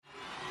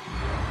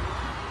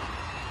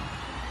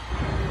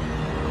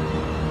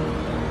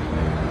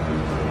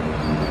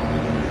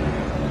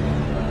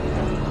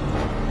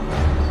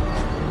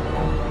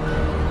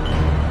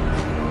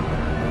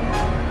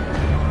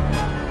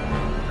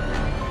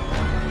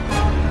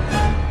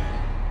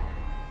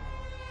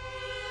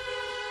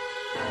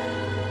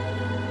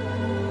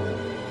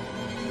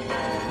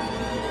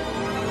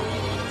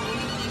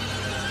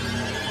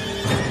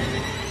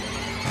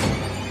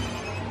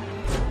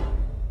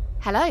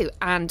Hello,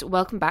 and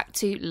welcome back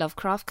to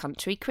Lovecraft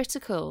Country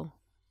Critical.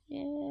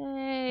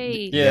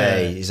 Yay!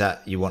 Yay! Is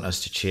that you want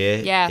us to cheer?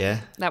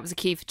 Yeah. That was a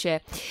cue for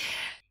cheer.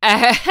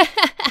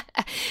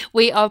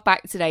 We are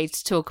back today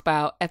to talk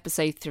about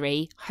episode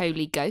 3,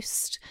 Holy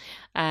Ghost.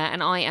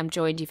 And I am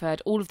joined, you've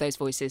heard all of those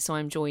voices, so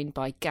I'm joined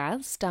by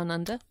Gaz, down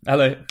under.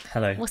 Hello.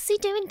 What's he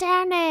doing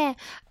down there?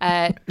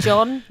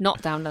 John,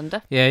 not down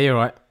under. Yeah, you're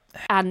right.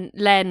 And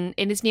Len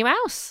in his new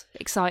house.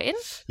 Exciting.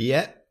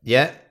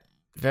 Yeah.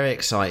 Very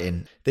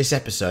exciting. This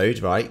episode,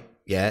 right?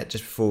 Yeah,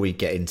 just before we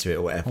get into it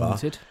or whatever.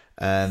 Haunted.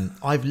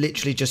 I've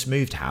literally just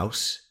moved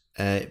house,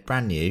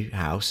 brand new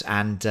house,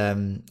 and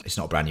it's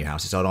not a brand new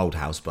house, it's an old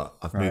house, but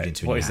I've moved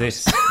into a new house. What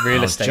is this?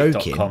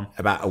 Realestate.com.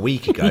 About a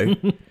week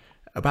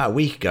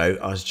ago,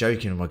 I was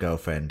joking with my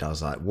girlfriend. I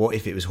was like, what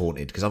if it was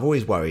haunted? Because I've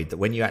always worried that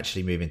when you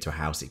actually move into a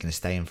house, it's going to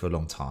stay in for a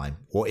long time.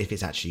 What if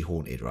it's actually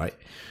haunted, right?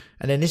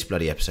 And then this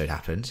bloody episode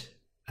happened,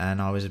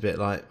 and I was a bit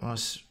like, well,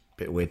 it's a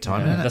bit of a weird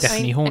time. Yeah,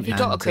 definitely haunted. Have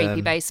you got a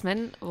creepy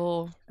basement?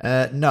 Or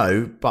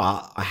No,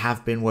 but I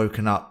have been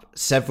woken up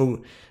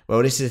several...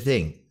 Well, this is the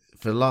thing.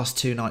 For the last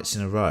 2 nights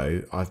in a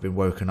row, I've been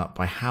woken up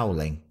by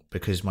howling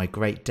because my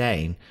Great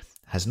Dane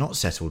has not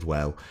settled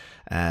well.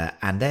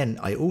 And then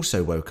I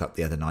also woke up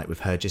the other night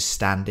with her just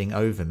standing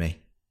over me.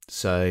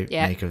 So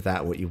make of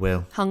that what you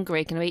will.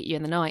 Hungry, going to eat you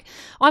in the night.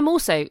 I'm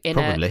also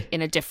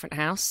in a different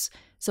house.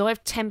 So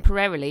I've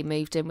temporarily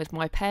moved in with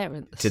my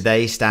parents. Did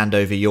they stand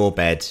over your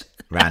bed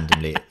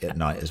randomly at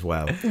night as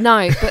well?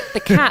 No, but the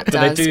cat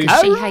does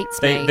because she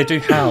hates me. They do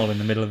howl in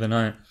the middle of the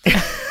night.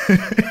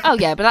 Oh,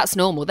 yeah, but that's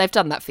normal. They've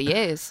done that for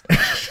years.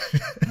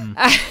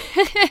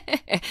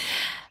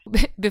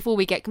 Before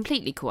we get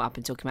completely caught up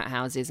in talking about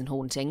houses and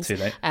hauntings, Too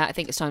late. I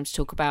think it's time to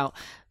talk about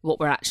what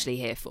we're actually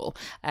here for.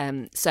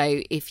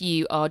 So if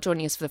you are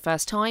joining us for the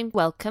first time,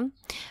 welcome.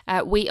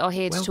 We are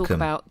here to talk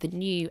about the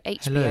new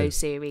HBO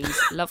series,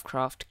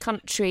 Lovecraft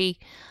Country.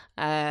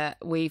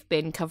 We've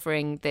been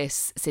covering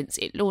this since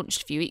it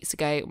launched a few weeks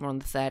ago. We're on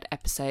the 3rd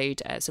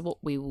episode. So what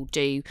we will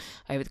do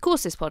over the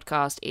course of this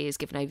podcast is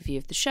give an overview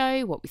of the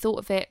show, what we thought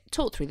of it,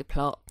 talk through the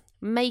plot,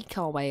 make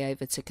our way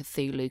over to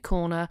Cthulhu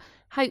Corner.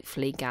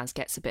 Hopefully Gaz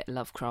gets a bit of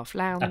Lovecraft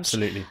Lounge.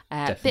 Absolutely.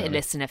 Bit of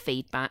listener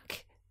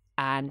feedback.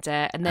 And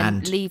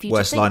then leave you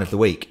worst to think. line of the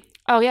week.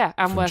 Oh, yeah,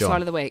 and From worst John.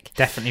 line of the week.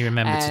 Definitely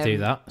remember to do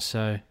that.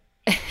 So,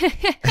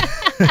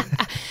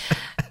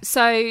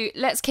 So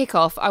let's kick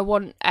off. I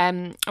want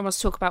to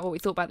talk about what we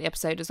thought about the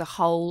episode as a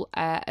whole,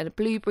 and a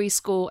Blueberry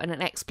score and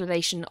an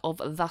explanation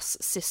of thus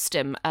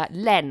system.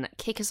 Len,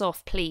 kick us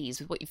off, please,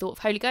 with what you thought of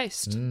Holy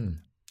Ghost.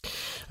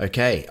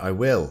 Okay, I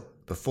will.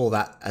 Before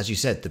that, as you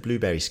said, the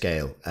Blueberry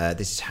scale.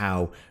 This is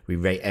how we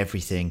rate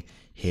everything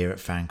here at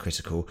Fan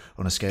Critical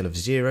on a scale of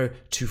 0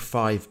 to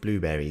 5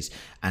 blueberries.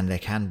 And there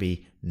can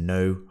be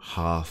no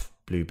half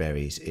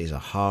blueberries. It is a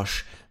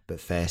harsh but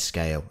fair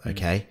scale,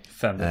 okay?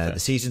 The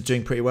season's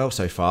doing pretty well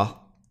so far.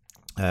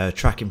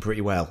 Tracking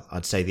pretty well.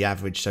 I'd say the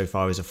average so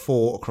far is a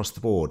 4 across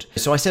the board.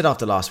 So I said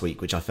after last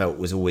week, which I felt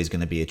was always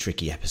going to be a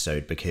tricky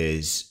episode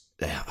because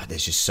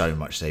there's just so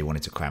much they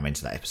wanted to cram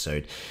into that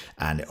episode,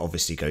 and it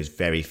obviously goes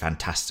very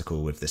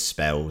fantastical with the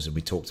spells, and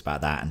we talked about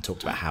that and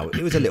talked about how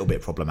it was a little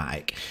bit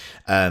problematic,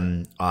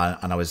 and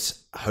I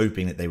was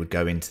hoping that they would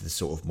go into the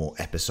sort of more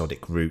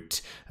episodic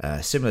route,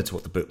 similar to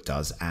what the book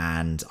does,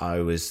 and I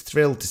was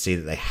thrilled to see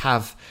that they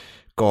have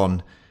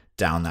gone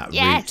down that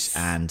route,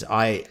 and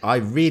I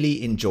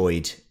really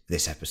enjoyed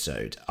this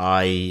episode.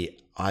 I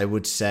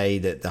would say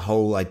that the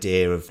whole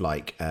idea of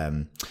like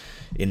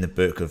in the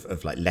book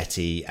of like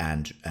Letty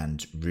and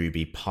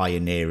Ruby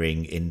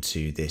pioneering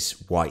into this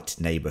white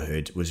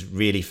neighborhood was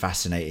really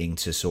fascinating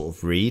to sort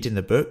of read in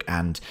the book,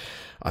 and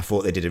I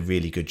thought they did a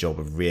really good job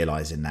of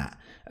realizing that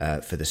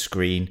for the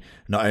screen.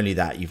 Not only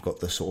that, you've got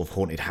the sort of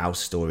haunted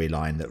house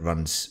storyline that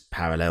runs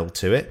parallel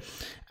to it,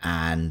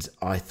 and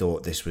I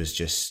thought this was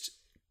just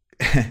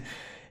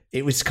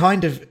it was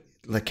kind of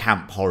the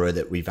camp horror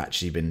that we've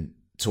actually been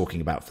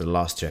talking about for the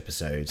last 2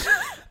 episodes.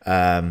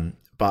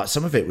 But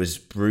some of it was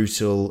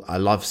brutal. I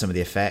love some of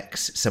the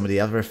effects. Some of the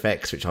other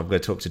effects, which I'm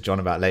going to talk to John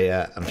about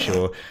later, I'm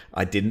sure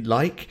I didn't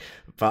like.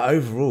 But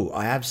overall,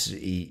 I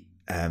absolutely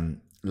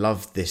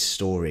loved this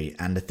story.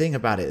 And the thing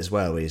about it as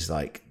well is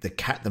like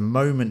the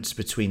moments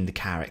between the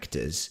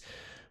characters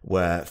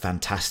were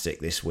fantastic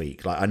this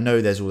week. Like I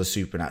know there's all the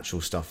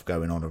supernatural stuff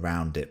going on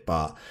around it,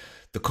 but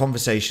the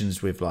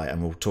conversations with like,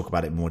 and we'll talk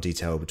about it in more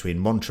detail, between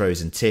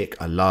Montrose and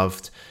Tick, I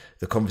loved.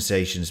 The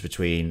conversations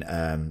between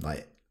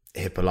like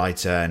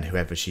Hippolyta and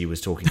whoever she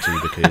was talking to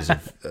because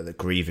of the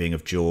grieving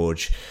of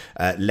George,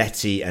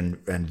 Letty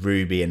and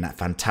Ruby, and that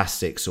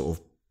fantastic sort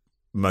of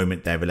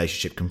moment their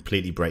relationship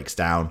completely breaks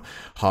down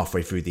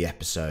halfway through the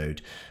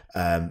episode.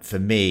 For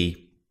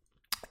me,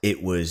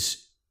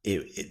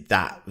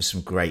 that was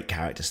some great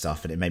character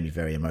stuff, and it made me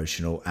very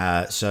emotional.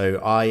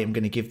 So I am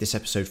going to give this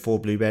episode 4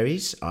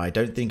 blueberries. I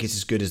don't think it's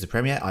as good as the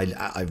premiere.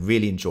 I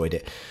really enjoyed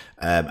it,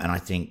 and I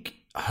think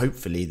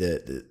hopefully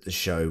the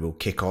show will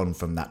kick on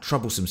from that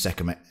troublesome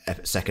second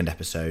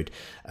episode,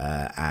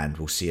 and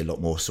we'll see a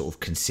lot more sort of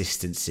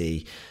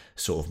consistency,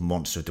 sort of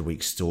monster of the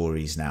week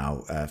stories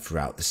now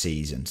throughout the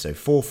season. So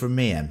 4 from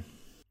me, Em.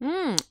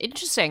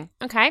 Interesting.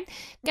 Okay,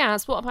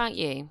 Gaz, what about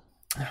you?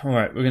 All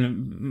right,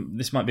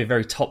 this might be a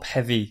very top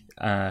heavy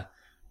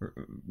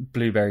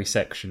blueberry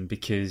section,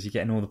 because you're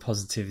getting all the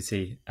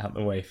positivity out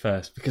the way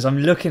first, because I'm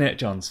looking at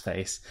John's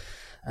face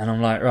and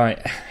I'm like,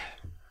 right,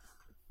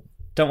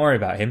 don't worry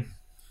about him.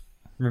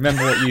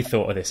 Remember what you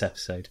thought of this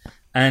episode.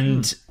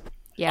 And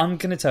I'm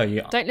going to tell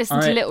you, don't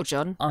listen to Little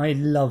John. I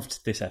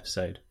loved this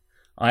episode.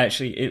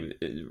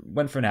 It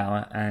went for an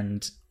hour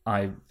and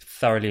I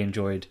thoroughly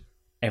enjoyed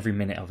every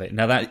minute of it.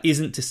 Now, that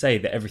isn't to say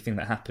that everything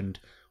that happened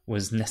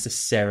was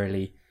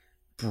necessarily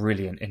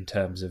brilliant in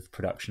terms of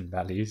production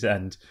values,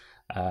 and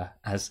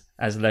as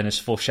Leonard's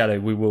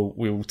foreshadowed, we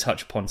will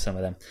touch upon some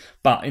of them.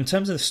 But in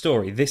terms of the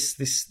story,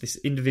 this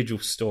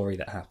individual story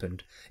that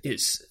happened,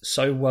 it's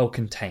so well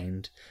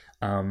contained,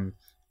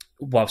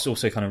 whilst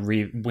also kind of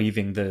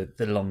weaving the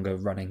longer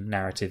running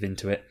narrative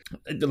into it.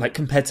 Like,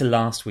 compared to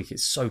last week,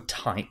 it's so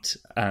tight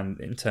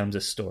in terms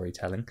of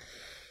storytelling.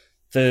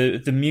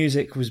 The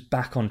music was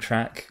back on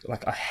track.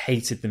 Like, I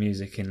hated the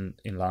music in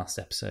last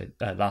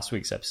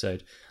week's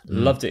episode.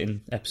 Loved it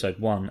in episode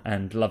 1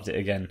 and loved it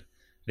again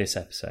this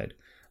episode.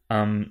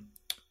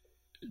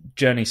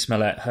 Jurnee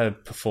Smollett, her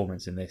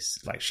performance in this,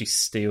 like, she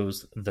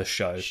steals the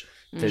show.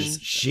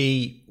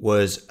 She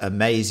was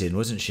amazing,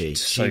 wasn't she?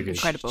 So good.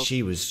 Incredible.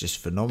 She was just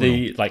phenomenal.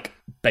 The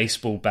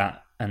baseball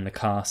bat and the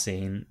car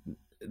scene,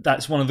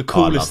 that's one of the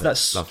coolest.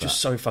 That's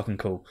just so fucking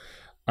cool.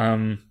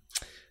 Now,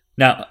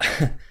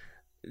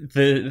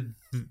 the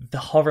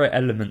horror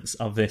elements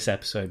of this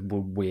episode were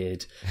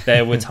weird.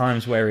 There were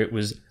times where it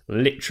was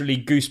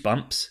literally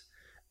goosebumps,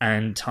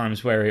 and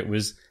times where it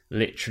was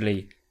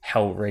literally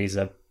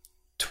Hellraiser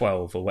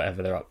 12 or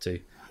whatever they're up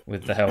to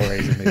with the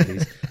Hellraiser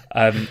movies.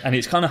 And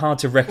it's kind of hard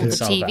to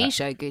reconcile the TV that.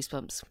 show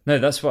Goosebumps. No,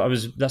 that's what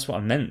I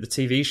meant. The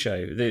TV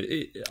show,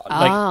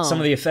 some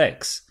of the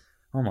effects.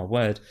 Oh my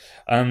word,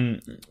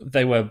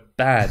 they were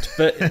bad,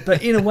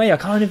 but in a way, I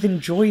kind of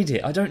enjoyed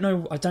it. I don't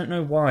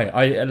know why.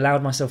 I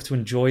allowed myself to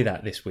enjoy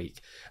that this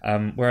week,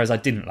 whereas I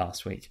didn't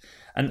last week.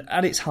 And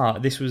at its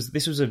heart, this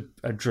was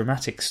a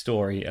dramatic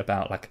story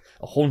about like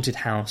a haunted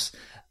house,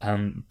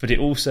 but it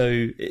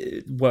also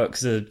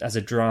works as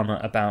a drama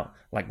about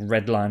like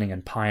redlining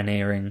and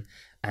pioneering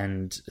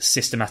and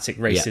systematic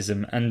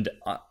racism. Yeah. And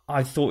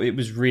I thought it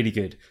was really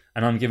good,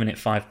 and I'm giving it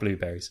 5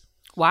 blueberries.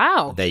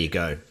 Wow! There you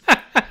go.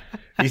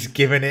 He's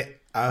given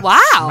it a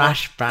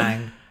smash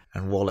bang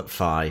and wallop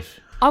 5.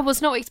 I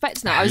was not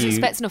expecting that. I was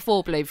expecting a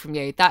 4 blue from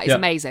you. That is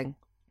amazing.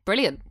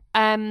 Brilliant.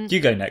 You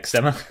go next,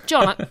 Emma.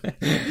 John,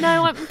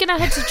 I'm going to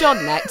head to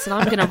John next, and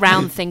I'm going to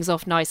round things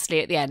off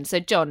nicely at the end.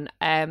 So, John,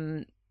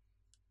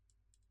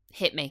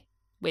 hit me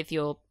with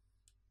your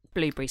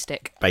blueberry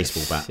stick.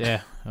 Baseball bat.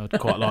 Yeah, I'd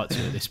quite like to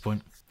at this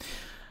point.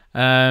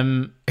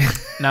 No,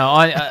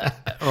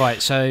 right,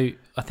 so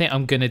I think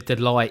I'm going to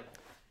delight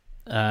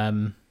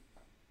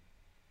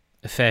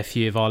a fair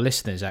few of our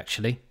listeners,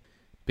 actually,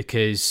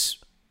 because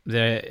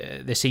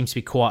there seems to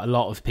be quite a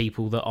lot of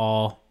people that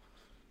are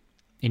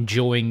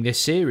enjoying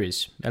this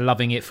series. They're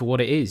loving it for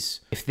what it is.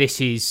 If this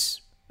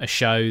is a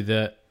show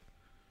that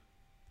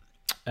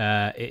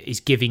is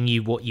giving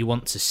you what you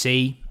want to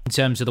see in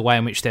terms of the way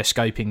in which they're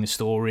scoping the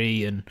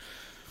story and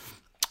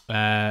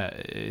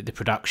the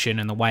production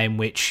and the way in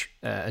which,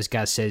 as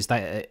Gaz says,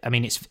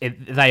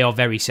 they are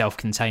very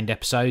self-contained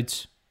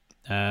episodes.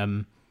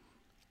 And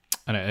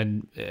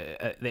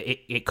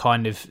it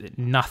kind of,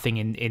 nothing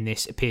in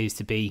this appears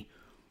to be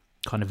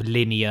kind of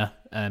linear,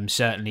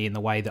 certainly in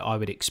the way that I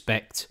would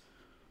expect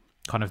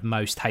kind of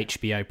most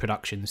HBO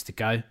productions to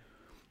go.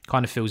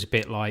 Kind of feels a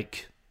bit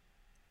like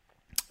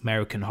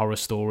American Horror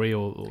Story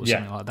or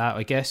something like that,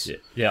 I guess.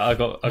 Yeah, I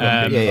got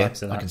I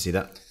can see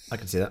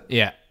that.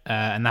 Yeah,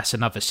 and that's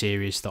another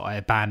series that I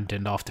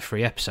abandoned after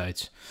 3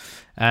 episodes.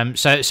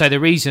 So the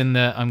reason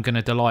that I'm going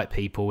to delight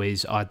people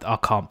is I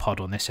can't pod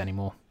on this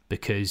anymore.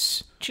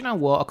 Because, do you know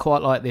what? I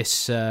quite like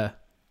this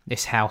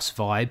house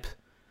vibe.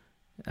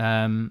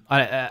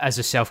 As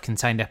a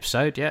self-contained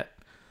episode, yeah,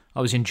 I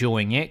was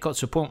enjoying it. Got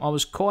to a point I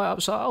was like,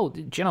 oh,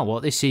 do you know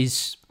what?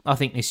 I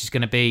think this is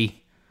going to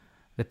be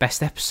the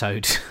best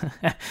episode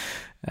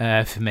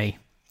for me.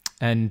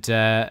 And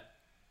and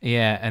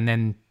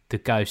then the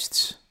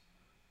ghosts.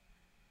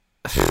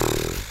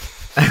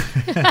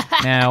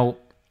 Now,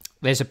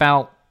 there's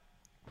about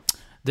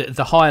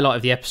the highlight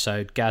of the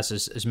episode. Gaz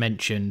has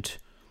mentioned.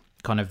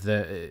 Kind of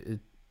the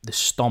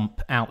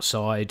stomp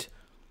outside,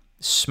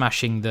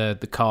 smashing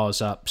the cars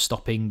up,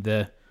 stopping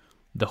the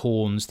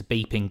horns, the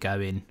beeping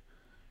going.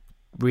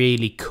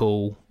 Really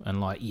cool, and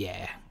like,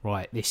 yeah,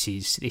 right. This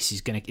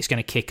is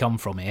gonna kick on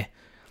from here,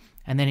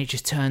 and then it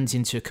just turns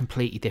into a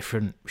completely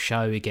different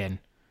show again.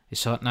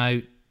 It's like,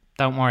 no,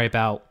 don't worry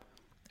about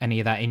any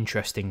of that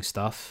interesting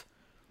stuff,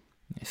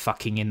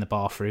 fucking in the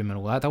bathroom and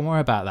all that. Don't worry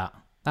about that.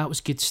 That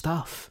was good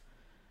stuff.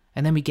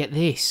 And then we get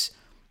this.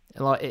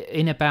 like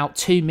in about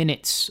 2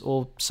 minutes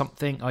or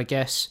something, I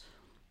guess,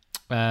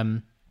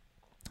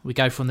 we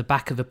go from the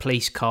back of the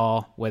police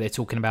car where they're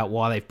talking about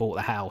why they've bought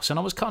the house. And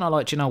I was kind of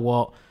like, do you know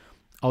what?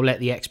 I'll let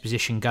the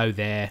exposition go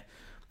there.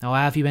 Oh,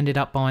 how have you ended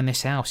up buying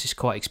this house? It's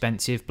quite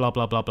expensive, blah,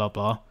 blah, blah, blah,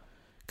 blah.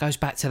 Goes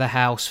back to the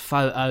house,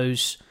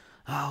 photos.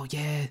 Oh,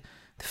 yeah,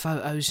 the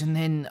photos. And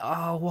then,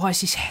 oh, why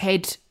is his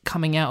head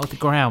coming out of the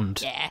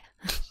ground? Yeah.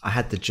 I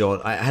had the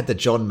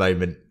John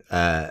moment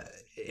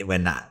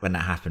when that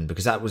happened,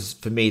 because that was,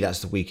 for me,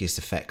 that's the weakest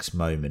effects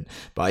moment.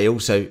 But I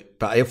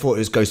thought it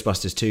was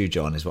Ghostbusters 2,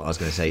 John, is what I was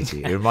going to say to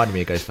you. It reminded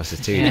me of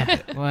Ghostbusters 2.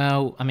 Yeah.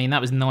 Well, I mean,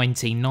 that was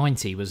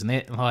 1990, wasn't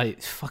it?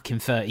 Like fucking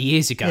 30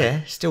 years ago.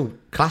 Yeah, still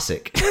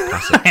classic.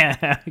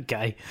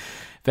 Okay.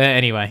 But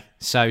anyway,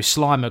 so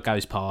Slimer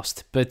goes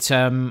past. But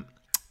so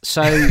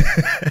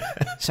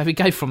we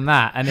go from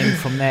that, and then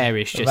from there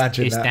it's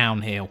just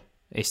downhill.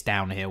 It's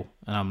downhill,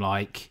 and I'm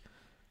like,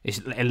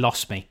 it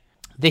lost me.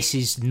 This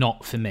is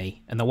not for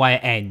me. And the way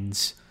it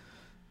ends,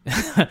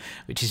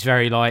 which is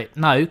very like,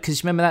 no,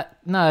 because remember that,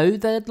 no,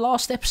 the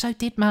last episode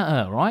did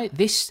matter, right?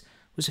 This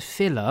was a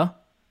filler,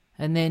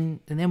 and then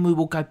we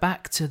will go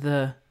back to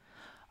the,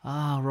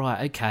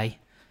 right, okay.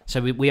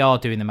 So we are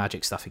doing the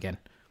magic stuff again.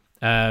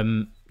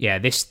 Yeah,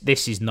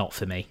 this is not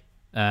for me.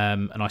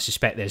 And I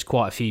suspect there's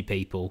quite a few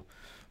people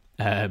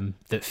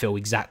that feel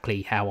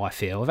exactly how I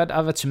feel. I've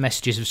had some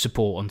messages of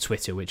support on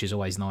Twitter, which is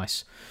always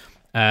nice.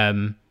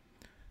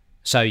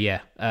 So yeah,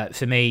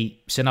 for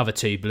me, it's another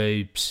 2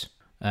 bloobs.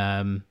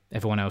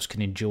 Everyone else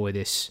can enjoy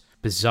this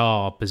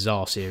bizarre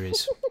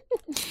series.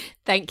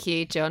 Thank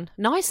you, John.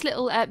 Nice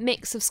little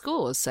mix of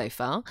scores so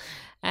far.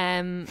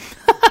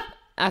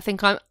 I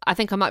think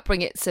I might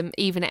bring it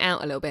even it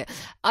out a little bit.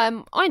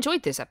 I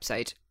enjoyed this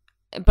episode,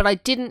 but I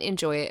didn't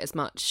enjoy it as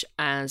much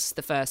as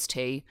the first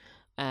 2.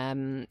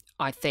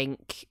 I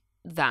think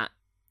that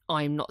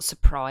I'm not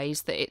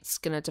surprised that it's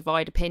going to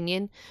divide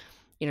opinion.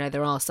 You know,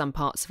 there are some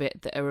parts of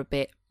it that are a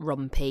bit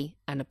rompy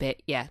and a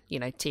bit,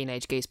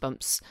 teenage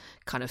goosebumps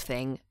kind of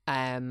thing.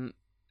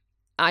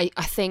 I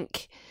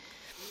think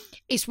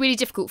it's really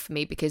difficult for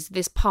me because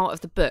this part of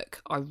the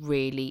book I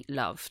really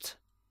loved.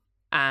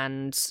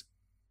 And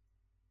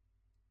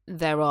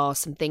there are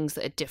some things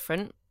that are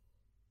different.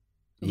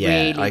 Yeah,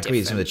 really I agree different.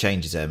 with some of the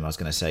changes I was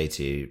going to say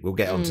to you. We'll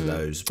get onto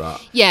those,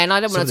 but yeah, and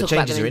I don't want to talk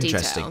about them them in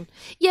interesting. detail.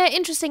 Yeah,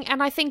 interesting.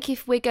 And I think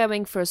if we're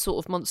going for a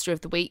sort of monster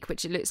of the week,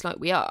 which it looks like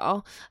we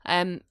are,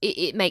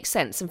 it makes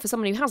sense. And for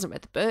someone who hasn't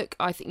read the book,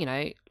 I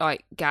think,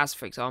 like Gaz,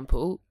 for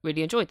example,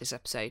 really enjoyed this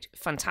episode.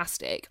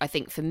 Fantastic. I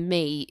think for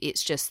me,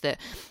 it's just that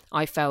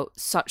I felt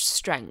such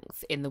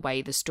strength in the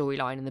way the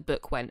storyline in the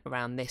book went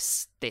around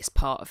this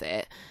part of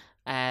it.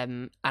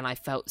 And I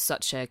felt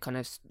such a kind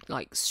of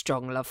like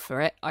strong love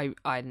for it.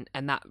 And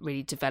that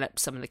really developed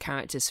some of the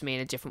characters for me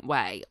in a different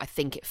way. I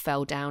think it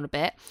fell down a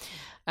bit.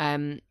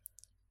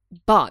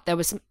 But there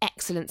were some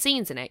excellent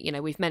scenes in it.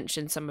 We've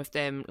mentioned some of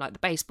them, like the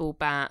baseball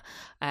bat,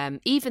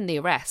 even the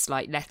arrest,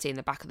 like Letty in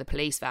the back of the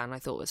police van, I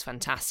thought was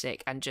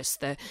fantastic. And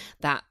just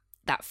that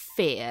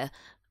fear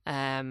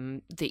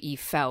that you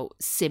felt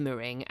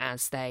simmering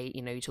as they,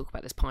 you talk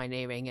about this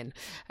pioneering and,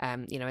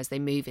 as they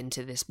move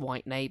into this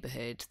white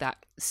neighbourhood,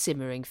 that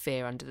simmering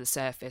fear under the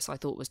surface, I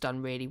thought was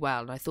done really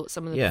well. And I thought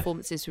some of the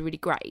performances were really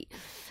great.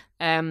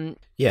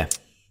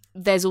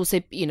 There's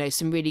also,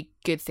 some really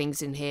good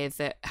things in here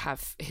that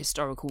have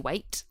historical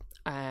weight,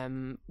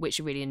 which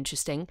are really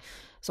interesting.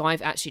 So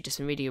I've actually just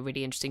been reading a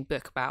really interesting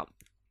book about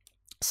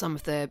some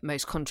of the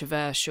most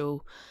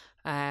controversial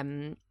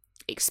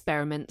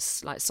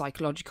experiments, like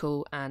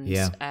psychological and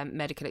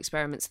medical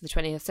experiments of the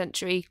 20th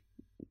century.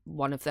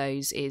 One of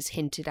those is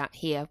hinted at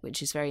here,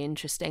 which is very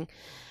interesting.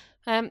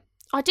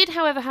 I did,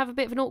 however, have a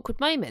bit of an awkward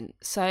moment.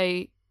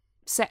 So,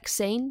 sex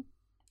scene,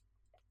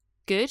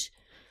 good.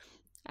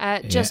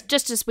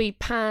 Just as we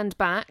panned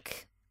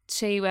back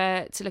to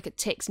look at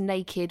Tick's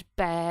naked,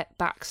 bare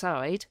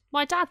backside,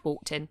 my dad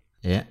walked in.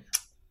 Yeah.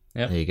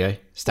 Yep. There you go.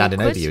 Standing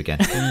awkward. Over you again.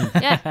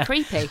 Yeah,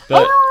 creepy.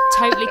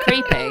 Totally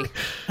creepy.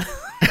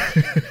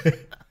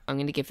 I'm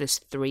going to give this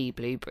 3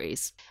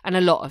 blueberries, and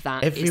a lot of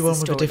that. Everyone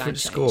is the with a different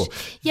score.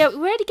 Yeah, we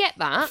already get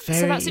that. Very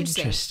so that's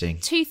interesting.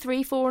 2,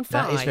 3, 4, and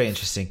 5. That is very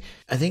interesting.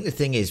 I think the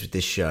thing is with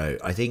this show,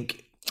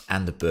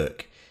 and the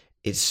book,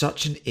 it's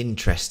such an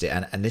interesting,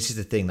 and this is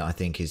the thing that I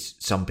think is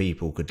some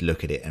people could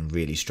look at it and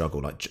really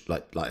struggle,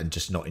 like and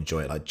just not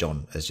enjoy it. Like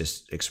John has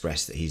just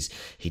expressed that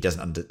he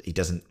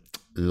doesn't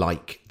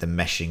like the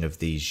meshing of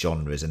these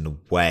genres and the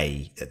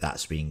way that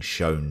that's being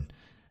shown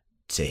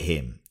to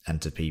him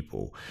and to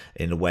people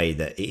in a way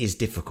that it is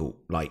difficult.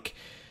 Like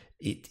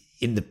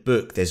in the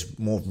book, there's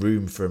more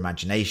room for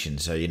imagination.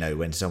 So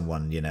when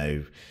someone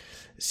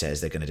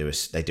says they're going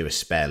to do a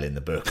spell in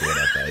the book or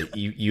whatever,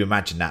 you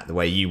imagine that the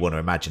way you want to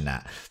imagine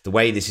that. The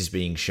way this is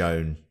being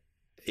shown,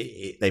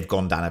 they've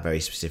gone down a very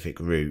specific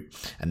route,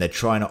 and they're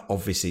trying to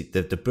obviously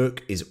the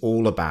book is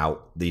all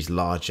about these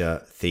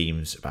larger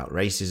themes about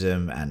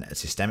racism and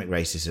systemic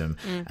racism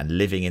and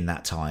living in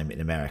that time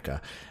in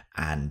America,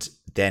 and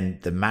then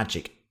the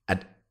magic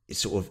and it's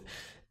sort of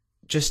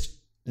just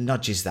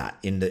nudges that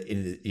in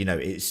the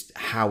it's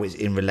how it's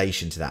in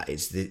relation to that.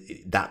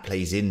 That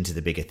plays into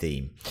the bigger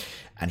theme.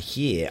 And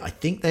here, I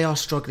think they are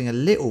struggling a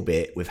little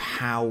bit with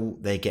how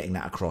they're getting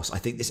that across. I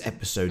think this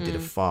episode did a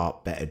far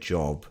better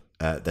job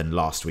than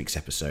last week's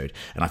episode.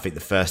 And I think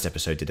the first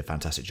episode did a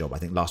fantastic job. I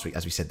think last week,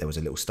 as we said, there was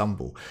a little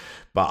stumble.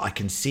 But I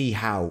can see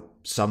how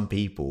some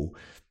people,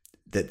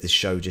 that the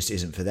show just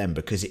isn't for them,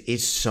 because it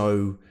is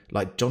so,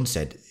 like John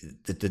said,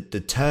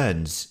 the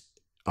turns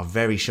are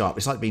very sharp.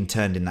 It's like being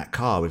turned in that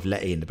car with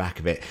Letty in the back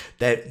of it.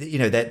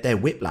 They're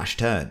whiplash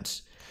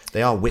turns.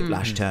 They are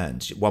whiplash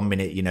turns. 1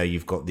 minute,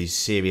 you've got these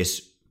serious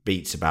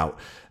beats about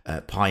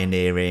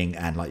pioneering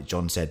and, like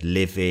John said,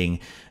 living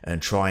and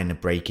trying to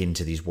break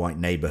into these white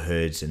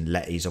neighborhoods. And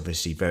Letty's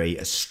obviously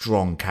a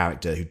strong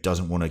character who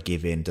doesn't want to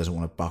give in, doesn't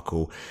want to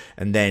buckle.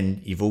 And then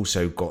you've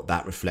also got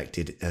that a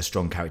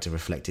strong character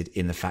reflected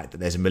in the fact that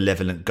there's a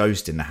malevolent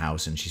ghost in the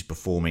house and she's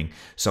performing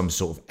some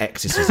sort of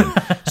exorcism.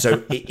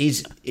 So it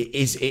is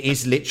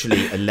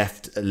literally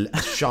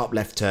a sharp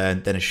left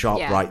turn, then a sharp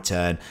right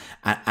turn.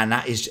 And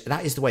that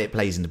is the way it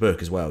plays in the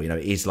book as well.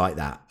 It is like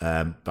that.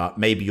 But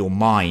maybe your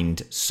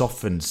mind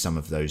softens some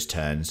of those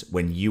turns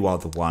when you are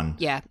the one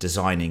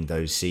designing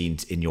those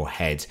scenes in your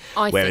head.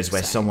 Whereas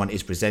where someone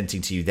is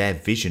presenting to you their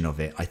vision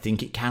of it, I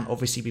think it can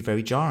obviously be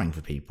very jarring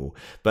for people.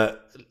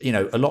 But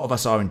a lot of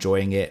us are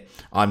enjoying it.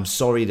 I'm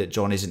sorry that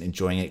John isn't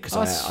enjoying it,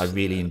 because I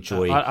really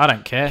enjoy I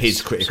don't care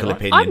his critical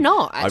opinion. I'm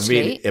not,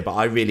 actually.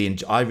 I really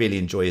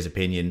enjoy his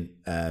opinion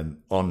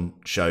on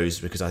shows,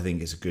 because I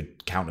think it's a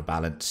good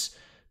counterbalance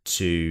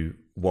to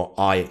what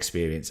I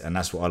experience, and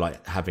that's what I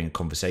like having a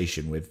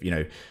conversation with,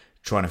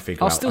 trying to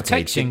figure out. I'll still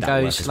text you and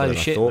go slow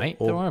shit, mate.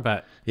 Don't worry about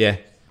it. Yeah.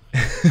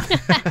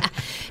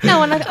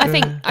 No, and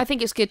I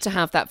think it's good to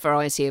have that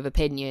variety of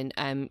opinion.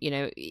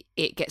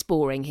 It gets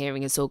boring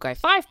hearing us all go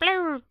 5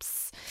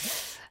 blurbs.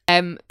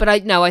 But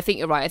I think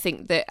you're right. I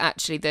think that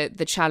actually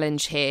the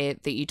challenge here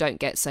that you don't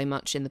get so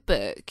much in the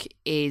book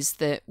is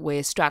that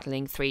we're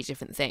straddling 3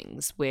 different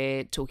things.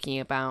 We're talking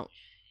about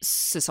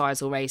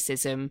societal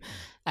racism,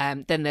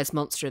 then there's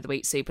Monster of the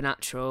Week,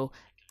 Supernatural,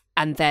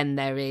 and then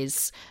there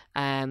is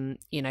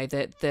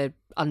the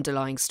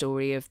underlying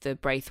story of the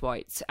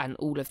Braithwaites, and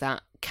all of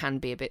that can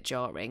be a bit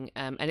jarring,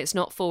 and it's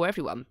not for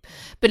everyone.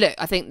 But look,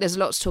 I think there's a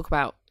lot to talk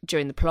about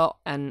during the plot,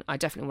 and I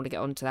definitely want to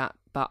get onto that,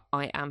 but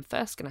I am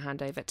first going to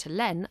hand over to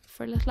Len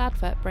for a little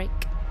advert break.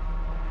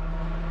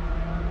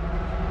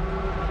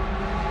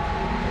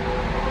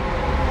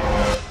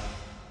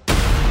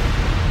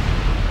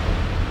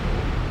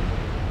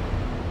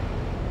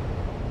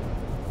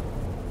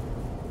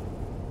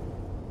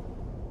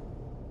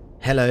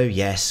 Hello,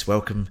 yes,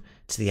 welcome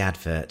to the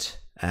advert.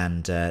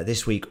 And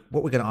this week,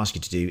 what we're going to ask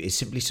you to do is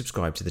simply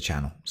subscribe to the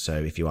channel. So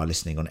if you are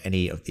listening on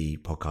any of the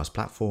podcast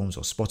platforms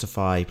or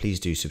Spotify, please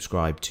do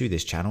subscribe to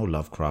this channel,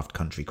 Lovecraft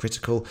Country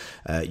Critical.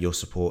 Your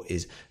support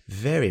is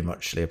very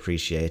muchly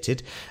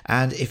appreciated.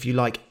 And if you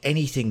like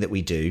anything that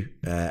we do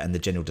and the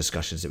general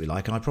discussions that we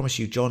like, and I promise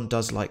you, John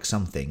does like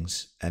some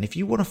things. And if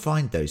you want to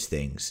find those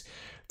things,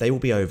 they will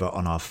be over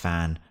on our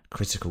Fan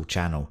Critical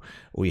channel.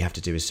 All you have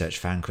to do is search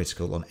Fan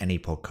Critical on any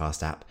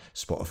podcast app,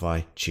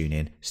 Spotify,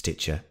 TuneIn,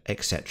 Stitcher,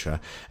 etc.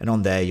 And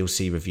on there you'll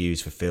see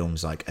reviews for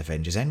films like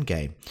Avengers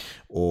Endgame,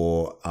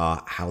 or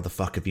How the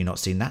Fuck Have You Not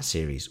Seen That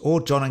Series,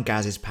 or John and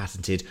Gaz's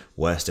patented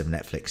Worst of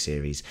Netflix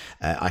Series.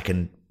 I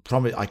can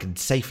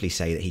safely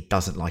say that he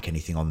doesn't like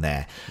anything on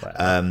there.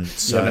 Wow.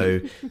 So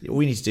all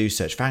we need to do is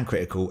search Fan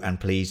Critical, and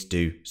please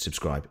do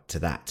subscribe to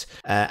that.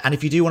 And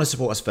if you do want to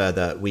support us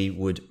further, we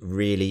would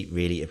really,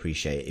 really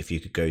appreciate it if you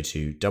could go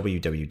to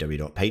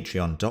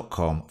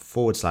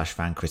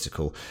www.patreon.com/Fan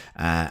Critical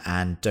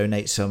and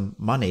donate some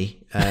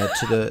money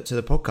to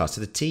the podcast, to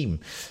the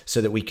team,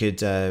 so that we could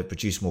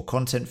produce more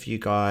content for you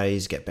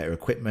guys, get better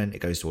equipment. It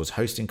goes towards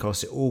hosting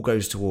costs. It all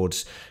goes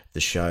towards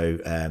the show.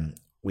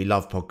 We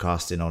love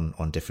podcasting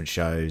on different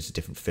shows,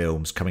 different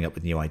films, coming up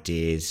with new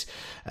ideas.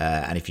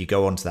 And if you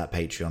go onto that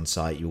Patreon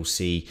site, you'll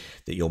see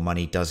that your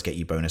money does get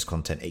you bonus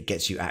content. It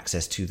gets you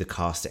access to the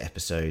cast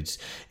episodes.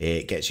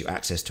 It gets you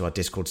access to our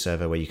Discord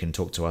server where you can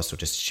talk to us or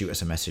just shoot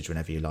us a message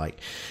whenever you like.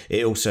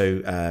 It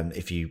also,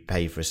 if you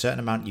pay for a certain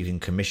amount, you can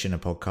commission a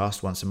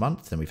podcast once a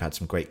month. And we've had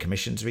some great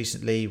commissions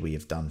recently. We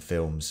have done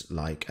films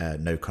like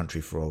No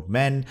Country for Old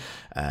Men,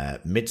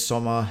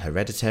 Midsommar,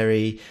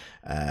 Hereditary,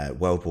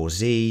 World War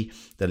Z,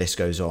 the list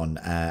goes on,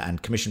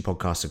 and commission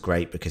podcasts are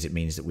great because it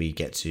means that we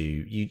get to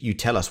you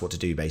tell us what to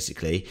do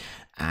basically,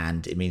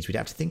 and it means we don't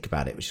have to think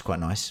about it, which is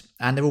quite nice.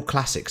 And they're all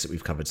classics that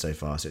we've covered so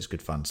far, so it's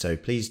good fun. So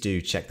please do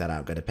check that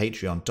out. Go to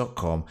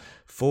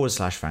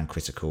patreon.com/Fan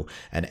Critical,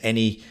 and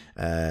any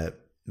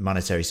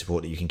monetary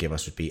support that you can give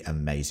us would be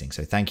amazing.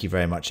 So thank you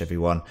very much,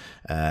 everyone,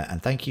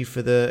 and thank you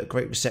for the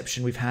great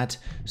reception we've had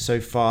so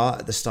far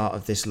at the start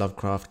of this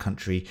Lovecraft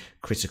Country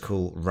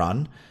Critical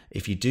run.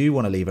 If you do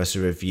want to leave us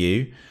a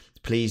review,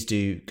 please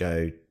do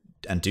go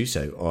and do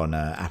so on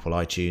Apple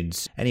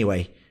iTunes.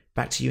 Anyway,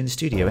 back to you in the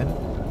studio, Em.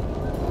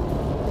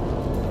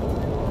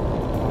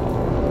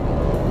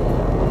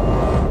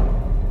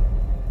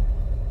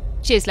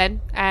 Cheers, Len.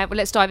 Well,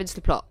 let's dive into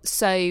the plot.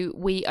 So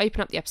we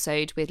open up the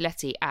episode with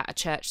Letty at a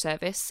church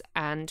service,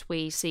 and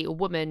we see a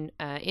woman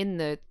at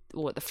the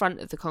front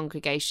of the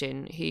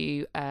congregation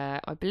who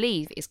I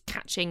believe is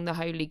catching the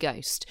Holy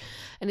Ghost.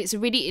 And it's a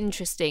really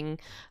interesting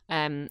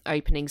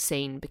opening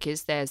scene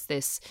because there's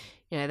this,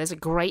 there's a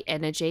great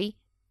energy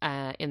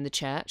in the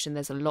church, and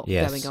there's a lot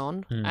going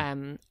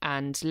on.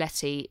 And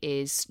Letty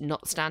is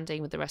not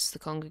standing with the rest of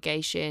the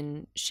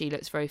congregation. She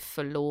looks very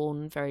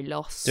forlorn, very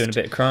lost. Doing a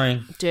bit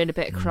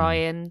of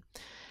crying.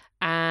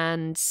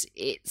 And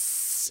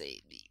it's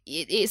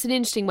an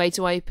interesting way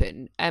to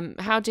open.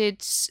 How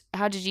did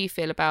you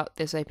feel about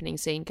this opening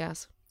scene,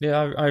 Gaz?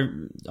 Yeah,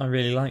 I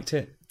really liked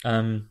it.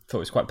 Thought it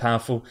was quite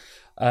powerful.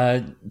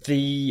 What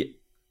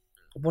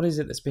is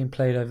it that's being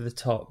played over the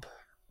top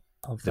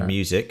of the that?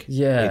 Music?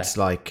 Yeah, it's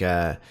like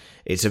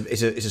it's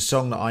a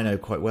song that I know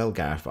quite well,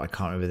 Gareth, but I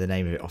can't remember the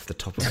name of it off the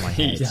top of my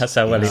head. That's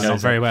how well he knows.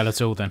 Not very well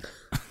at all, then.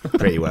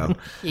 Pretty well.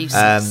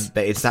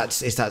 But it's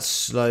that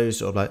slow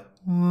sort of like.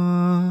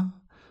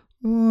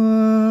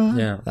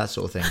 That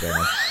sort of thing going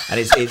on, and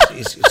it's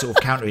sort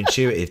of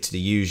counterintuitive to the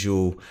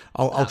usual.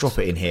 I'll drop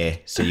it in here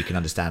so you can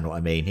understand what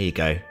I mean. Here you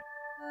go.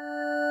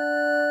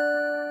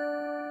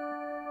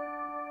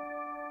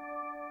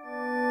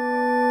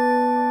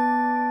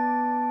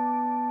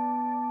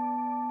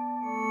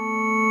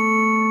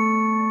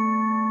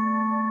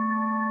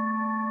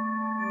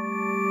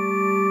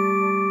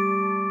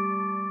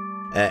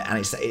 And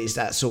it's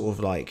that sort of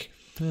like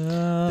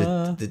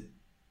there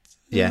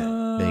you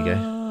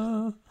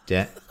go.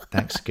 Yeah,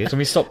 thanks. Good. Can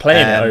we stop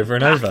playing it over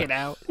and over? It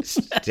out.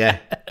 Yeah,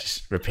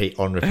 just repeat.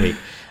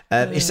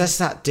 It's just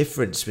that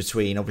difference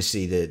between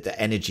obviously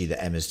the energy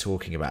that Emma's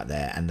talking about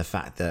there, and the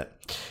fact that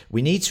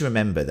we need to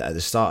remember that at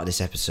the start of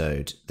this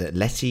episode that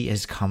Letty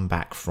has come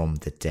back from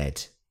the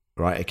dead.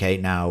 Right? Okay.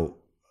 Now,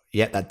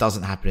 that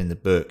doesn't happen in the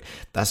book.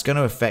 That's going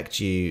to affect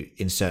you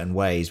in certain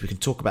ways. We can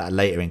talk about it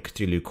later in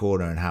Cthulhu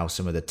Corner and how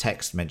some of the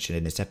text mentioned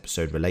in this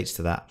episode relates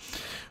to that.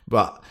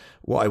 But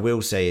what I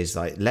will say is,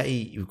 like,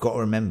 Letty, you've got to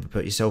remember,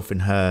 put yourself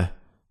in her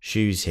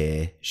shoes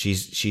here.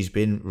 She's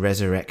been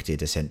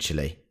resurrected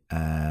essentially,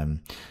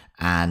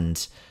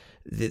 and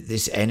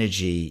this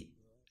energy,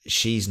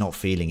 she's not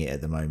feeling it at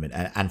the moment.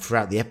 And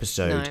throughout the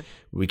episode,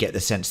 we get the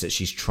sense that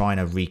she's trying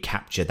to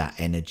recapture that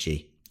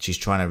energy. She's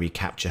trying to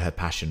recapture her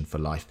passion for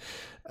life,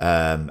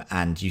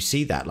 and you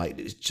see that, like,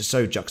 it's just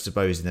so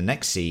juxtaposed in the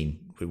next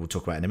scene we'll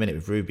talk about in a minute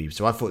with Ruby.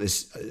 So I thought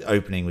this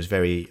opening was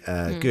very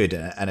good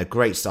and a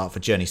great start for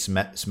Journey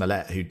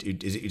Smollett, who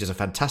does a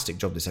fantastic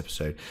job this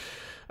episode.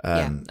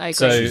 I agree.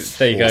 So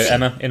there you go,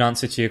 Emma. In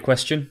answer to your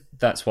question,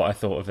 that's what I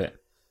thought of it.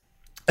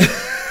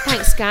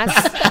 Thanks, Gaz.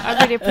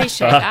 I really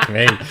appreciate that.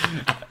 Me.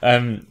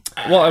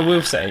 What I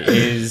will say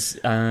is,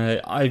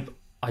 I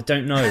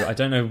don't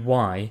know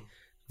why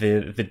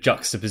the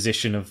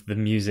juxtaposition of the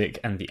music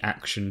and the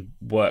action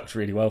worked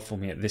really well for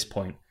me at this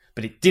point.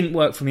 But it didn't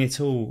work for me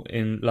at all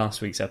in last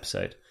week's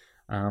episode.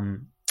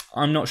 I'm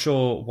not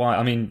sure why.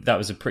 I mean, that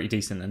was a pretty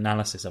decent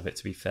analysis of it,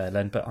 to be fair,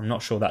 Len, but I'm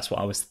not sure that's what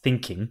I was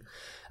thinking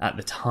at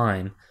the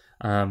time.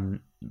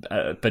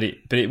 But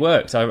it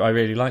worked. I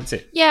really liked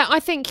it. Yeah, I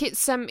think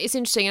it's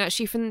interesting. And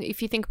actually,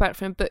 if you think about it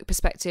from a book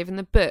perspective, in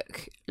the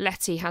book,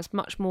 Letty has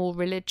much more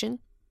religion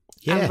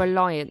and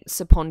reliance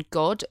upon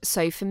God.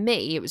 So for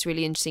me, it was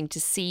really interesting to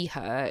see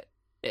her,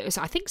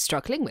 I think,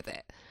 struggling with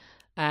it.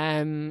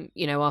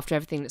 After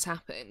everything that's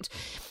happened.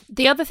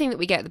 The other thing that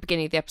we get at the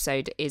beginning of the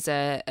episode is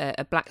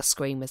a black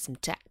screen with some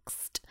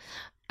text,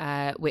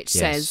 which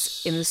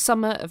says, in the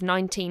summer of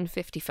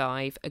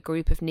 1955, a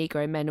group of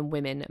Negro men and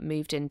women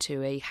moved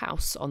into a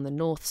house on the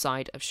north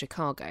side of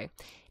Chicago.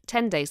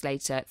 10 days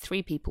later,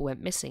 3 people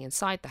went missing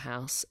inside the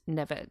house,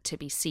 never to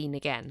be seen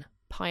again.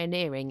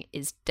 Pioneering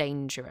is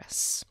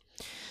dangerous.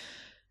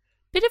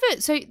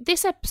 So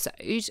this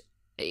episode,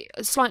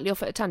 slightly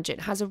off at a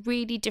tangent, has a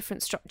really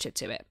different structure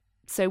to it.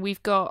 So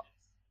we've got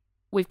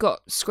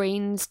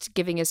screens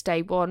giving us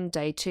day 1,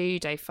 day 2,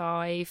 day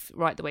 5,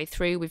 right the way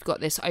through. We've got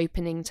this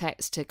opening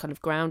text to kind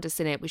of ground us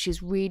in it, which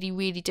is really,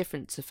 really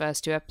different to the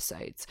first 2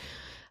 episodes.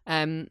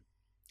 And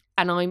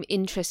I'm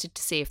interested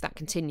to see if that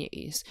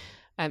continues.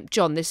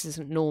 John, this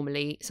isn't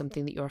normally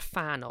something that you're a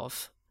fan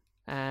of.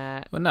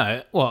 Well,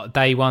 no. What,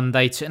 day 1,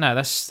 day 2?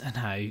 No,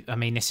 I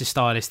mean, it's a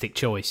stylistic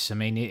choice. I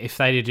mean, if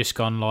they'd have just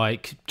gone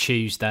like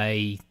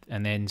Tuesday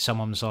and then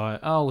someone's like,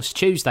 "Oh, it's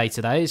Tuesday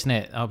today, isn't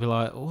it?" I'll be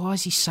like, "Why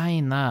is he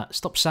saying that?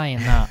 Stop saying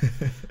that."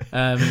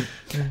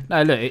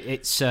 No, look,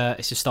 it's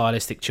a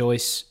stylistic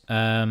choice.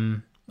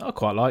 I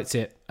quite liked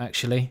it,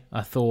 actually.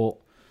 I thought,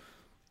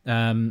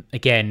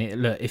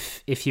 again, look,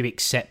 if you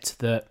accept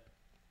that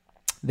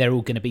they're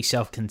all going to be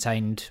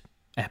self-contained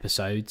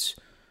episodes,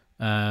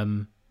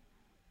 and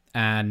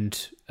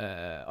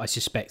I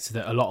suspect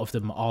that a lot of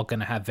them are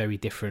going to have very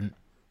different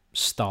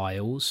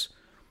styles.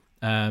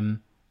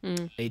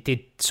 It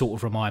did sort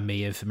of remind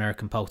me of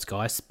American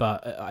Poltergeist,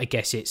 but I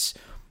guess it's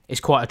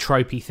quite a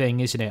tropey thing,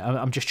 isn't it?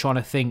 I'm just trying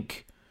to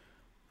think.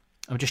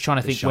 Where does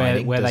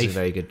they a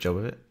very good job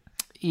of it.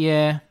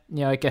 Yeah,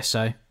 I guess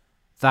so.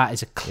 That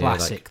is a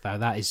classic, though.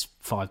 That is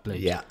 5 Blues.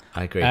 Yeah,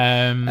 I agree.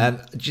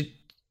 Do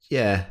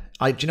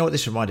you know what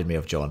this reminded me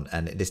of, John?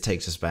 And this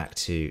takes us back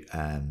to,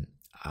 and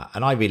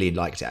I really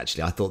liked it,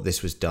 actually. I thought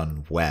this was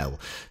done well,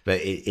 but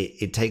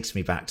it takes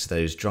me back to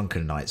those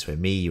drunken nights where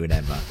me, you and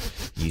Emma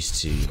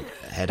used to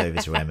head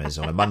over to Emma's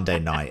on a Monday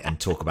night and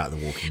talk about The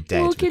Walking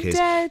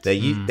Dead. There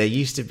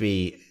used to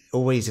be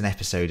always an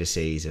episode a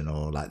season,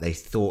 or like they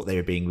thought they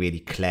were being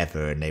really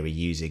clever and they were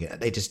using it.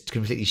 They just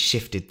completely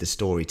shifted the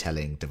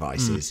storytelling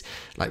devices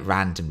like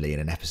randomly in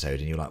an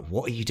episode, and you're like,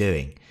 what are you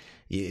doing?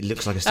 It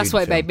looks like a student That's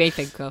what it film. made me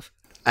think of.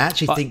 I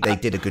actually think they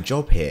did a good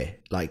job here.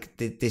 Like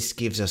this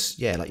gives us,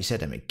 like you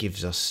said, Emma, it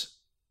gives us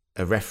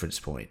a reference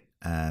point.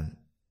 And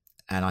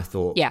I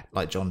thought,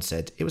 like John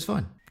said, it was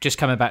fine. Just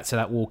coming back to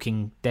that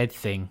Walking Dead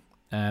thing,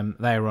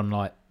 they were on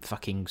like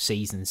fucking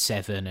season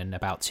 7 and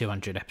about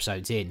 200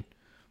 episodes in.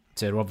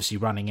 So they're obviously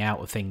running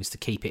out of things to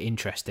keep it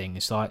interesting.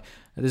 It's like,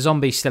 are the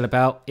zombies still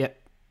about? Yep,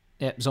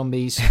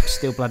 zombies,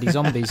 still bloody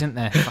zombies, isn't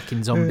there?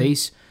 Fucking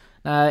zombies.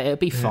 It'll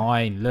be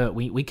fine. Look,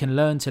 we can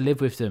learn to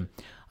live with them.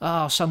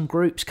 Oh, some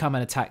groups come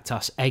and attacked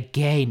us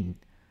again.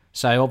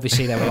 So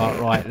obviously they were like,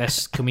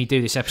 right, can we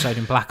do this episode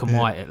in black and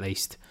white at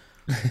least?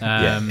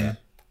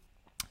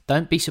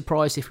 Don't be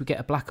surprised if we get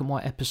a black and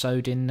white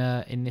episode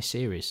in this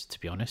series, to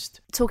be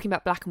honest. Talking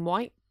about black and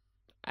white,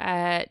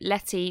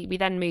 we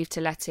then move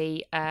to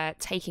Letty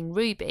taking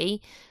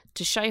Ruby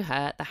to show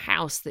her the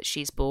house that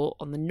she's bought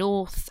on the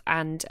north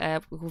and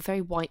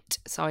very white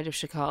side of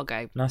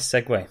Chicago. Nice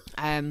segue.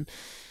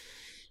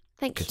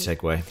 Thank you. Good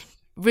segue.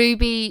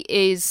 Ruby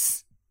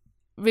is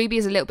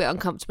a little bit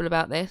uncomfortable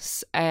about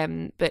this,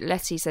 but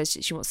Letty says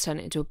she wants to turn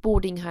it into a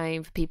boarding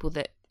home for people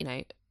that,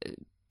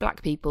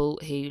 black people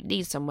who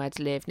need somewhere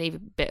to live, need a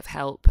bit of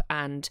help,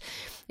 and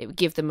it would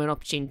give them an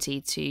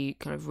opportunity to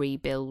kind of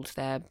rebuild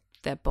their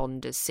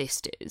bond as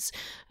sisters.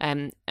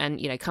 And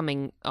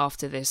coming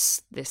after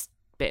this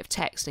bit of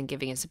text and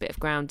giving us a bit of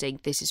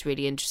grounding, this is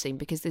really interesting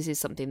because this is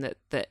something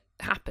that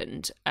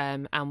happened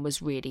and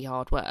was really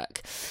hard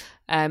work.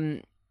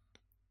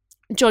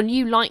 John,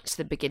 you liked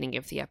the beginning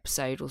of the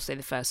episode, or say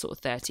the first sort of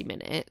 30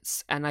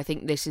 minutes, and I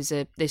think this is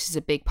a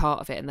big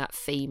part of it, and that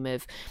theme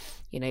of,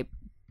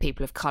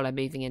 people of colour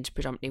moving into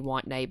predominantly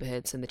white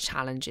neighbourhoods and the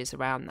challenges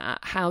around that.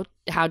 How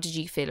did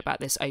you feel about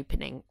this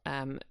opening,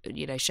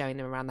 showing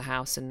them around the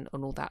house and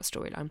all that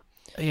storyline?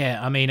 Yeah,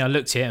 I mean, I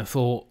looked at it and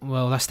thought,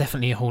 well, that's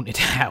definitely a haunted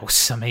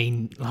house. I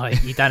mean,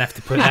 like, you don't have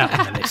to put that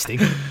on the listing.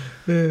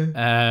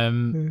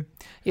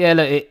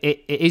 Look,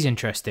 it is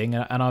interesting,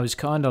 and I was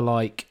kind of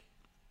like,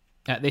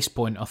 at this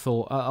point, I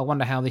thought, I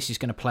wonder how this is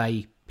going to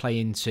play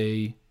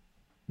into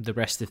the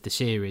rest of the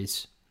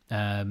series.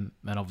 And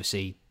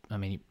obviously, I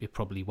mean, it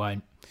probably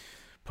won't.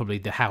 Probably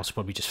the house will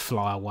probably just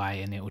fly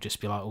away, and it will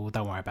just be like, oh,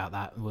 don't worry about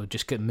that. We'll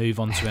just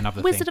move on to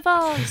another Wizard of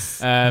Oz.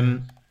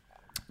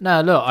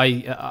 No, look,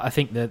 I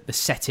think the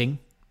setting,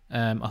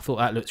 I thought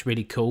that looked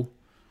really cool.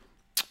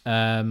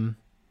 Sort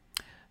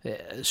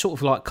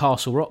of like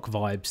Castle Rock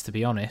vibes, to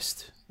be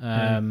honest.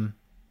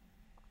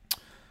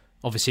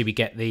 Obviously, we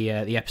get the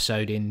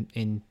episode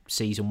in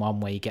season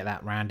 1 where you get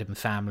that random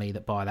family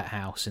that buy that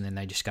house and then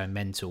they just go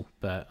mental.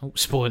 But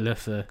spoiler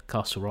for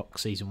Castle Rock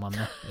season 1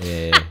 there.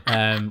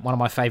 Yeah. One of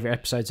my favourite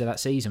episodes of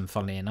that season,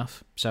 funnily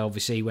enough. So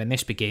obviously, when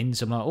this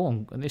begins, I'm like,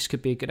 oh, this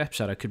could be a good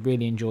episode. I could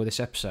really enjoy this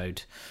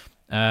episode.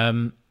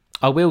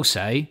 I will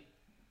say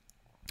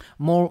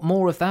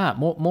more of that,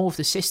 more of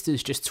the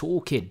sisters just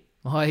talking.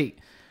 Like,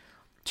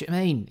 do you know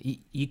what I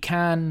mean? You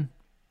can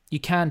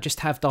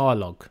just have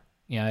dialogue.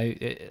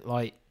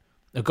 Like.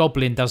 A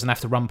goblin doesn't have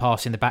to run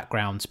past in the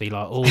background to be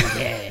like, oh,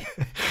 yeah,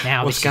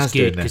 now this is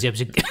good because it was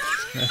a... Guilty!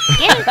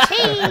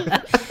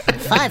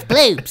 5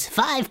 bloobs,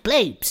 5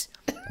 bloobs.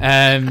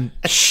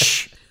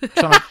 Shh.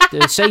 Trying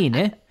to scene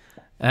here.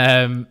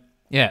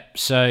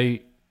 So,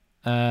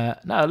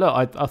 no, look,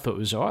 I thought it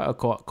was all right. I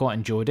quite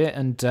enjoyed it.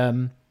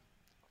 And,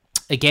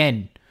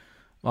 again,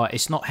 like,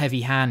 it's not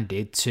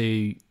heavy-handed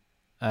for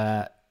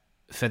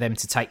them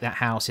to take that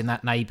house in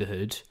that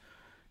neighbourhood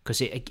because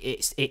it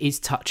is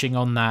touching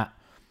on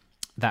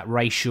that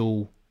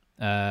racial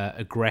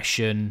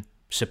aggression,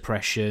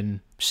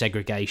 suppression,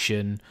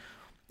 segregation.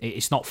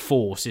 It's not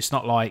forced. It's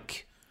not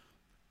like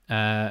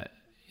they're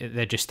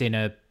just in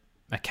a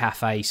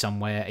cafe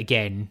somewhere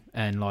again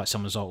and like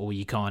someone's like, oh,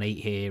 you can't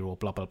eat here or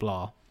blah, blah,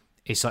 blah.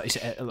 It's like,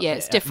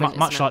 it's different.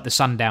 Much like the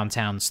Sundown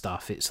Town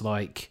stuff. It's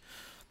like,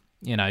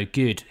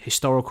 good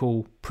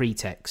historical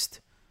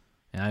pretext.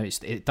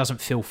 It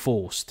doesn't feel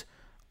forced.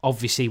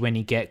 Obviously, when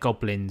you get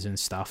goblins and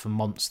stuff and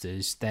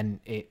monsters,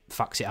 then it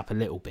fucks it up a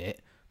little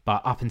bit.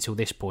 But up until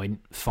this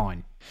point,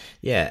 fine.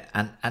 Yeah,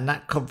 and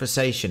that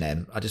conversation,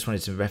 Em, I just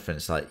wanted to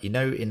reference, like,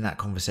 in that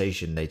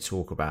conversation, they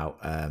talk about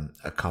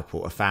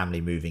a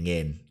family moving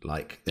in,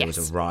 like there was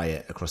a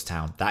riot across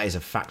town. That is a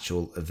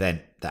factual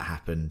event that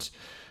happened,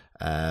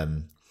 where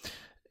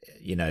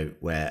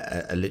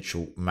a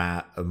literal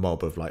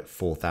mob of like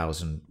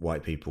 4,000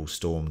 white people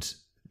stormed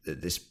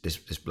this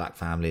black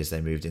family as they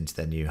moved into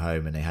their new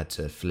home and they had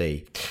to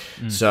flee.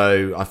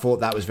 So I thought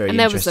that was very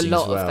interesting. And there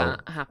was a lot of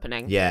that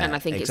happening. Yeah, and I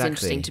think exactly.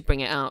 It's interesting to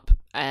bring it up.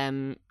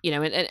 And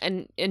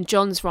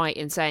John's right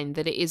in saying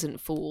that it isn't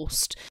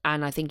forced,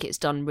 and I think it's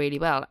done really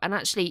well. And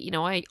actually,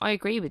 I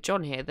agree with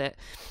John here that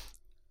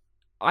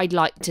I'd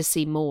like to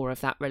see more of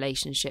that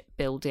relationship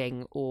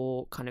building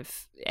or kind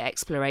of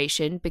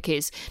exploration,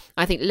 because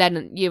I think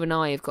Len, you and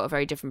I have got a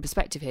very different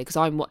perspective here, because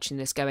I'm watching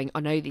this going, I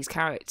know these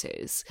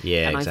characters,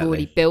 and I've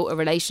already built a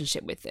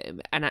relationship with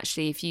them. And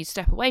actually, if you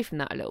step away from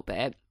that a little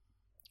bit,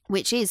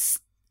 which is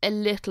a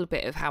little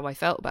bit of how I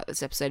felt about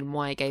this episode and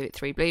why I gave it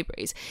 3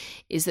 blueberries,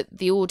 is that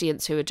the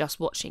audience who are just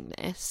watching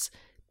this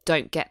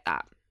don't get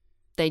that.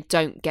 They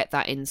don't get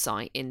that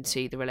insight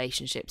into the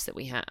relationships that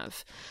we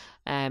have.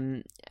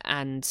 And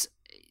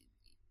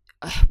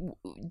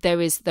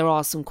there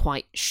are some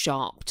quite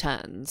sharp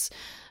turns.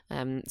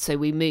 So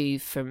we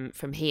move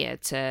from here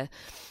to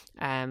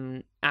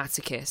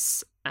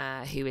Atticus,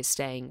 who is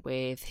staying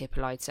with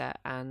Hippolyta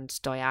and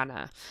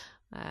Diana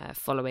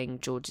following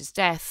George's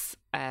death.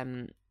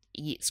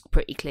 It's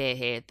pretty clear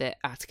here that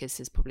Atticus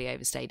has probably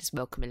overstayed his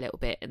welcome a little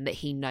bit, and that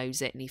he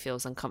knows it and he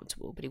feels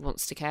uncomfortable, but he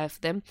wants to care for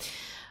them.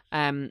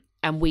 And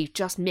we've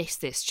just missed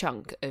this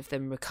chunk of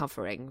them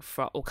recovering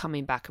or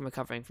coming back and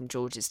recovering from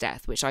George's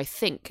death, which I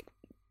think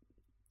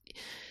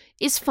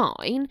is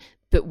fine,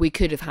 but we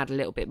could have had a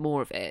little bit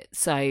more of it.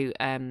 So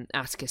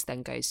Atticus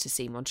then goes to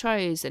see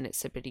Montrose, and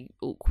it's a pretty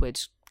awkward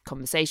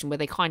conversation where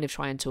they kind of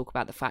try and talk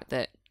about the fact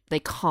that they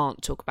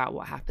can't talk about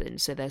what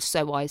happened, so they're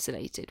so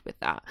isolated with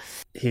that.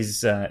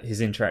 His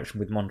interaction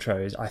with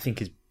Montrose, I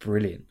think, is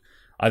brilliant.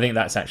 I think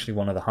that's actually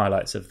one of the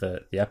highlights of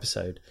the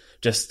episode.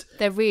 Just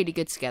they're really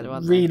good together,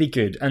 aren't they? Really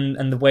good,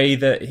 and the way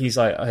that he's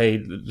like, "Hey,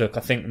 look,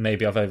 I think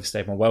maybe I've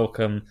overstayed my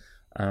welcome."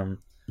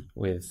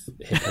 With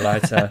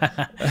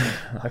Hippolyta,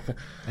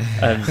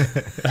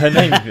 her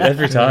name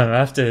every time I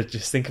have to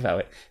just think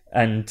about it.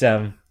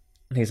 And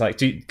he's like,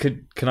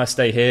 "Can I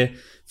stay here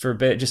for a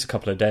bit, just a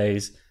couple of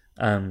days?"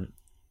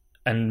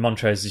 And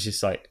Montrose is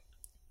just like,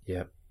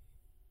 "Yep,"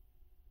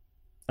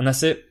 and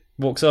that's it.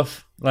 Walks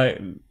off. Like,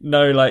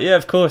 no, like, yeah,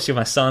 of course, you're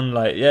my son.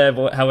 Like, yeah,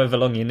 however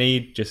long you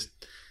need, just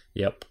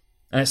yep.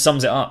 And it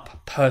sums it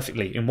up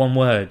perfectly in one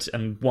word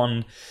and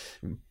one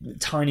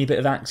tiny bit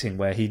of acting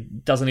where he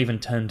doesn't even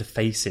turn to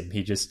face him.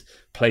 He just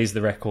plays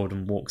the record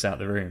and walks out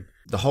the room.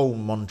 The whole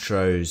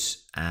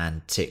Montrose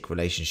and Tick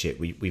relationship,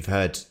 we've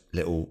heard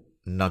little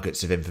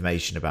nuggets of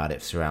information about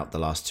it throughout the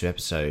last 2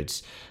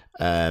 episodes,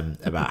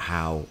 about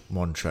how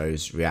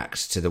Montrose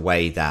reacts to the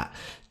way that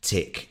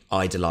Tick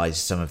idolised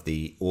some of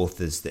the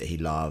authors that he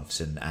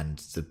loves and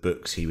the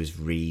books he was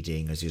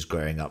reading as he was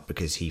growing up,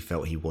 because he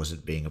felt he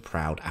wasn't being a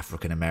proud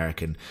African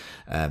American,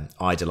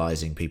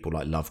 idolising people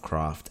like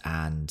Lovecraft,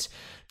 and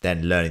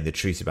then learning the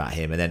truth about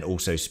him, and then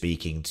also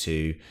speaking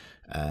to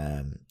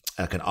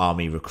like an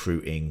army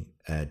recruiting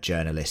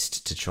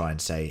journalist to try and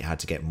say how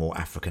to get more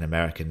African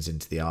Americans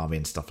into the army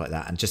and stuff like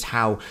that, and just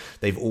how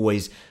they've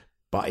always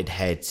butted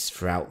heads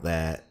throughout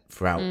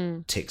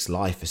Tick's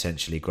life,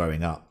 essentially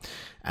growing up.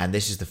 And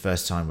this is the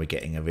first time we're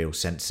getting a real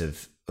sense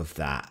of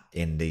that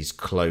in these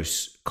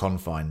close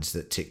confines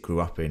that Tick grew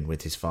up in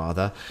with his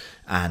father.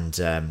 And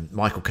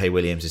Michael K.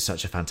 Williams is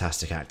such a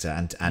fantastic actor.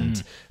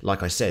 And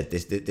like I said,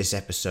 this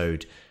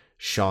episode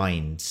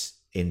shines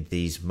in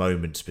these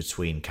moments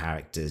between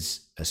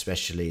characters,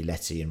 especially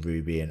Letty and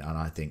Ruby, and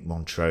I think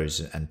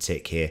Montrose and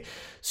Tick here.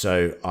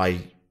 So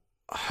I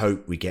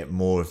hope we get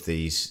more of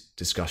these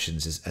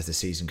discussions as the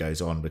season goes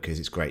on, because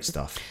it's great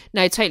stuff.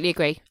 No, totally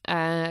agree.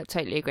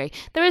 Totally agree.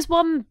 There is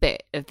one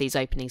bit of these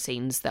opening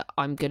scenes that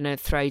I'm going to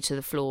throw to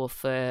the floor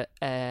for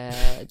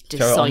deciphering.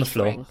 Throw it on the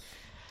floor.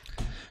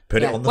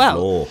 Put it on the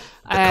floor.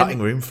 The cutting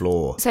room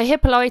floor. So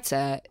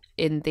Hippolyta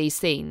in these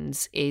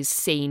scenes is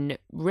seen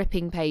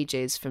ripping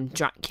pages from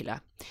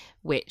Dracula,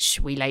 which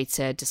we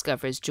later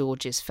discover is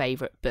George's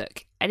favourite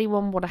book.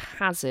 Anyone want to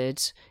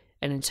hazard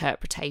an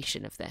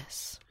interpretation of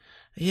this?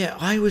 Yeah,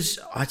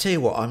 I tell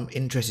you what, I'm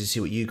interested to see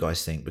what you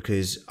guys think,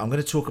 because I'm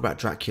going to talk about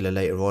Dracula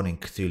later on in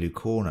Cthulhu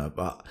Corner,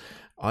 but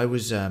I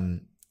was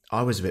a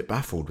bit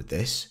baffled with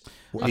this.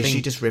 Is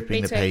she just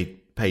ripping the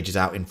pages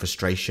out in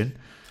frustration?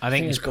 I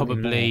think it's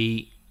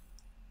probably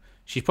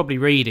she's probably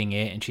reading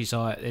it and she's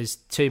like, there's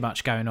too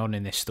much going on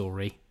in this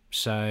story.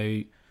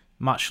 So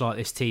much like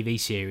this TV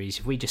series,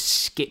 if we just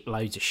skip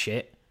loads of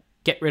shit,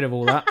 get rid of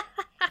all that,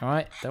 all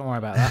right? Don't worry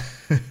about that.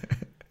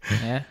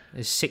 Yeah,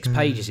 there's 6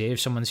 pages here of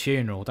someone's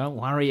funeral. Don't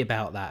worry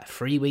about that.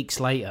 3 weeks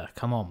later,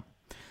 come on.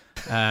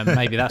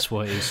 Maybe that's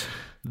what it is.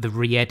 The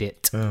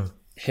re-edit.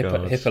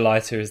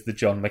 Hippolyta is the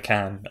John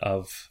McCann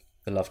of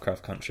the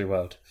Lovecraft Country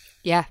world.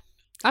 Yeah,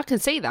 I can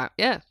see that,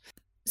 yeah.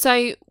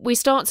 So we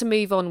start to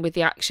move on with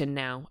the action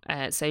now.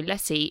 So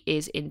Letty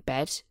is in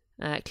bed.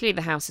 Clearly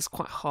the house is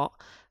quite hot,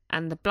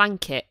 and the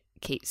blanket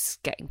keeps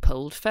getting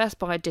pulled, first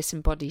by a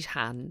disembodied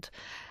hand,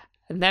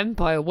 and then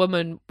by a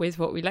woman with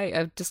what we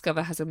later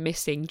discover has a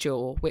missing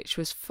jaw, which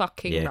was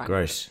fucking rank. Yeah,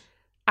 gross.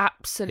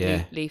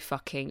 Absolutely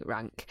fucking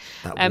rank.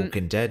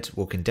 That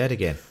Walking Dead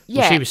again.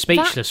 Yeah, well, she was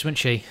speechless, wasn't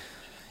she?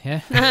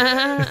 Yeah.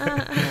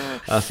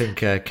 I think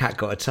Cat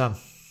got a tongue.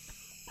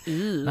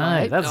 Ooh,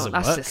 no, that doesn't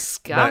work. That's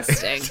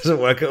disgusting. No, it doesn't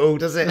work at all,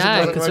 does it?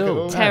 No, it doesn't work at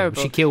all. Terrible.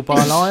 Was she killed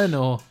by a lion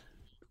or?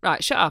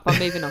 Right, shut up. I'm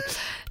moving on.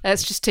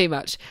 That's just too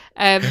much.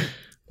 But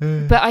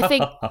I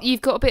think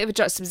you've got a bit of a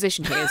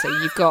juxtaposition here. So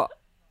you've got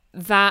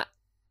that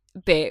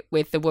bit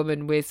with the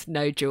woman with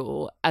no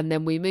jaw, and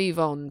then we move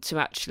on to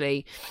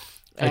actually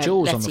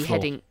jaws Letty on the floor.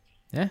 heading.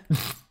 Yeah.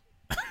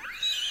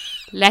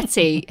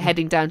 Letty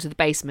heading down to the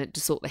basement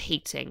to sort the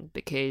heating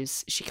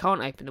because she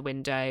can't open the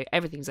window.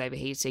 Everything's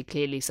overheated.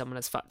 Clearly, someone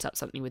has fucked up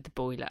something with the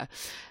boiler.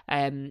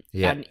 And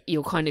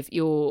you've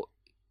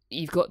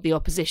got the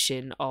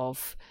opposition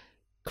of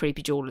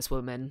creepy jawless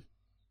woman,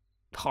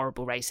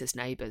 horrible racist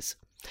neighbours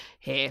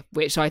here,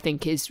 which I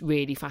think is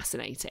really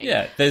fascinating.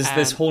 Yeah,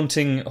 there's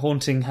haunting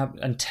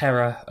and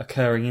terror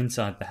occurring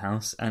inside the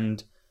house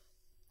and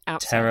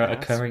terror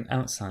occurring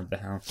outside the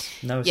house.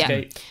 No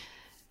escape.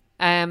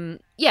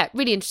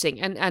 Really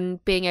interesting,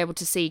 and being able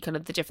to see kind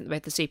of the different,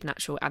 both the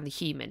supernatural and the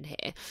human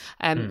here.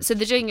 So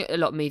they're doing a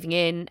lot of moving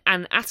in,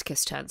 and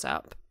Atticus turns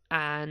up,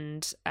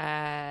 and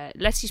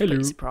Letty's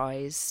pretty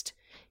surprised.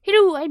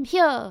 Hello, I'm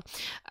here.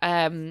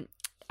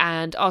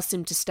 And asked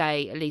him to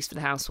stay at least for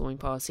the housewarming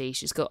party.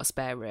 She's got a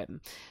spare room,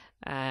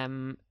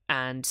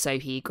 and so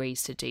he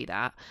agrees to do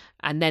that.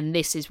 And then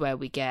this is where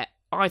we get,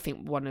 I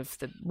think, one of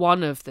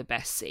the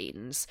best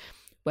scenes,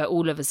 where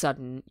all of a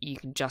sudden you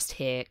can just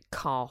hear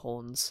car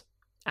horns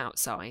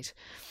outside,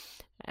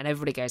 and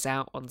everybody goes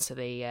out onto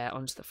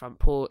the front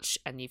porch,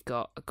 and you've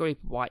got a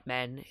group of white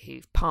men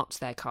who've parked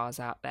their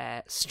cars out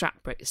there,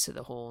 strapped Brits to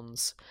the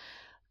horns,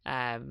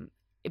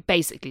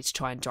 basically to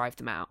try and drive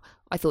them out.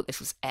 I thought this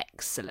was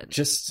excellent.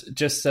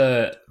 Just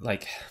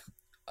like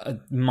a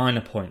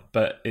minor point,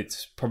 but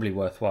it's probably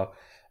worthwhile.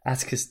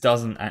 Atticus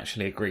doesn't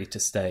actually agree to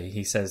stay.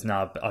 He says,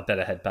 "No, I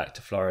better head back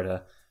to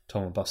Florida.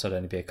 Told my boss I'd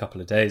only be a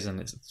couple of days, and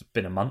it's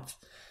been a month."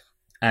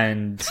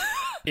 And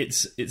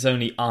it's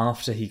only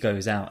after he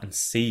goes out and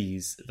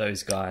sees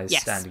those guys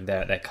standing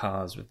there at their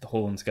cars with the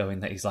horns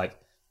going that he's like,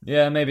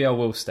 "Yeah, maybe I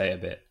will stay a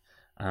bit."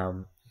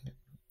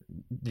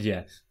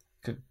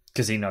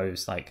 Because he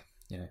knows, like,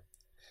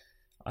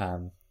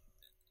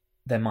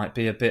 there might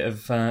be a bit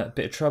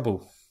of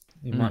trouble.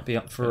 He might be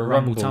up for a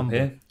rumble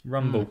here.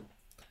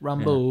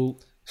 Rumble.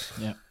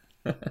 Yeah.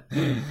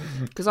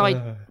 Because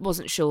I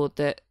wasn't sure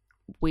that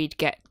we'd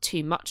get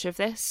too much of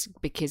this,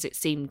 because it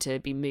seemed to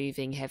be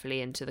moving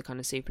heavily into the kind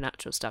of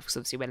supernatural stuff. Because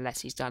obviously when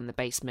Letty's down in the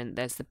basement,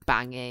 there's the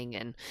banging,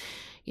 and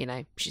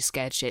she's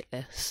scared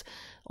shitless,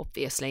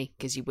 obviously,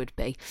 because you would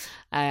be.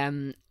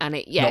 And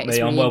it, Not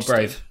me, I'm well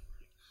brave.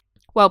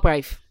 Well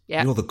brave.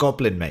 Yeah. You're the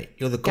goblin, mate.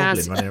 You're the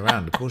goblin running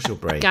around. Of course you're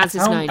brave. Gaz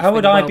is known how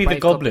would I be the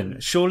goblin?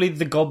 Surely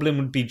the goblin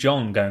would be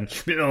John going,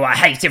 "Oh, I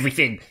hate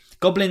everything."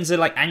 Goblins are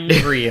like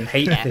angry and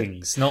hate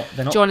things.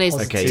 They're not. John is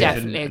positive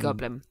definitely a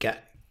goblin.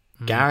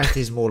 Gareth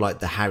is more like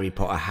the Harry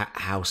Potter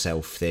house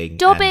elf thing.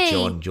 Dobby! And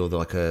John, you're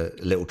like a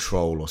little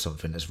troll or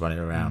something that's running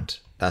around.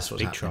 That's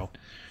what's Big happening. troll.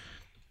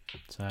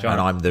 So, And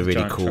I'm the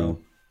really cool,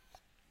 troll.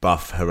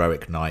 buff,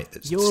 heroic knight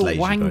that you're slays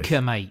a you both.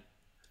 wanker, mate.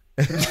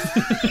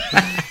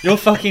 You're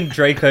fucking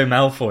Draco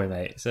Malfoy,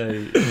 mate. So,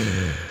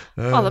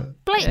 The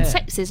blatant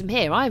sexism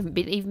here. I haven't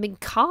even been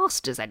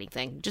cast as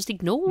anything. Just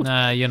ignored.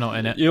 No, you're not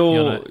in it.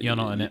 you're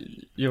not in it.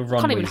 You're I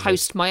Ron can't even Weasley.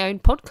 host my own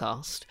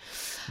podcast.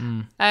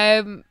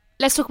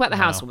 Let's talk about the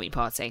housewarming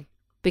party,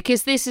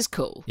 because this is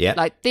cool. Yeah.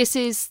 Like this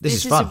is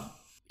fun.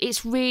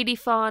 It's really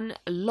fun.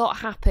 A lot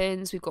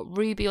happens. We've got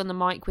Ruby on the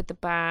mic with the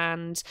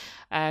band.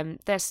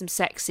 There's some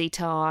sexy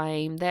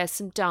time. There's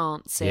some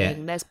dancing. Yeah.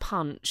 There's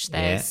punch.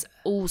 There's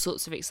all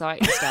sorts of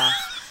exciting stuff.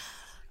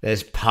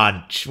 There's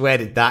punch. Where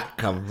did that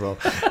come from?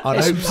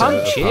 I There's hope some so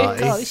at punch a here. party.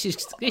 God,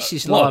 this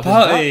is What live.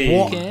 party?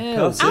 What?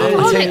 Yeah,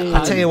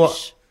 I tell you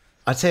what.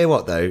 I tell you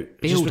what, though, just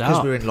Build because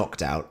up. we're in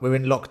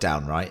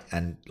lockdown, right?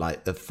 And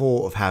like the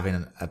thought of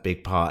having a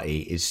big party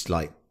is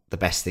like the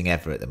best thing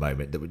ever at the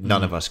moment that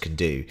none of us can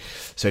do.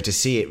 So to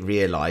see it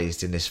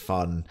realised in this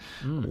fun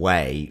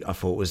way, I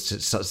thought was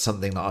just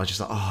something that I was just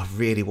like, oh, I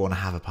really want to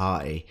have a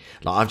party.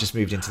 Like I've just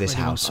moved into this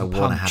really house. I want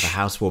want some to have a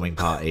housewarming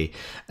party.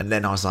 And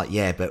then I was like,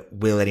 yeah, but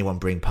will anyone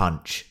bring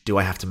punch? Do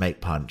I have to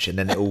make punch? And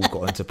then it all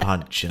got into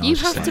punch. And I You was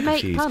just have like to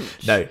make confused.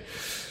 punch. No.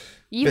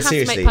 You But have to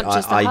seriously, make punch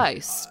as the I-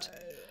 host.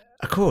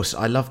 Of course,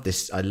 I love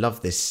this. I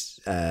love this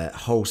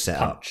whole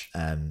setup.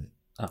 Punch.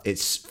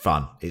 It's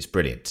fun. It's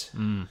brilliant.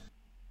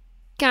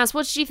 Gaz,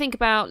 what did you think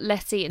about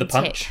Letty and The Tick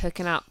punch?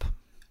 hooking up?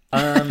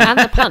 And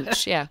the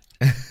punch, yeah.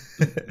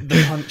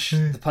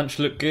 The punch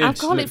looked good.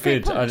 Alcoholic Looked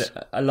fruit good. punch.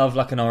 I love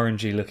like an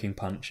orangey looking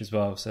punch as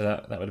well. So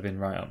that would have been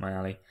right up my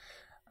alley.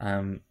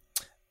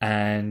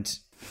 And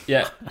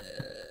yeah,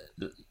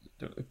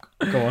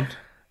 go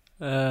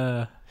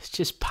on. It's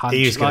just punch.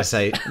 He was going to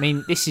say, I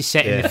mean, this is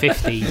set in the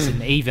 50s,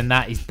 and even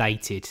that is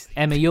dated.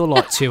 Emma, you're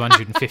like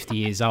 250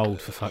 years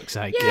old, for fuck's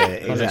sake. yeah,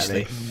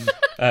 exactly.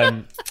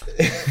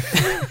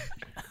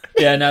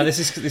 Yeah, no, this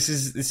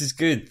is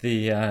good.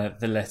 The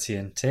Letty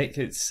and Tick.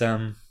 It's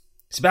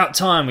about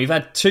time. We've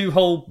had 2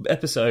 whole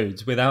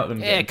episodes without them.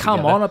 Yeah, getting come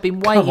together. on. I've been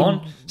waiting Come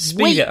on,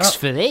 speed it weeks up.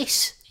 for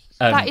this.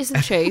 That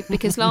isn't true,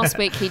 because last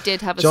week he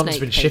did have a John's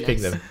snake been shipping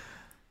penis. them.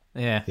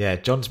 Yeah,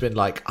 John's been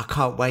like, I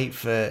can't wait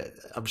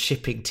I'm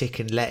shipping Tick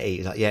and Letty.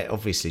 He's like, yeah,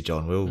 obviously,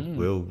 John,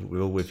 we're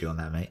all with you on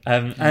that, mate.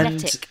 And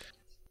Letic.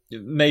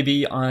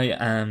 maybe I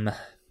am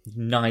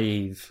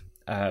naive,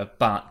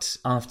 but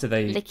after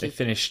they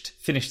finished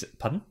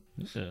pardon?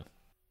 I'm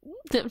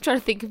trying to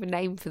think of a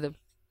name for them.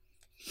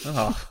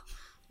 Oh,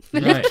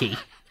 Licky.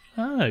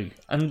 Oh.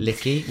 And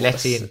Licky,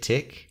 Letty and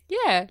Tick.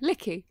 Yeah,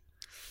 Licky.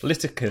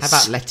 Liticus. How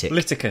about Letic?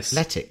 Liticus.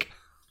 Letic.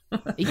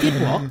 He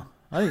did what?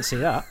 I didn't see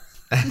that.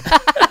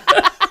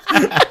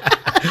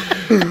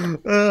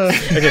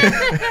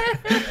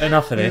 Okay.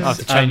 Enough of this. I have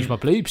to change my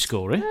bloob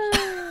scoring.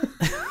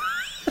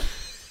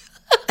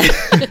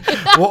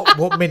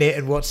 What minute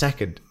and what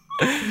second?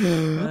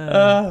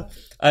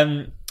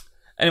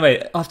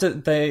 Anyway, after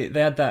they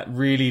had that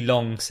really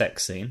long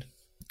sex scene,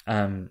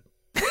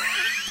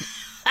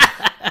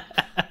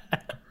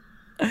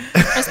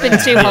 It's been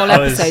 2 whole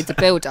episodes of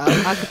build up.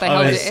 How could they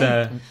hold it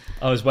in?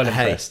 I was well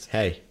impressed.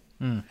 Hey,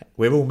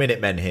 we're all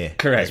Minutemen here,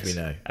 Correct. as we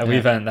know. And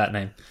we've earned that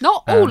name.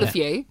 Not all of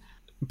you.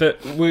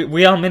 But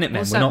we are Minutemen.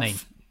 What's We're that not. mean?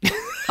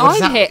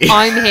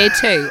 I'm here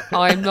too.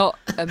 I'm not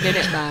a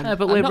Minuteman. No,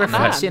 but I'm we're not a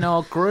man. referencing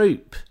our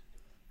group.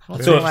 I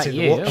thought Watch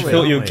you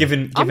it, were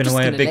giving just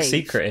away a gonna big leave.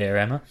 secret here,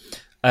 Emma.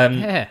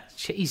 Yeah,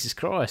 Jesus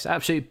Christ,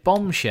 absolute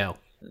bombshell.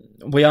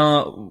 We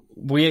are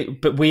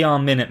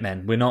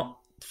Minutemen. We're not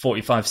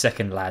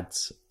 45-second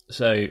lads.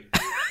 So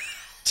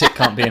Tick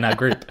can't be in our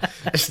group.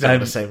 It's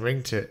not the same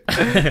ring to it.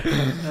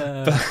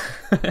 The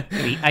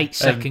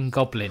 8-second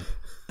goblin.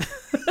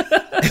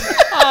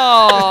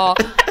 Oh.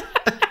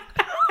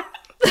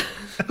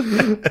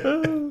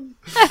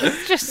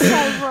 That's just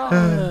so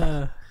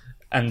wrong.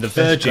 And the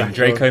Virgin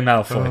Draco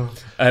Malfoy.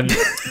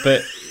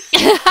 But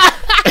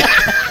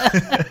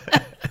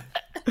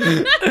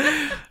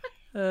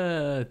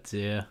Oh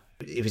dear.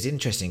 It was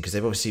interesting because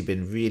they've obviously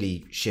been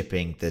really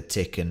shipping the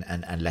Tick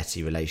and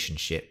Letty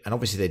relationship, and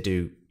obviously they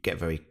do get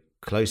very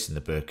close in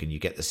the book, and you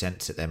get the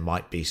sense that there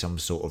might be some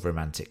sort of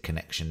romantic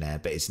connection there,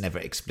 but it's never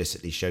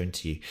explicitly shown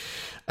to you.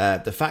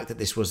 The fact that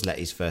this was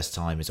Letty's first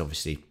time is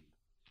obviously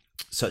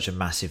such a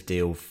massive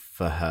deal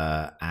for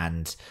her,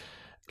 and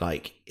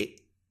like it.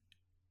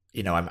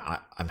 You know,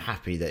 I'm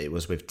happy that it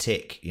was with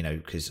Tick, you know,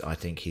 because I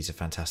think he's a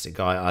fantastic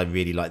guy. I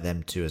really like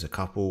them two as a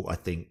couple. I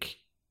think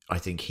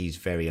he's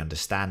very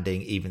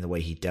understanding. Even the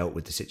way he dealt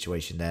with the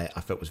situation there,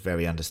 I felt was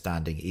very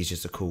understanding. He's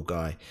just a cool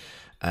guy.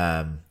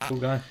 cool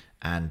guy.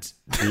 And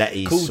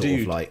Letty's Cool sort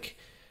dude. of like,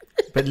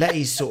 but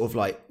Letty's sort of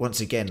like, once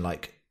again,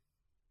 like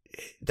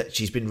that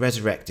she's been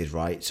resurrected,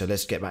 right? So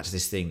let's get back to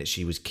this thing that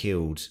she was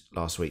killed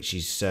last week.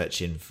 She's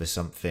searching for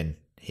something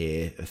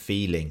here, a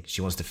feeling.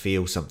 She wants to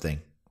feel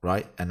something.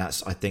 Right, and I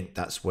think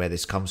that's where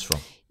this comes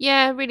from.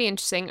 Yeah, really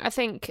interesting. I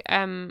think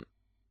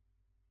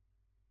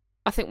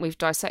we've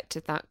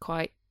dissected that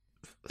quite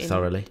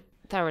Thoroughly,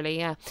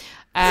 yeah.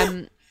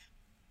 The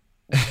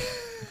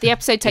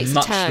episode takes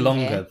much a turn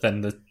longer here.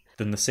 than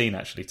the scene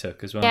actually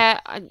took as well. Yeah,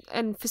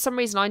 and for some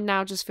reason I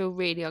now just feel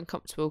really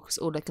uncomfortable because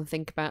all I can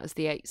think about is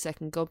the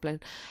 8-second goblin.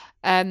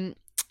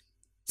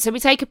 So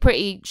we take a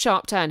pretty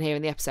sharp turn here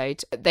in the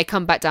episode. They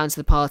come back down to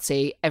the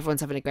party,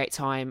 everyone's having a great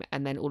time,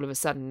 and then all of a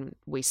sudden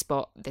we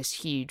spot this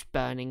huge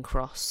burning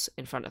cross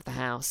in front of the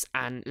house,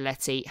 and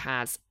Letty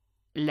has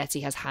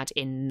had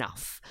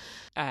enough.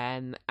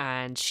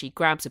 And she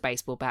grabs a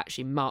baseball bat,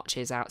 she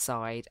marches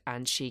outside,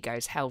 and she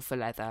goes hell for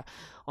leather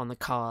on the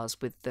cars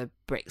with the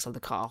bricks on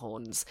the car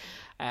horns.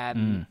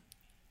 The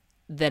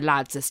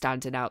lads are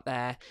standing out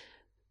there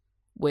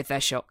with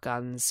their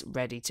shotguns,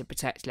 ready to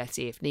protect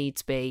Letty if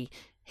needs be.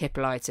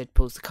 Hippolyta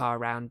pulls the car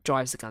around,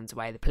 drives the guns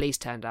away. The police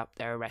turned up,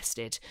 they're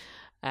arrested.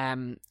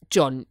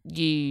 John,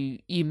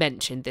 you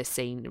mentioned this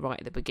scene right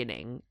at the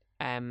beginning.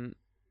 How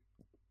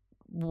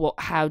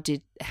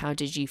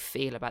did you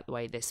feel about the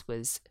way this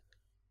was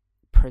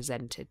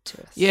presented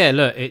to us? Yeah,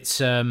 look,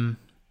 it's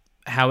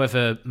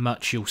however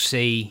much you'll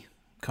see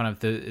kind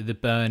of the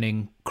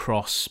burning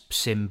cross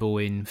symbol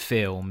in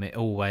film, it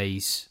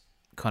always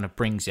kind of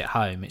brings it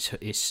home.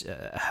 It's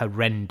a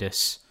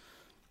horrendous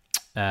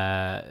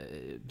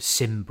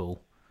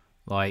symbol.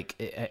 Like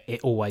it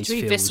always it's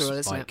really feels visceral,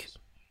 isn't like it?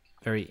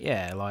 very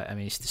like I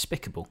mean it's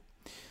despicable.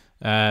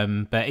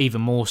 But even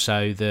more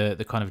so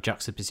the kind of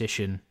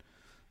juxtaposition.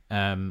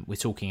 We're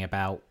talking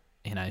about,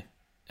 you know,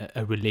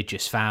 a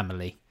religious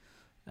family,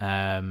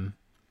 and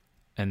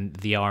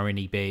the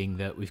irony being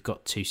that we've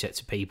got two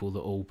sets of people that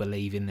all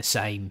believe in the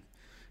same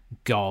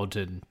God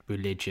and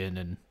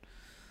religion,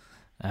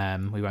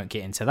 and we won't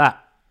get into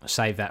that. I'll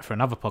save that for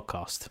another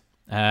podcast.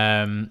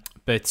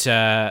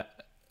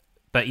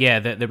 But yeah,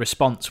 the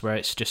response where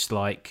it's just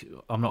like,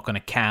 I'm not going to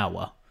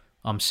cower.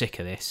 I'm sick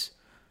of this.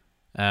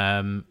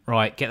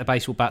 Right, get the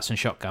baseball bats and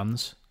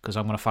shotguns because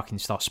I'm going to fucking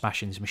start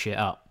smashing some shit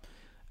up.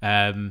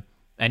 And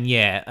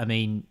yeah, I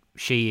mean,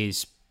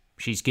 she's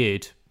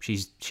good.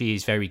 She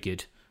is very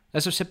good.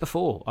 As I've said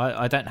before,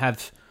 I don't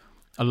have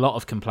a lot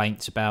of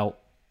complaints about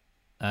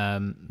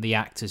the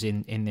actors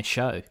in this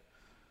show,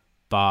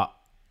 but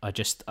I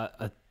just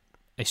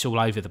it's all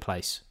over the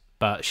place.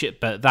 But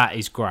that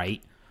is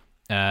great.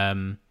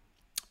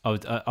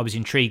 I was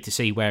intrigued to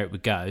see where it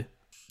would go.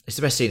 It's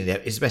the best scene.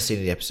 It's the best scene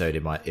of the episode,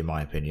 in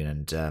my opinion.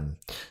 And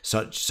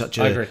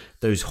I agree.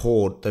 those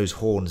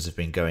horns have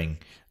been going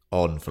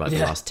on for like the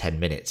last 10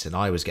 minutes, and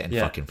I was getting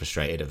fucking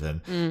frustrated of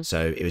them.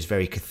 So it was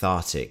very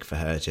cathartic for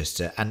her just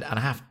to, and I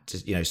have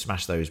to,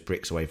 smash those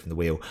bricks away from the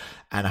wheel.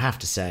 And I have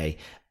to say,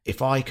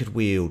 if I could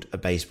wield a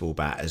baseball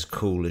bat as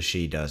cool as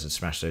she does and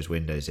smash those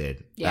windows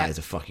in, that is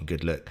a fucking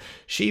good look.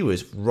 She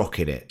was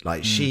rocking it.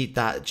 Like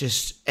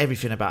just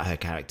everything about her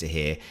character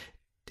here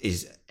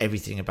is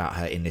everything about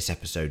her in this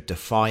episode.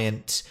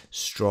 Defiant,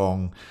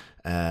 strong,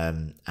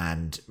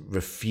 and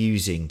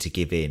refusing to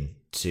give in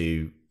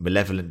to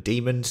malevolent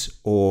demons,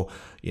 or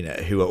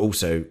who are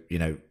also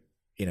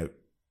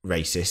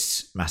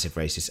racists, massive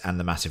racists, and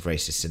the massive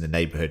racists in the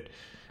neighborhood,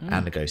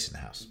 and the ghosts in the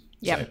house.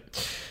 Yeah, so,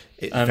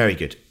 it's very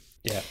good.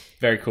 Yeah,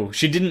 very cool.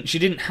 She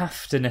didn't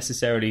have to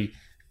necessarily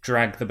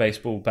drag the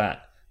baseball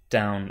bat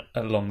down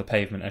along the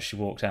pavement as she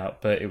walked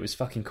out, but it was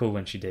fucking cool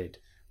when she did.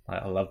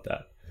 I loved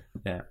that.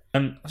 Yeah,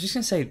 I was just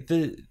gonna say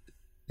the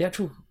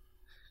actual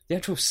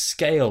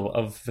scale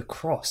of the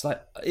cross,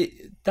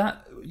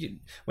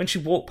 when she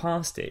walked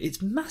past it,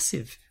 it's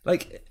massive.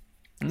 Like,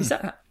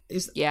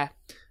 yeah.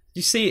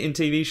 You see it in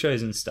TV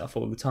shows and stuff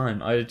all the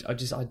time.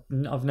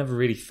 I've never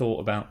really thought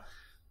about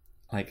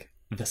like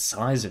the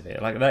size of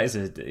it. Like that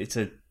it's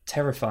a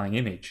terrifying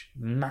image.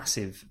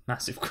 Massive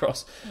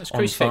cross. It's on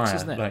crucifix, fire.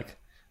 Isn't it? Like,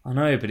 I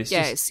know, but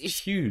it's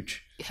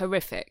huge.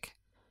 Horrific.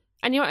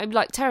 And you're right,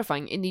 like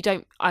terrifying, and you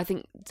don't. I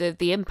think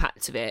the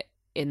impact of it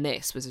in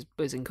this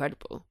was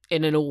incredible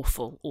in an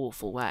awful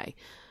way.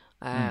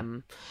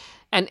 And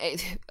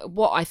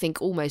what I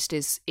think almost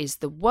is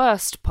the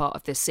worst part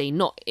of this scene,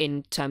 not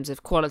in terms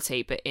of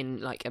quality but in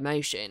like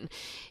emotion,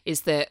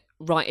 is that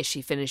right as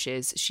she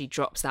finishes, she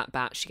drops that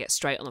bat, she gets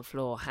straight on the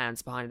floor,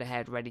 hands behind her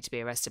head, ready to be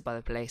arrested by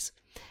the police.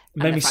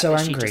 It made me so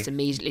angry. She just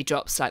immediately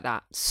drops like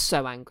that,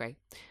 so angry.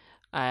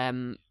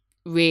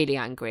 Really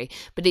angry.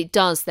 But it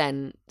does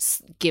then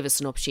give us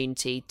an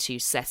opportunity to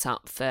set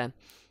up for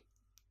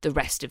the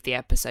rest of the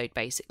episode,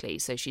 basically.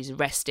 So she's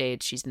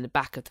arrested, she's in the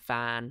back of the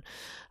van,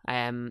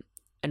 an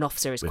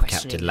officer is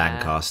questioning Captain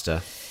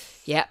Lancaster.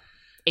 Yep,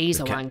 he's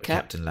a wanker.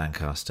 Captain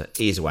Lancaster,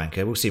 he's a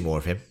wanker. We'll see more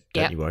of him,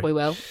 don't you worry. We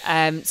will.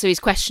 So he's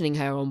questioning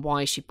her on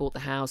why she bought the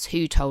house,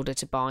 who told her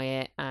to buy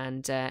it,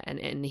 and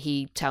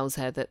he tells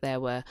her that there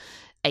were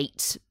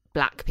 8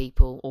 black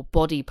people, or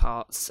body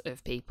parts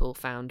of people,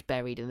 found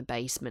buried in the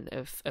basement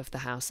of the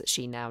house that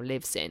she now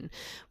lives in,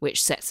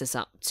 which sets us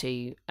up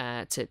to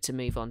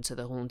move on to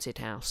the haunted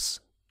house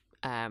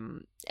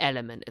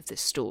element of this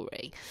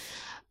story.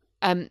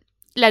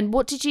 Len,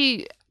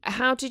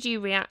 how did you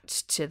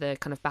react to the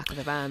kind of back of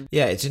the van?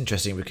 Yeah, it's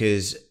interesting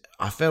because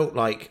I felt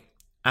like,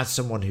 as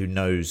someone who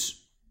knows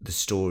the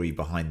story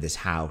behind this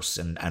house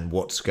and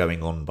what's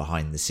going on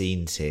behind the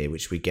scenes here,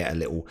 which we get a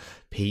little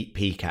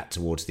peek at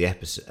towards the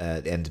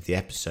episode, the end of the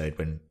episode,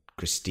 when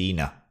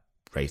Christina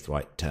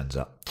Braithwaite turns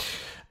up.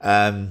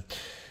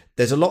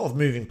 There's a lot of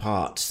moving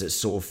parts that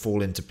sort of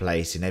fall into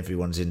place in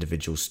everyone's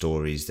individual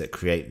stories that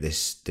create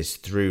this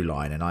through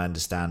line, and I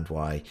understand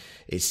why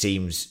it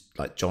seems,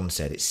 like John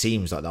said, it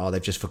seems like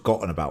they've just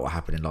forgotten about what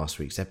happened in last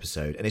week's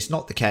episode, and it's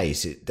not the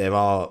case. There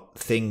are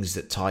things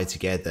that tie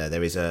together.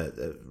 There is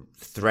a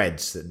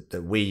threads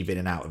that weave in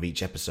and out of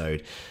each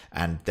episode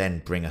and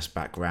then bring us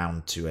back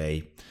round to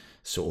a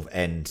sort of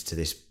end to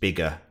this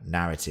bigger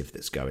narrative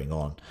that's going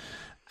on.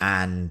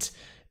 And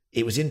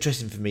it was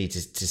interesting for me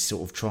to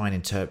sort of try and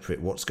interpret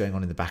what's going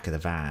on in the back of the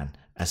van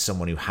as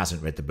someone who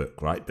hasn't read the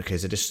book, right?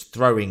 Because they're just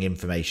throwing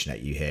information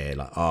at you here,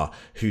 like,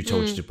 who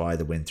told you to buy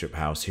the Winthrop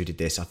house? Who did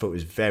this? I thought it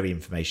was very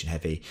information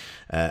heavy.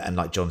 And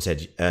like John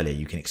said earlier,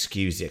 you can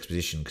excuse the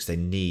exposition because they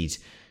need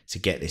to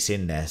get this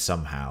in there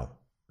somehow.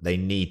 They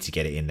need to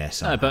get it in there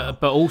somehow. No,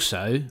 but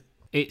also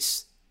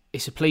it's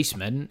a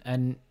policeman,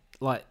 and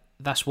like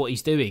that's what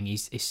he's doing.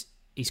 He's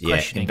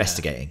questioning,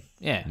 investigating.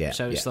 Yeah.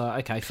 So it's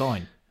like, okay,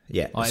 fine.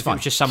 Yeah, like, if it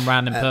was just some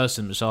random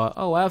person was like,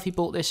 how have you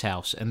bought this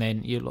house? And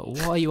then you're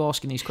like, why are you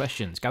asking these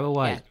questions? Go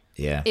away.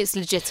 Yeah. It's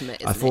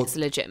legitimate, isn't it? It's a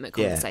legitimate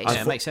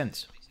conversation. It makes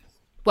sense.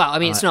 Well, I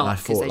mean, it's not,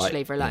 because they should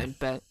leave her alone,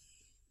 but,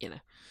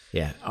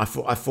 Yeah, I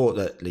thought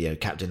that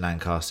Captain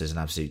Lancaster's an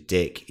absolute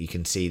dick. You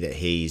can see that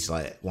he's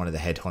like one of the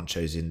head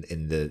honchos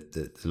in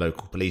the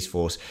local police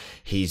force.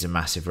 He's a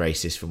massive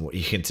racist from what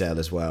you can tell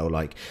as well.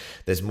 Like,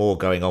 there's more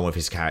going on with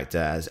his character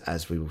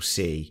as we will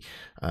see.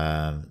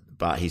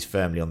 But he's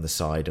firmly on the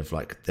side of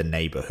like the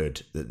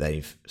neighborhood that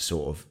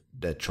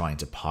they're trying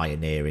to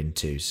pioneer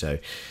into. So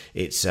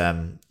it's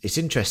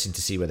interesting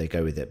to see where they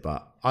go with it,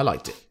 but I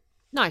liked it.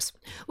 Nice.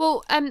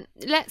 Well,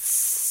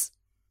 let's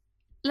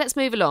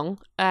move along.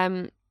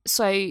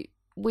 So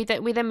we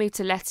then move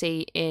to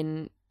Letty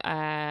in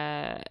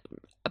a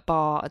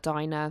bar, a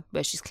diner,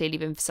 where she's clearly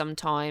been for some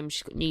time.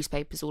 She's got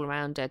newspapers all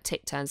around her.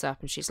 Tick turns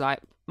up and she's like,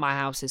 "My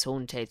house is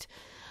haunted,"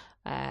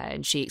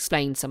 and she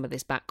explains some of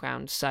this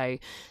background. So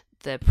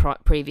the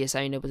previous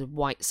owner was a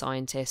white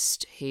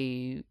scientist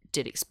who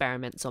did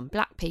experiments on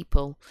black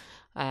people.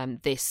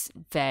 This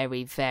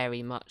very,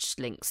 very much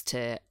links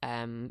to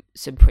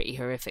some pretty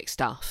horrific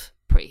stuff,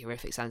 pretty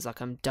horrific. Sounds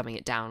like I'm dumbing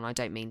it down. I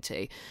don't mean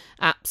to.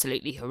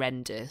 Absolutely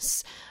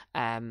horrendous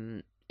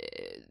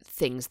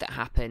things that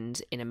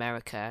happened in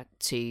America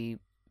to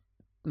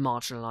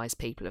marginalised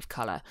people of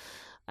colour.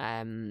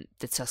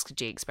 The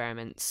Tuskegee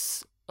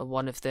experiments are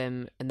one of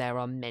them, and there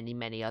are many,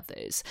 many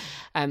others.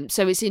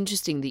 So it's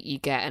interesting that you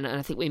get, and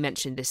I think we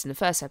mentioned this in the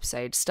first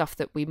episode, stuff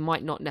that we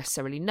might not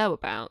necessarily know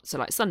about. So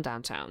like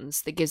Sundown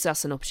Towns, that gives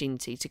us an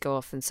opportunity to go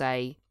off and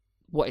say,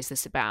 what is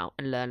this about,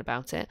 and learn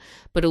about it.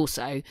 But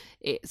also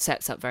it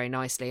sets up very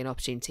nicely an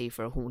opportunity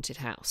for a haunted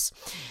house.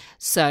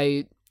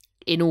 So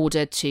in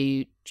order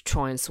to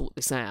try and sort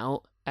this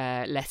out,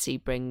 Letty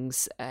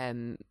brings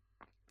a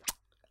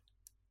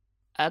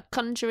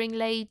conjuring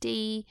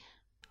lady,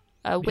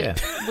 a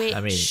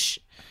witch,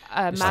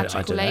 a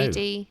magical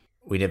lady.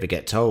 We never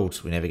get told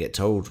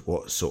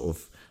what sort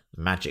of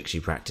magic she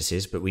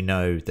practices, but we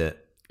know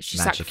that she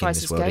magic in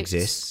this world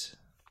exists.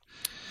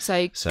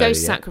 So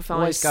ghost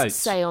sacrifice,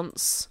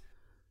 seance.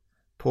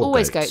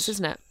 Always goats,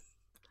 isn't it?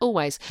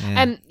 Always.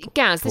 Yeah.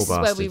 Gaz, this is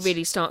where we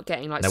really start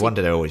getting like... No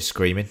wonder they're always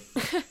screaming.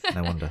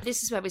 No wonder.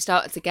 This is where we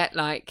start to get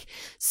like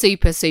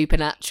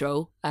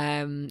supernatural.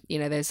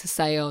 There's a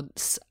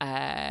seance.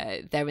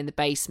 They're in the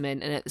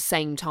basement, and at the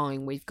same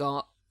time, we've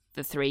got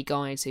the three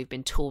guys who've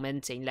been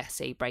tormenting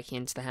Letty breaking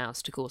into the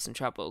house to cause some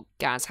trouble.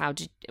 Gaz,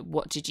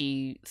 what did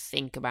you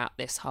think about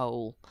this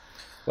whole?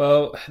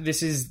 Well,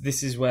 this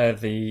is where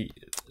the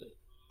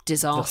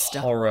disaster,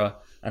 the horror,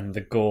 and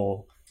the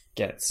gore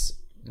gets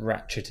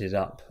ratcheted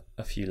up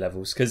a few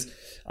levels, because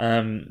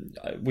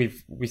we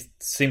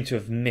seem to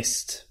have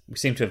missed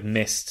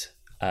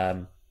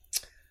the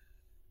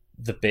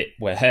bit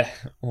where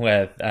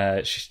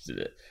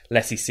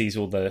Letty sees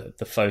all the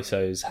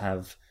photos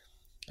have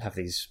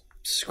these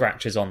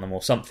scratches on them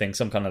or something,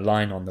 some kind of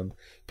line on them,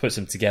 puts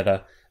them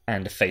together,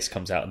 and a face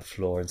comes out on the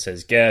floor and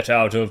says, "Get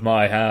out of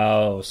my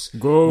house!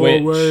 Go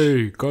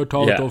away! Get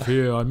out of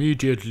here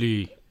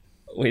immediately!"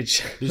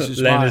 Which this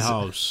is my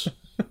house.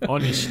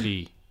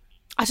 Honestly,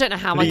 I don't know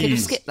how I could have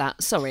skipped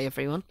that. Sorry,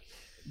 everyone.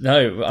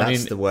 No,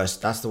 that's the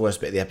worst. That's the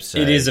worst bit of the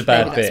episode. It is a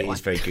bad bit.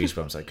 It's very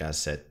Goosebumps, like Gaz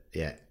said.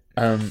 Yeah.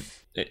 And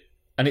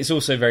it's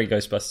also very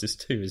Ghostbusters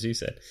too, as you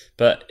said.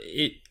 But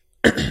it,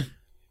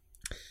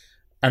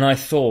 and I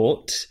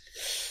thought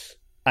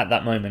at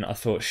that moment,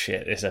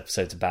 shit, this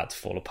episode's about to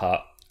fall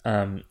apart.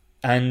 And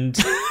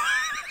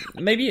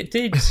maybe it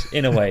did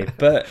in a way,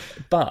 but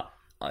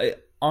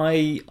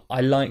I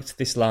liked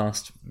this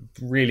last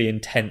really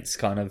intense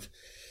kind of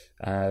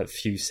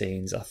few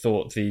scenes. I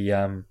thought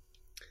the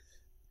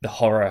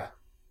horror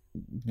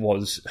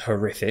was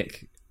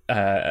horrific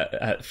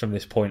from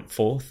this point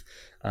forth,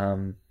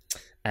 and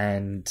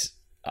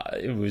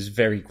it was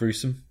very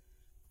gruesome.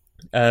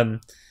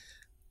 And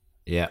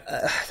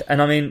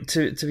I mean,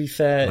 to be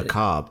fair,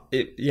 macabre.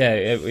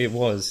 It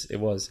was.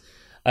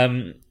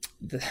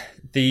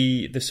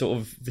 The sort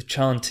of the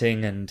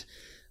chanting and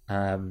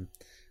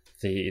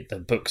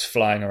the books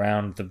flying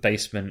around the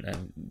basement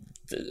and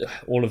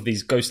all of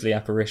these ghostly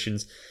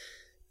apparitions.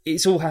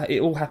 It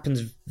all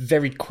happens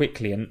very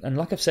quickly, and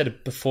like I've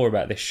said before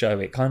about this show,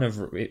 it kind of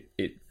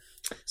it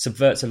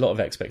subverts a lot of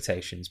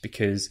expectations,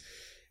 because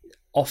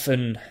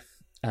often,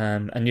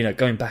 and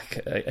going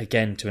back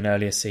again to an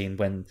earlier scene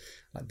when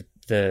like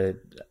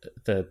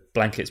the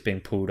blanket's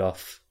being pulled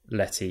off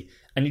Letty,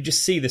 and you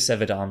just see the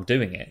severed arm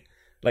doing it.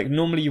 Like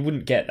normally you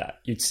wouldn't get that.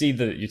 You'd see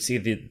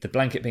the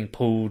blanket being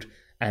pulled,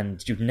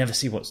 and you'd never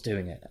see what's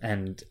doing it,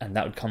 and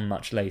that would come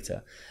much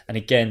later. And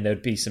again, there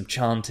would be some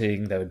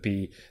chanting, there would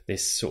be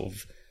this sort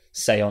of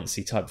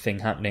seance-y type thing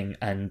happening,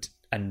 and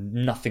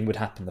nothing would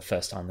happen the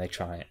first time they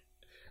try it.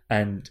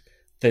 And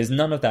there's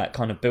none of that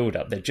kind of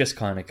build-up. They just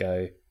kind of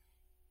go,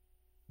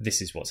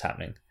 this is what's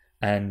happening.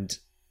 And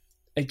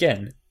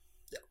again,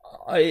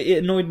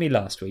 it annoyed me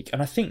last week, and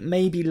I think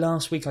maybe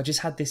last week I just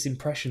had this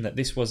impression that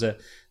this was a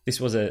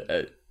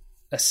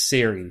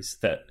series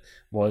that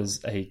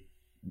was a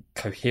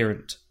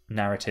coherent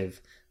narrative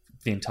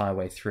the entire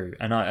way through,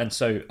 and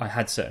so I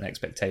had certain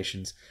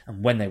expectations,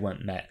 and when they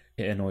weren't met,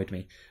 it annoyed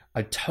me.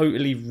 I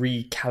totally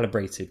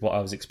recalibrated what I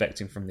was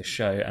expecting from this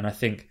show, and I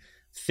think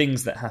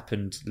things that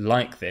happened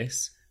like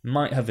this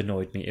might have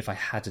annoyed me if I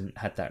hadn't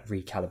had that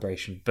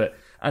recalibration. But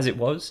as it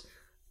was,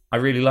 I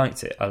really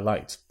liked it. I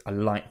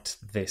liked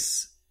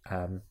this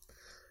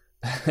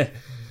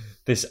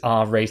this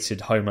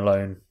R-rated Home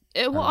Alone.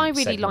 What I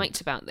really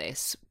liked about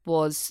this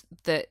was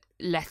that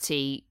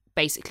Letty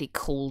basically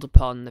called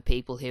upon the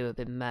people who have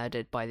been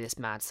murdered by this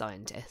mad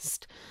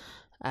scientist,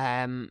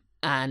 and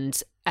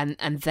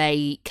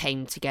they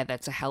came together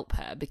to help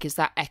her, because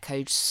that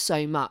echoed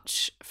so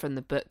much from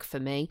the book for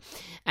me,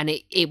 and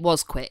it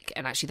was quick,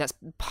 and actually that's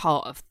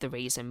part of the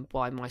reason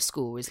why my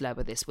score is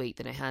lower this week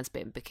than it has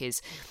been,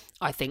 because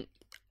I think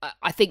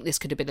this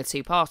could have been a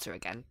two-parter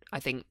again. I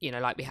think,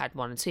 like we had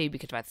 1 and 2, we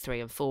could have had 3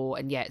 and 4,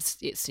 and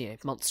it's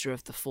Monster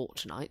of the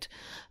Fortnight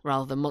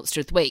rather than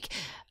Monster of the Week.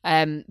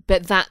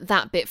 But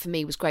that bit for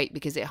me was great,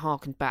 because it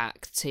harkened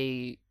back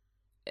to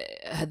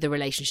the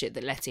relationship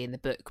that Letty in the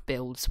book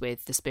builds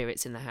with the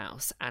spirits in the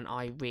house, and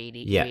I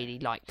really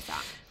liked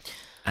that.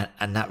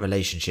 and that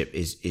relationship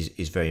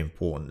is very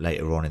important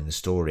later on in the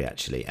story,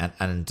 actually.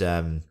 And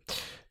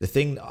the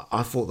thing,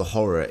 I thought the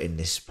horror in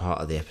this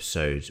part of the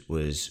episode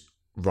was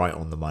right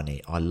on the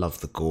money. I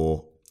love the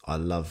gore. I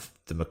love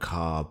the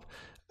macabre,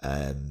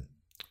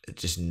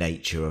 just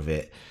nature of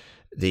it.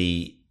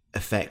 The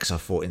effects I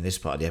thought in this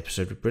part of the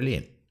episode were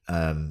brilliant.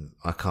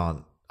 I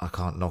can't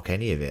knock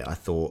any of it. I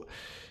thought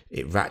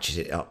it ratchets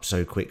it up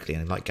so quickly,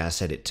 and like Gaz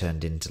said, it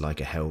turned into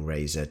like a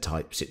Hellraiser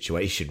type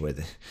situation where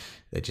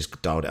they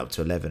just dialed it up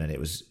to 11 and it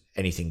was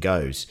anything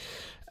goes.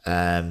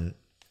 And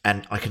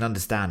I can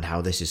understand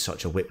how this is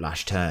such a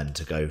whiplash turn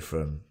to go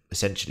from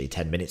essentially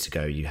 10 minutes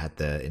ago you had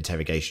the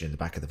interrogation in the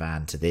back of the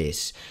van to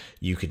this.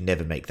 You could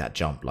never make that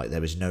jump. Like,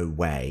 there was no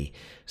way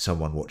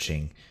someone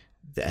watching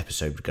the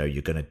episode would go,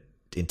 you're going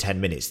to, in 10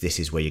 minutes, this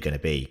is where you're going to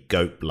be.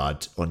 Goat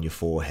blood on your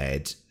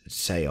forehead,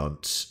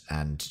 seance,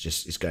 and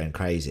just it's going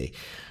crazy.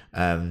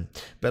 But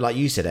like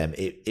you said, Em,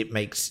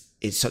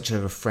 it's such a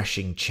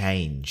refreshing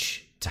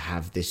change to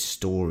have this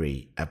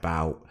story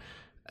about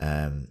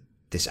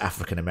this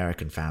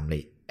African-American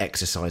family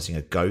exorcising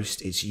a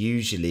ghost. It's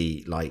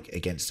usually like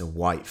against a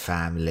white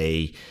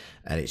family,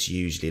 and it's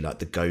usually like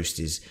the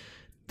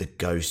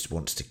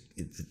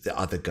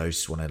other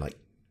ghosts want to like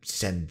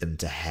send them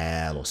to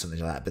hell or something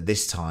like that. But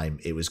this time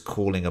it was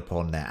calling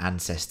upon their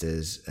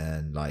ancestors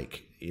and,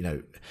 like, you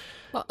know,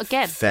 well,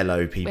 again,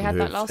 fellow people who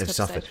have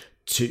suffered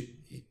to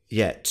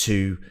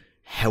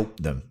help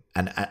them.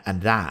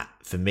 And that,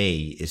 for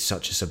me, is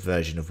such a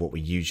subversion of what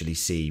we usually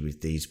see with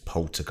these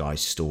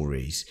poltergeist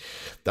stories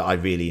that I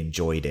really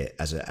enjoyed it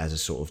as a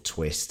sort of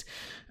twist.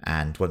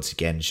 And once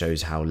again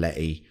shows how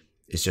Letty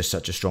is just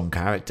such a strong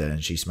character,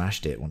 and she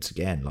smashed it once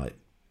again. Like,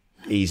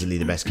 easily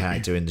the best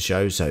character in the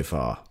show so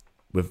far,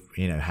 with,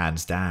 you know,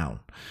 hands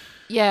down.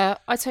 Yeah,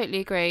 I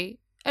totally agree.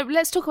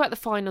 Let's talk about the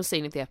final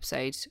scene of the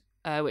episode,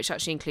 which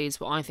actually includes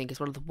what I think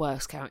is one of the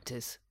worst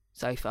characters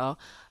so far.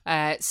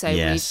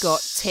 We've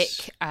got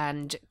Tick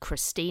and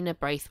Christina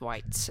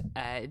Braithwaite.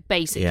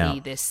 Basically,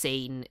 this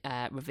scene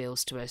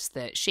reveals to us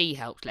that she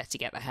helped Letty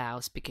get the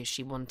house because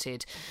she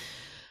wanted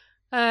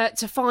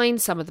to find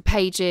some of the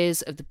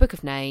pages of the Book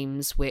of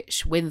Names,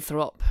 which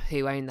Winthrop,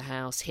 who owned the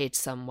house, hid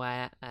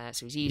somewhere.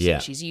 So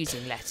she's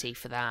using Letty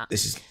for that.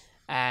 This is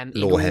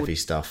lore-heavy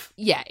stuff.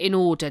 Yeah, in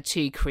order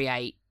to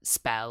create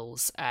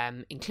spells,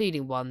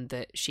 including one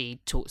that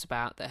she talks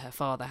about that her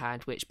father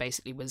had, which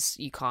basically was,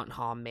 you can't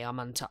harm me, I'm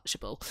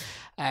untouchable.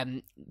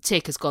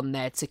 Tick has gone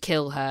there to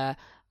kill her,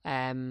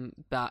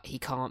 but he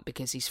can't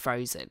because he's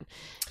frozen.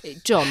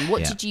 John,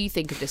 what did you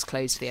think of this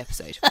close to the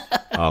episode?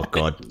 Oh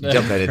God, you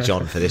don't go to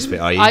John for this bit,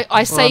 are you?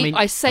 I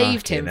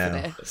saved him for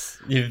this.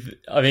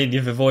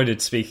 You've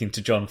avoided speaking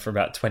to John for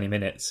about 20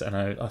 minutes, and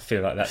I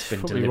feel like that's been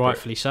probably deliberate.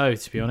 Rightfully so,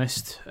 to be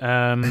honest.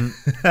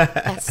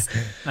 Yes.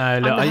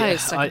 I'm the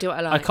host. I can do what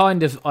I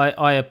like.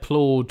 I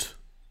applaud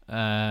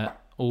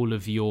all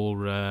of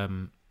your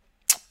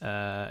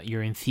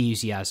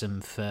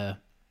enthusiasm for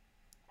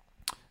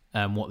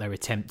what they're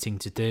attempting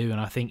to do,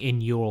 and I think in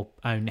your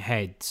own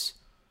heads,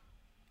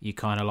 you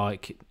kind of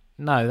like,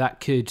 no, that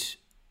could.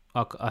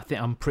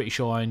 I'm pretty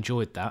sure I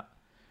enjoyed that.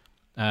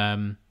 But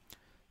I'm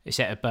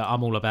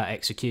all about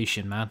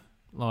execution, man.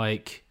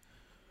 Like,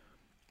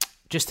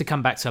 just to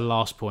come back to the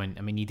last point,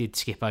 I mean, you did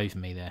skip over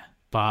me there,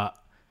 but,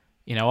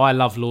 you know, I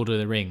love Lord of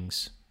the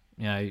Rings.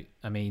 You know,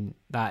 I mean,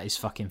 that is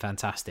fucking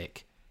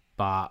fantastic.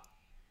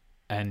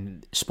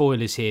 And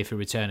spoilers here for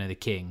Return of the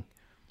King,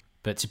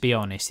 but to be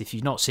honest, if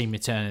you've not seen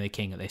Return of the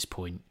King at this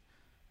point,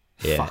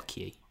 fuck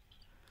you.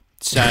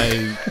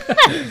 So,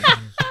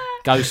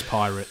 Ghost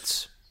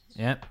Pirates,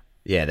 yeah,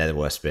 they're the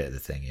worst bit of the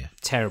thing. Yeah,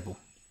 terrible,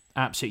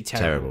 absolutely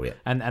terrible. Yeah,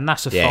 and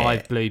that's a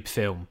 5 bloob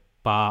film.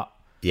 But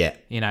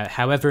you know,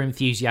 however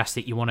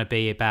enthusiastic you want to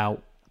be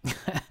about,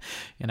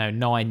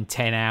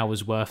 9-10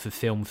 hours worth of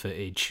film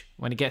footage,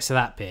 when it gets to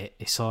that bit,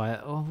 it's like,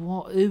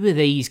 who are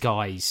these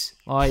guys?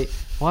 Like,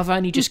 well, I've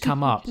only just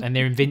come up and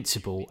they're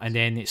invincible, and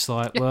then it's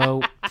like,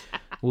 well,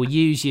 we'll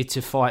use you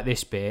to fight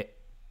this bit.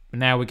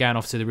 Now we're going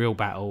off to the real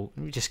battle.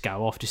 Just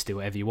go off, just do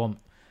whatever you want.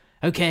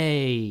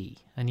 Okay.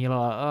 And you're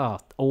like, oh,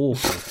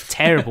 awful,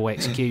 terrible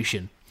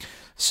execution.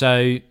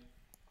 So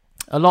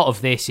a lot of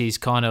this is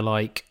kind of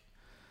like,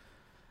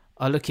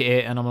 I look at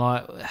it and I'm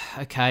like,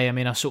 okay, I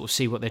mean, I sort of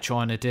see what they're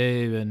trying to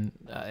do, and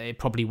it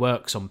probably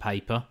works on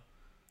paper,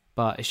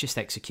 but it's just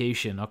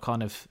execution.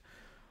 I'm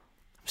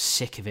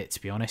sick of it,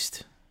 to be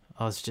honest.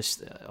 I was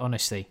just,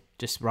 honestly,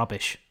 just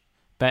rubbish.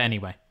 But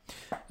anyway,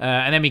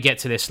 and then we get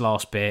to this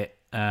last bit,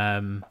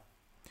 and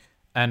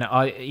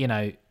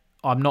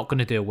I'm not going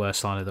to do a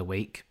worst line of the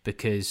week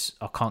because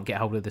I can't get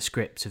hold of the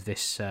script of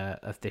this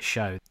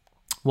show.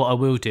 What I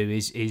will do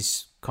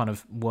is kind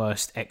of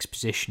worst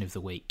exposition of the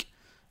week,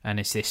 and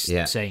it's this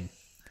scene.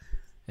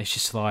 It's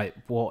just like,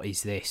 what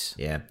is this?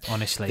 Yeah,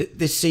 honestly,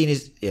 this scene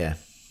is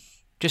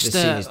Just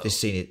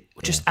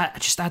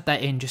just add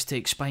that in just to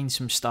explain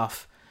some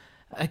stuff.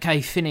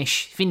 Okay,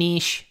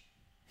 finish.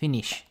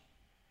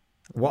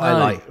 I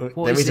like,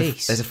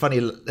 there's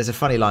a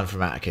funny line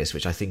from Atticus,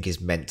 which I think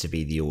is meant to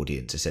be the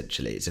audience.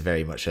 Essentially, it's a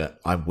very much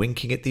I'm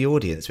winking at the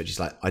audience, which is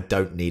like, I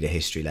don't need a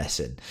history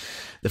lesson.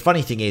 The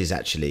funny thing is,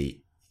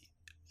 actually,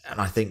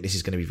 and I think this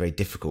is going to be very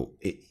difficult.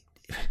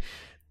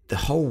 The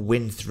whole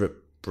Winthrop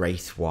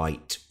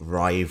Braithwaite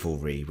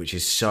rivalry, which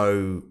is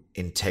so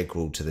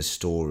integral to the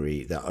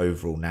story, the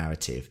overall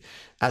narrative.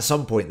 At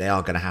some point, they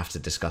are going to have to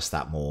discuss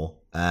that more.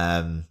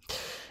 And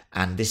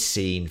this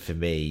scene, for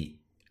me,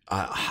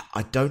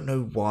 I don't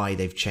know why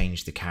they've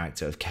changed the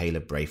character of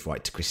Caleb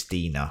Braithwaite to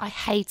Christina. I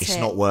hate it. It's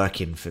not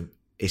working for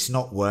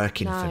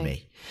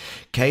me.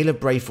 Caleb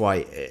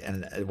Braithwaite,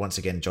 and once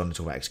again, John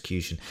talk about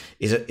execution,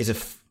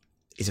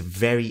 is a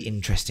very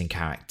interesting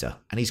character,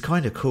 and he's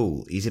kind of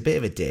cool. He's a bit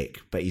of a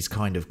dick, but he's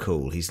kind of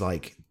cool. He's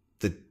like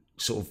the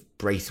sort of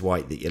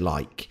Braithwaite that you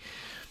like.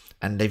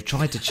 And they've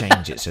tried to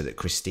change it so that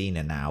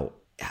Christina now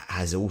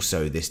has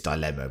also this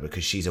dilemma,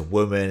 because she's a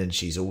woman and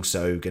she's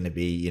also going to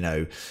be,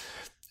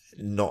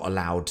 not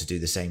allowed to do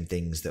the same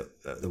things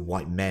that the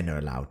white men are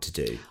allowed to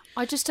do.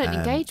 I just don't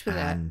engage with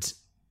it.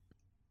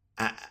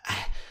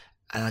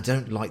 And I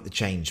don't like the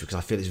change, because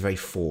I feel it's very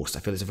forced. I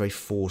feel it's a very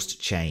forced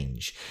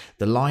change.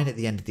 The line at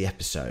the end of the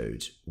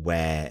episode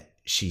where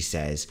she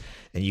says,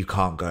 "And you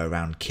can't go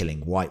around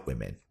killing white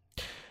women."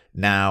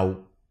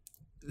 Now,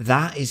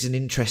 that is an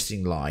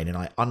interesting line, and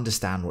I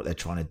understand what they're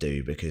trying to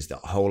do, because the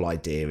whole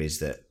idea is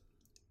that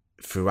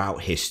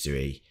throughout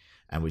history,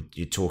 and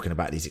you're talking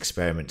about these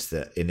experiments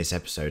that in this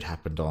episode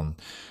happened on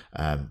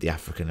the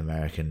African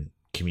American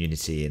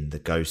community and the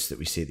ghosts that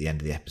we see at the end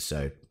of the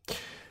episode.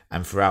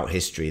 And throughout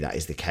history, that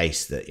is the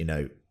case, that,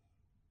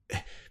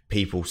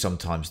 people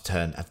sometimes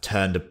have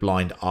turned a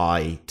blind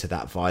eye to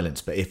that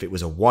violence. But if it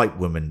was a white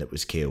woman that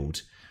was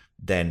killed,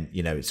 then,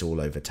 it's all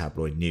over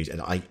tabloid news.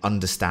 And I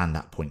understand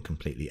that point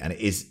completely. And it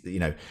is,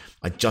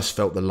 I just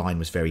felt the line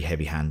was very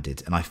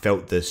heavy-handed. And I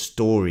felt the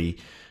story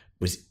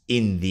was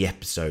in the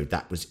episode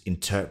that was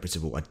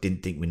interpretable. I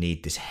didn't think we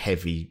need this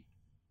heavy,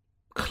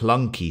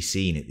 clunky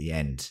scene at the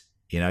end.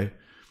 I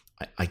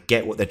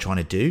get what they're trying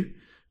to do,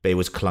 but it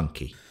was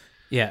clunky.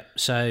 Yeah,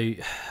 so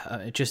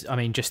just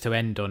to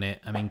end on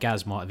it,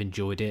 Gaz might have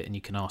enjoyed it, and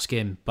you can ask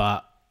him,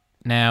 but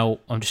now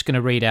I'm just going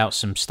to read out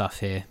some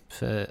stuff here.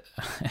 I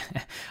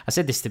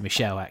said this to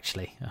Michelle,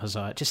 actually. I was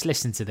like, just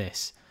listen to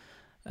this.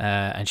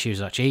 And she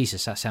was like,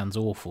 Jesus, that sounds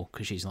awful,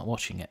 because she's not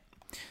watching it.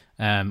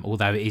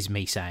 Although it is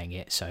me saying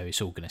it, so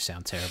it's all going to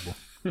sound terrible.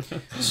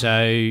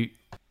 So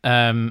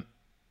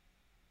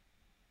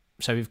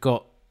we've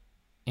got,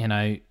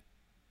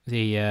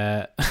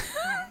 the...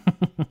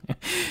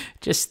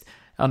 just...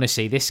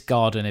 Honestly, this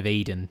Garden of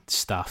Eden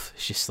stuff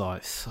is just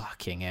like,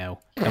 fucking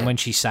hell. And when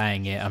she's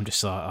saying it, I'm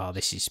just like, oh,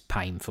 this is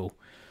painful.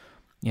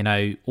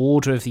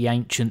 Order of the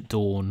Ancient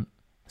Dawn,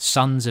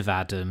 Sons of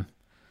Adam.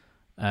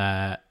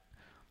 The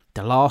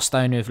last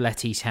owner of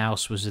Letty's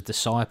house was a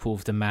disciple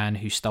of the man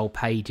who stole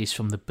pages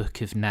from the Book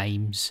of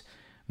Names,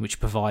 which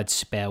provides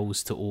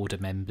spells to Order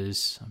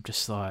members. I'm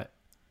just like,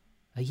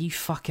 are you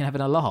fucking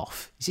having a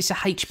laugh? Is this a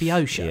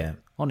HBO show? Yeah.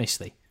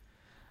 Honestly.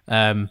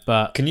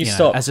 But can you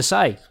stop? As I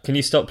say, can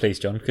you stop, please,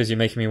 John? Because you're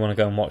making me want to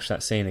go and watch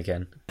that scene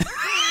again.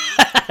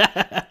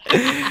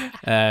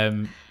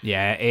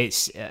 Yeah,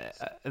 it's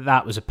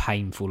that was a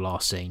painful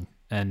last scene,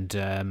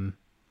 and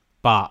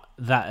but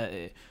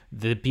that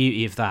the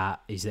beauty of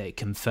that is that it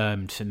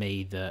confirmed for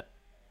me that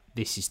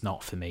this is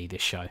not for me.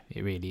 This show,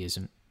 it really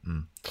isn't.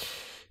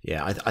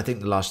 Yeah, I think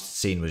the last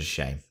scene was a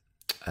shame,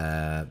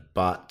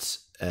 but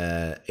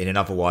in an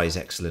otherwise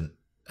excellent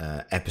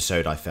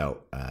episode, I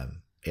felt.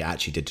 It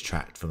actually did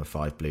detract from a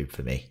 5 blue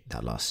for me,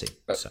 that last scene.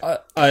 So.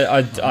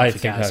 I think I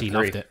agree.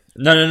 Loved it.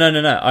 No.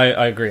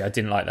 I agree. I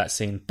didn't like that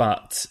scene,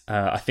 but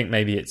I think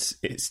maybe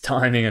its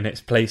timing and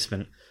its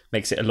placement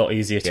makes it a lot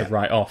easier to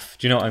write off.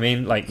 Do you know what I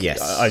mean? Like, yes,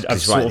 I've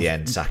right at the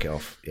end, sack it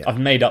off. Yeah. I've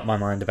made up my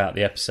mind about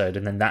the episode,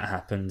 and then that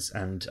happens,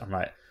 and I'm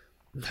like,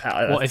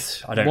 what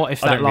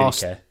if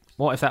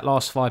that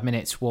last 5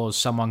 minutes was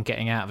someone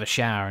getting out of a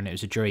shower and it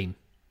was a dream?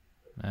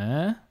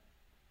 So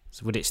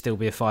would it still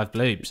be a 5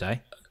 bloobs, eh?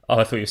 Oh,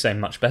 I thought you were saying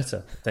much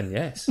better. Then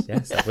yes,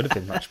 that would have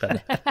been much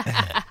better.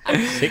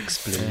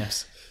 6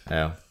 blooms.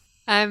 Yeah.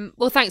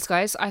 Well, thanks,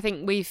 guys. I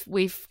think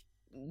we've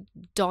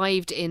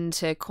dived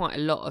into quite a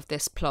lot of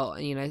this plot.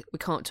 We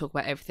can't talk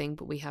about everything,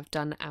 but we have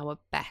done our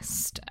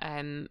best.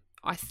 I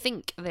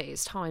think that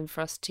it's time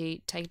for us to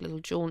take a little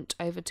jaunt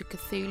over to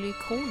Cthulhu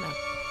Corner.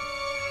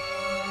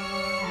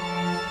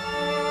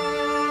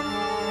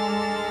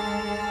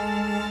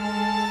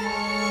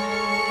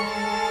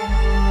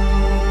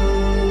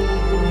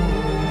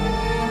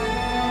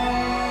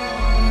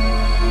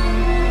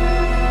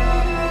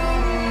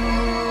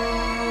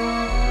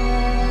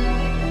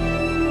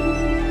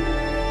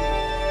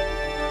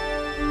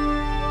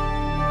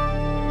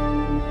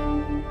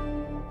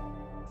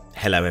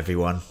 Hello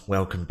everyone,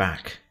 welcome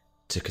back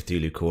to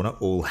Cthulhu Corner.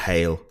 All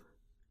hail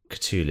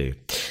Cthulhu.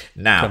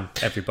 Now, come,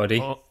 everybody.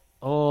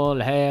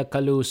 All hail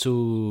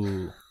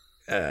Calusu.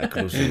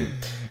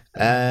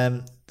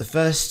 The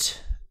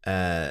first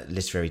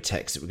literary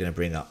text that we're going to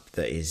bring up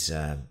that is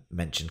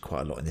mentioned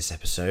quite a lot in this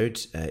episode.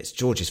 It's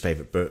George's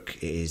favourite book.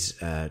 It is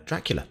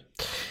Dracula.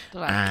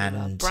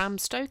 And Bram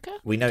Stoker?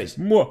 We know it's...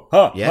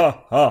 Yeah.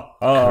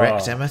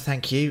 Correct, Emma.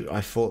 Thank you.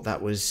 I thought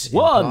that was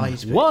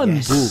implied, one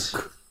yes.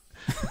 book.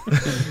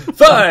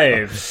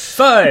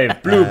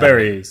 5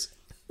 blueberries.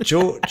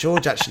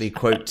 George actually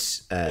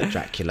quotes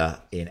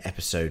Dracula in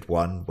episode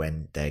 1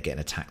 when they're getting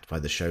attacked by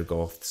the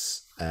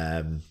Shoggoths.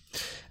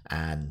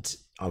 And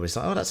I was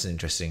like, oh, that's an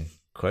interesting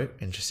quote.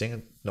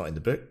 Interesting. Not in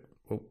the book.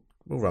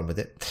 We'll run with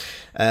it.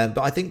 But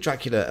I think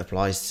Dracula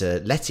applies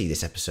to Letty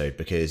this episode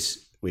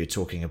because we were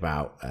talking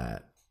about,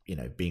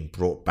 being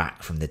brought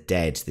back from the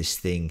dead, this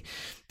thing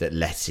that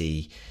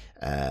Letty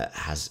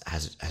has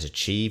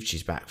achieved.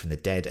 She's back from the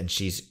dead and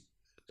she's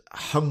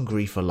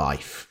hungry for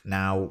life.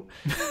 Now,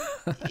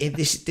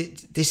 this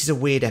is a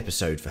weird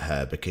episode for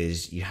her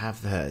because you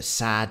have her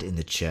sad in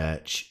the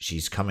church.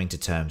 She's coming to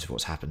terms with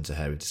what's happened to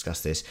her. We've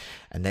discussed this.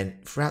 And then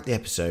throughout the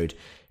episode,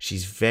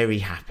 she's very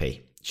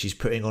happy. She's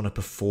putting on a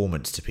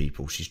performance to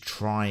people. She's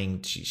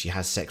trying. She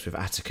has sex with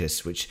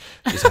Atticus, which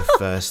is her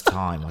first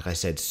time. Like I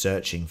said,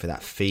 searching for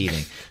that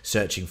feeling,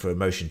 searching for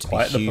emotion, to be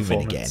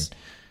human again.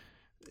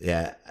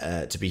 Yeah,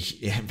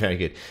 very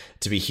good.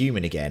 To be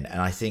human again.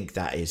 And I think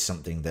that is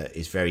something that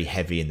is very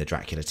heavy in the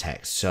Dracula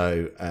text.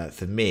 So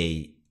for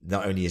me,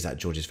 not only is that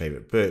George's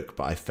favourite book,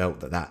 but I felt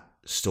that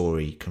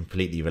story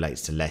completely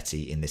relates to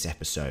Letty in this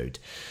episode.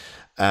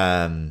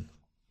 And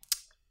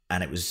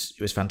it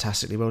was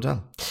fantastically well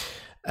done.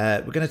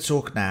 We're going to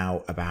talk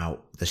now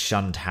about The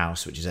Shunned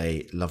House, which is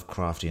a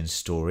Lovecraftian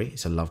story.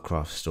 It's a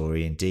Lovecraft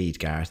story indeed,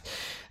 Gareth.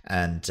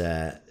 And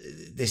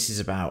this is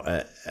about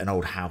an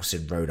old house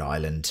in Rhode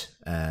Island.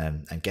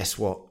 And guess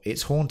what?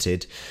 It's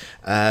haunted.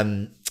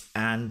 And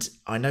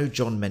I know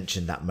John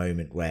mentioned that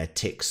moment where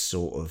Tick's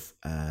sort of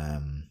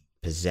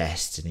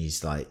possessed and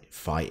he's like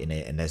fighting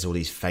it and there's all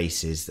these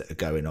faces that are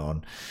going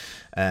on.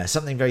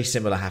 Something very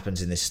similar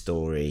happens in this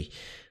story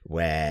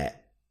where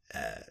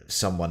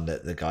someone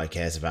that the guy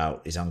cares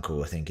about, his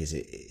uncle, I think,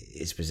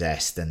 is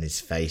possessed, and his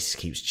face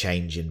keeps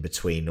changing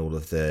between all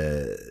of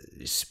the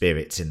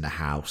spirits in the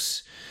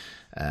house.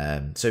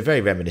 So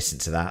very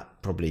reminiscent to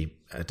that, probably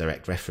a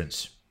direct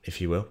reference,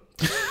 if you will.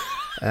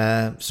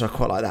 So I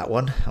quite like that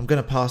one. I'm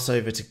going to pass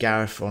over to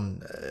Gareth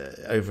on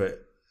over at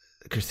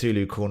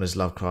Cthulhu Corner's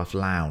Lovecraft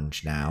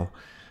Lounge now,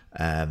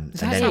 and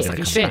then you're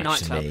going to come back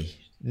to me.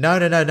 No.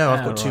 I've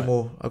got two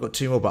more. I've got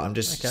two more, but I'm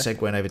just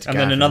segueing over to and Gareth. And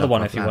then another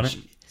one if you want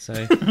it. So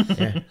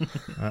yeah,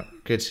 right,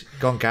 good.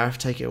 Go on, Gareth,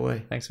 take it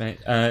away. Thanks, mate.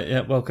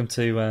 Welcome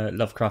to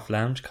Lovecraft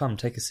Lounge. Come,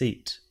 take a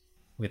seat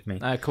with me.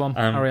 Come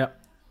on, hurry up.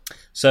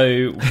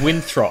 So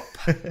Winthrop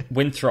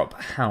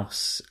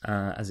House,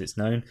 as it's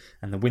known,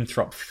 and the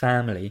Winthrop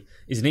family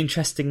is an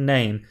interesting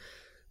name.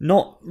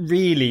 Not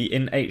really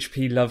in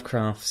H.P.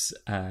 Lovecraft's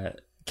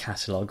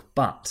catalogue,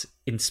 but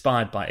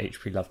inspired by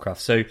H.P.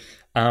 Lovecraft. So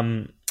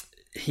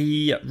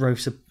he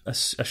wrote a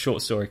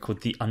short story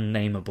called The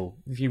Unnameable.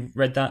 Have you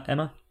read that,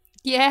 Emma?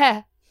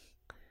 Yeah.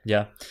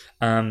 Yeah.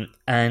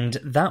 And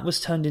that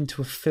was turned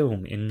into a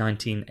film in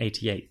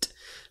 1988.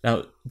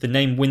 Now, the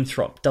name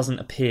Winthrop doesn't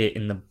appear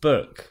in the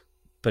book,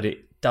 but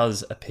it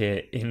does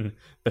appear in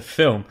the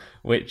film,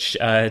 which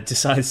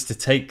decides to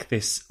take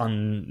this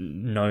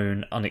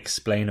unknown,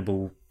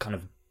 unexplainable kind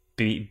of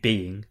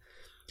being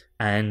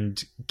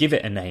and give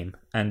it a name.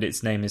 And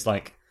its name is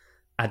like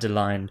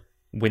Adeline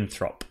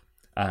Winthrop.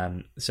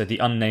 So the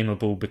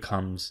unnameable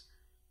becomes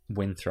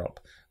Winthrop.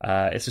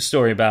 It's a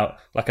story about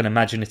like an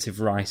imaginative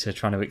writer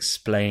trying to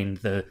explain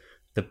the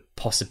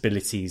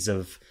possibilities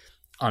of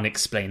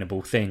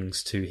unexplainable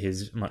things to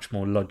his much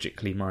more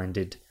logically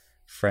minded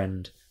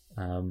friend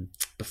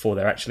before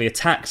they're actually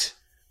attacked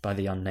by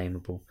the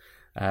unnameable.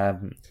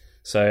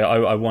 So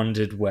I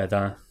wondered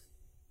whether,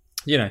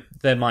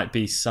 there might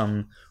be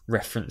some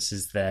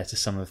references there to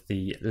some of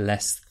the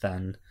less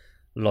than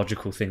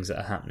logical things that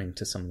are happening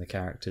to some of the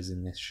characters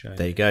in this show.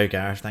 There you go,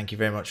 Gareth. Thank you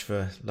very much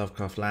for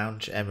Lovecraft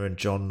Lounge. Emma and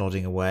John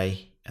nodding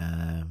away.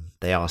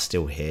 They are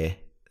still here.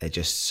 They're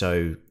just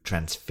so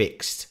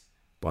transfixed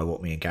by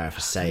what me and Gareth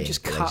are saying.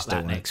 Just cut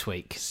that next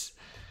week.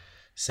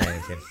 Say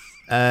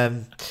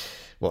anything.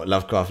 What,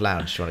 Lovecraft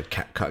Lounge? Do you want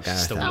to cut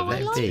Gareth out? I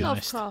love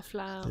Lovecraft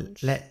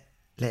Lounge. Let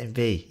him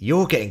be.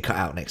 You're getting cut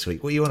out next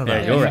week. What are you on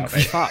about? Yeah, you're out,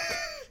 mate. Fuck.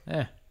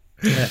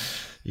 Yeah.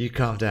 You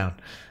calm down.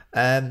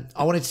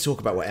 I wanted to talk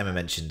about what Emma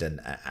mentioned,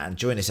 and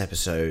during this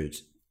episode,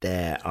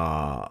 there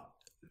are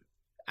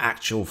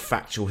actual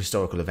factual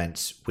historical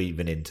events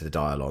weaving into the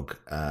dialogue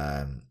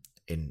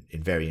in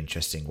very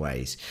interesting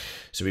ways.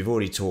 So we've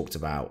already talked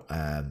about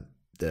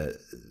the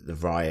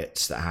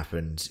riots that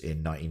happened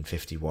in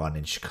 1951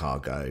 in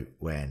Chicago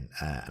when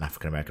an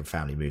African American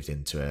family moved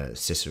into a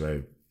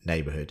Cicero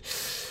neighborhood.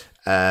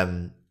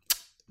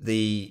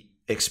 The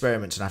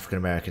experiments on African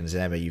Americans,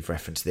 and Emma, you've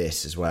referenced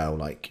this as well,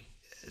 like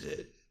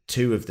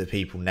two of the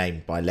people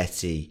named by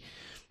Letty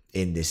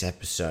in this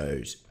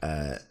episode,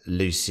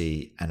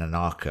 Lucy and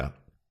Anarcha,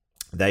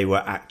 they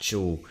were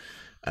actual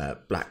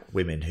black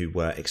women who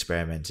were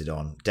experimented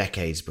on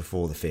decades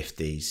before the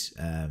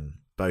 50s,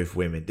 both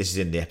women, this is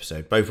in the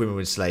episode, both women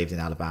were enslaved in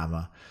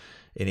Alabama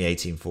in the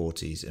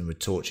 1840s and were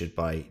tortured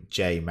by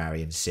J.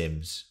 Marion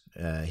Sims.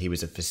 He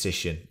was a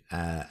physician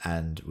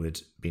and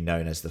would be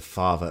known as the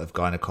father of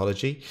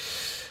gynecology.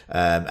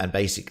 And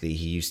basically,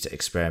 he used to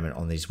experiment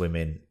on these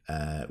women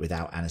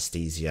without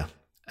anesthesia.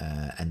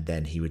 And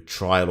then he would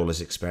trial all his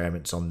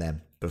experiments on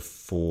them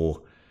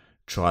before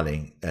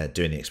doing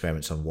the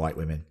experiments on white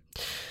women.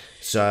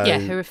 So,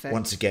 horrific.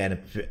 Once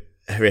again,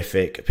 a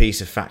horrific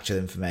piece of factual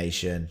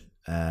information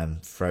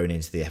thrown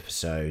into the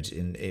episode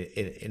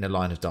in a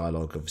line of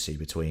dialogue, obviously,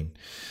 between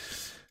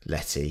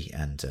Letty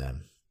and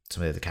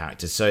some of the other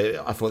characters.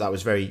 So I thought that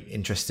was very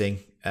interesting.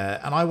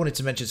 And I wanted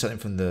to mention something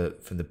from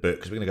the book,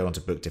 because we're going to go on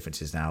to book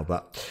differences now.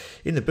 But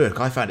in the book,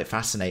 I found it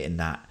fascinating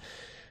that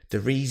the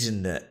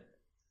reason that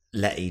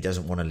Letty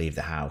doesn't want to leave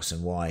the house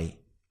and why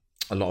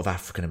a lot of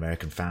African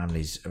American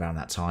families around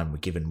that time were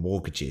given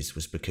mortgages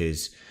was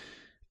because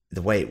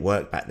the way it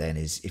worked back then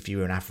is if you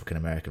were an African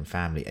American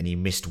family and you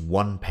missed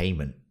one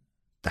payment,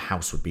 the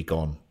house would be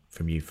gone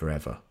from you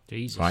forever.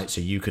 Jesus. Right?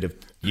 So you could have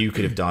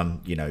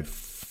done,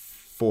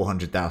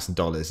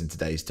 $400,000 in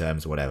today's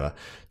terms or whatever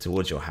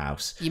towards your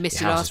house. You missed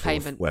your last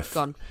payment,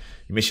 gone.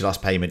 You miss your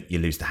last payment, you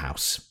lose the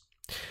house.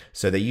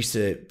 So they used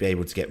to be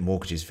able to get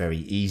mortgages very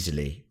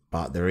easily,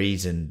 but the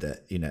reason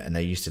that, and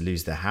they used to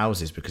lose their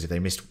houses because if they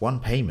missed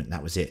one payment,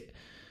 that was it.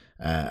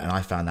 And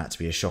I found that to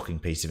be a shocking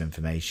piece of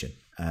information.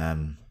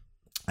 And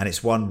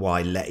it's one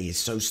why Letty is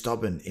so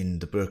stubborn in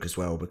the book as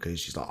well, because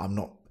she's like, I'm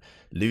not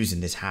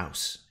losing this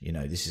house.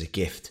 This is a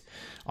gift.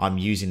 I'm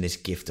using this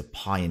gift to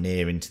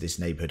pioneer into this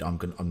neighborhood. I'm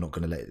not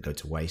going to let it go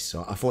to waste.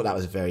 So I thought that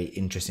was a very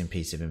interesting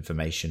piece of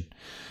information.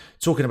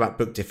 Talking about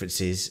book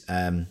differences,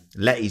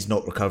 Letty's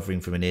not recovering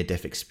from a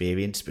near-death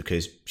experience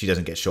because she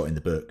doesn't get shot in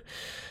the book.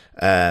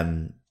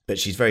 But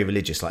she's very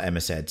religious, like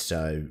Emma said.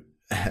 So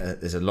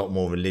there's a lot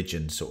more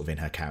religion sort of in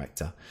her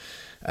character.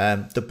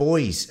 The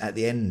boys at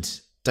the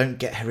end don't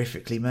get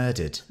horrifically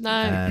murdered. No.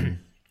 I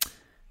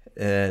like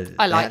that.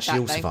 They actually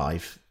all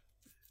survive.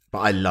 But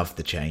I love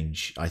the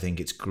change. I think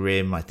it's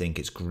grim. I think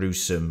it's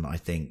gruesome. I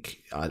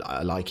think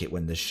I like it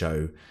when the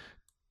show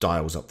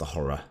dials up the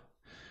horror.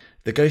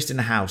 The ghost in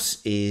the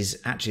house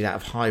is actually that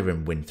of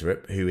Hiram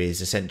Winthrop, who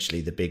is essentially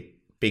the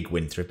big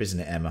Winthrop, isn't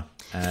it, Emma?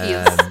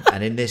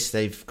 And in this,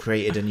 they've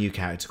created a new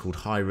character called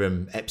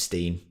Hiram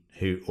Epstein,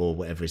 or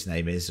whatever his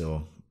name is,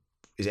 or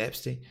is it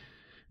Epstein?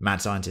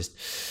 Mad scientist.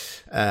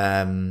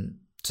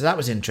 So that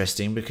was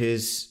interesting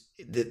because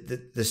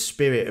the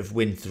spirit of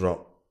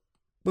Winthrop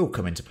will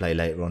come into play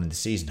later on in the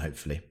season,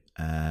 hopefully.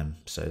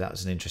 So that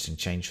was an interesting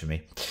change for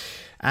me.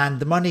 And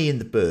the money in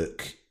the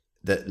book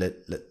that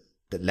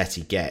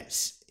Letty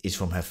gets is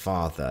from her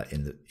father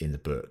in the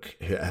book.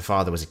 Her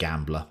father was a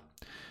gambler,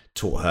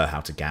 taught her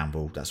how to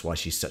gamble. That's why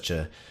she's such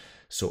a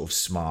sort of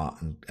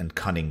smart and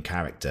cunning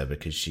character,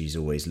 because she's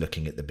always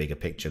looking at the bigger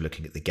picture,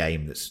 looking at the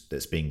game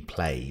that's being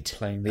played.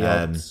 Playing the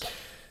odds.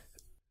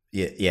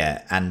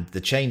 Yeah. And the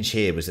change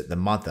here was that the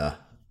mother...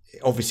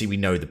 Obviously, we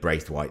know the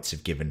Braithwaites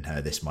have given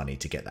her this money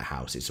to get the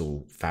house. It's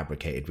all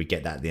fabricated. We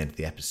get that at the end of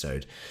the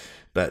episode.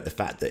 But the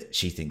fact that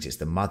she thinks it's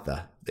the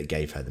mother that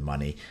gave her the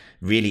money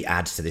really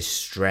adds to this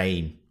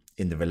strain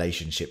in the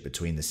relationship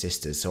between the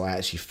sisters. So I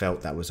actually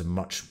felt that was a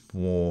much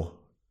more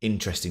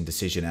interesting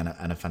decision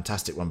and a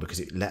fantastic one, because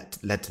it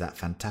led to that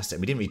fantastic...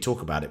 We didn't really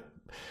talk about it,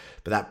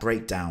 but that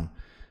breakdown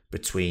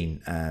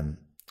between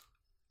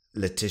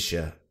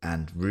Letitia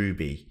and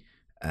Ruby,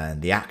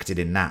 and the acting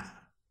in that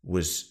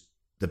was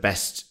the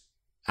best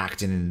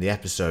acting in the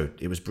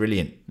episode. It was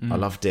brilliant. I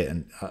loved it,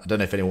 and I don't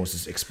know if anyone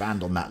wants to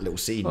expand on that little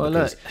scene,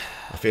 because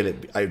I feel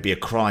it would be a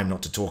crime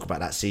not to talk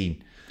about that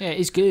scene. Yeah,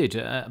 it's good,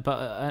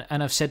 but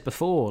and I've said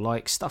before,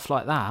 like stuff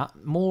like that,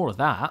 more of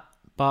that,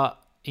 but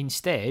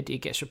instead it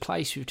gets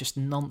replaced with just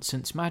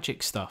nonsense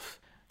magic stuff.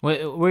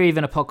 We're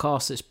even a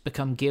podcast that's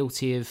become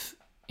guilty of,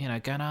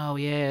 going, oh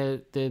yeah,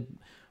 the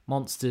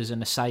monsters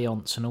and the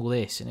seance and all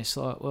this, and it's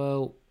like,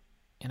 well,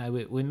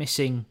 we're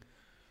missing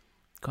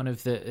kind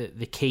of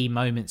the key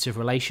moments of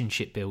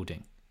relationship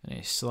building. And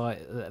it's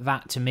like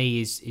that to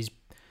me is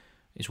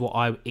what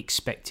I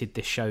expected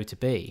this show to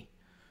be.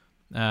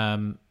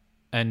 And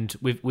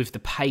with the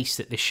pace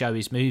that this show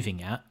is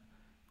moving at,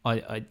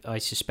 I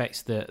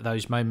suspect that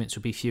those moments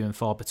will be few and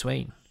far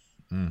between.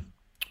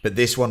 But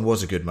this one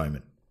was a good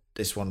moment.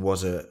 This one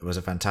was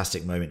a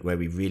fantastic moment where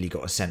we really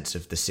got a sense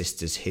of the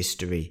sisters'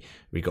 history.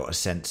 We got a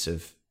sense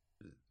of,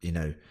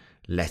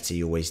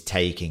 Letty always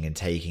taking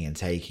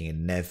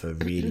and never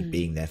really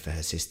being there for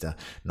her sister,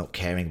 not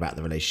caring about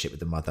the relationship with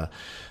the mother.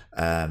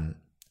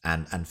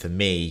 And for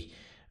me,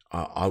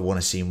 I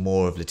want to see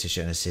more of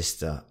Letitia and her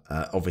sister.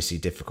 Obviously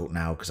difficult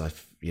now because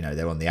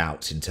they're on the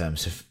outs in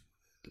terms of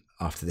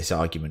after this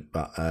argument,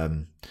 but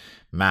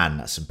man,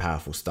 that's some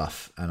powerful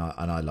stuff, and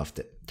I loved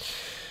it.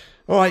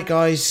 All right,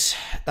 guys,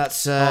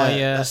 that's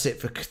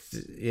it for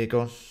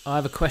go on. I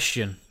have a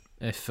question.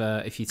 If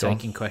you're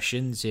taking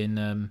questions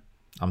in.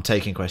 I'm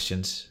taking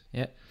questions.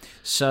 Yeah.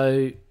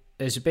 So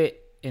there's a bit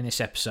in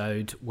this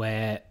episode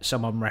where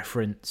someone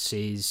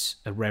references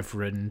a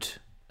reverend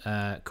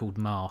called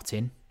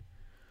Martin.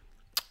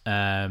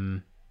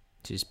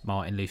 which is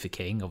Martin Luther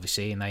King,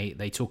 obviously, and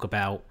they talk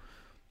about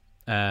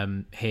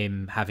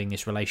him having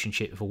this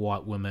relationship with a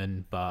white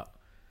woman, but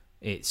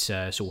it's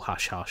all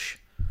hush hush.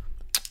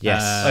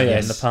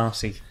 Yes. In the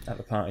party, at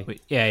the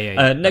party.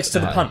 Yeah. Next to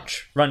the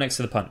punch. Right next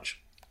to the punch.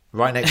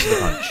 Right next to the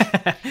punch.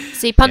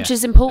 See, punch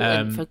is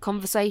important for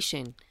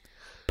conversation.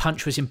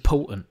 Punch was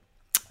important.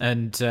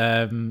 And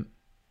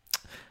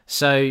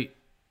so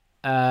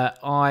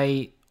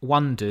I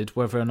wondered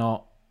whether or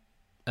not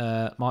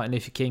Martin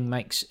Luther King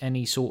makes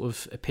any sort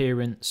of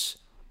appearance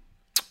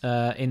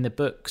in the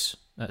books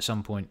at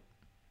some point.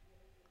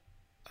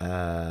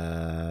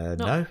 No.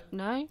 No?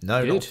 No,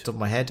 not off the top of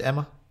my head,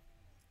 Emma.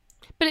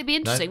 But it'd be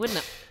interesting, wouldn't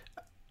it?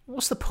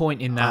 What's the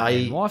point in that?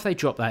 Then? Why have they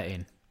dropped that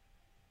in?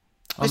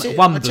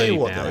 One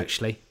blue now,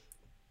 actually.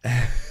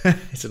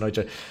 It's an odd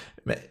joke.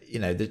 You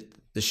know,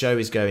 the show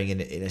is going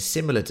in a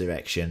similar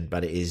direction,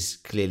 but it is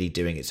clearly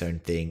doing its own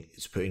thing.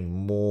 It's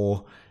putting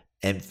more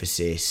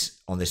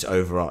emphasis on this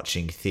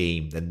overarching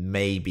theme than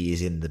maybe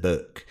is in the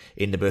book.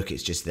 In the book,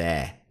 it's just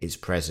there. It's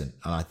present.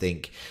 And I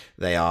think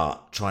they are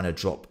trying to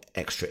drop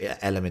extra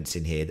elements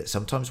in here that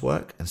sometimes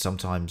work and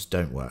sometimes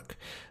don't work.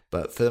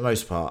 But for the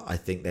most part, I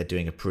think they're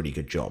doing a pretty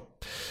good job.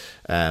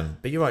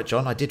 But you're right,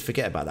 John. I did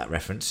forget about that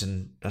reference,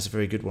 and that's a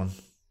very good one.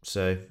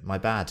 So my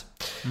bad.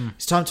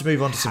 It's time to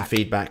move on to some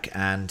feedback.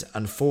 And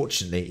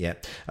unfortunately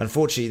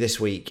this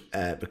week,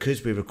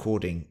 because we're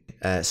recording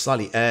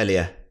slightly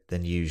earlier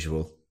than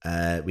usual,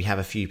 we have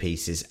a few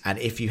pieces. And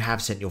if you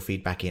have sent your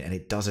feedback in and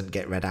it doesn't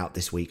get read out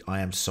this week,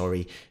 I am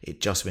sorry. It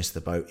just missed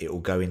the boat. It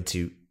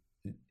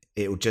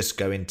will just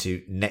go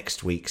into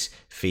next week's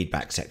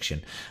feedback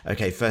section.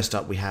 Okay, first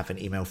up, we have an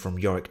email from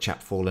Yorick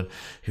Chapfallen,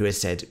 who has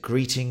said,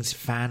 "Greetings,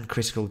 Fan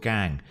Critical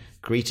Gang."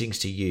 Greetings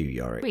to you,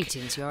 Yorick.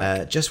 Greetings,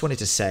 Yorick. Just wanted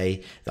to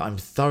say that I'm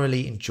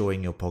thoroughly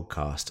enjoying your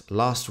podcast.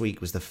 Last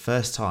week was the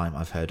first time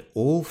I've heard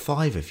all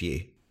 5 of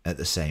you at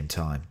the same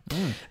time.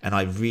 And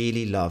I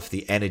really love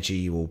the energy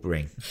you all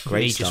bring.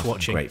 Great stuff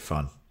and great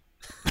fun.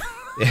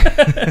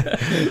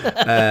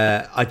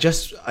 I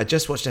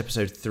just watched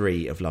episode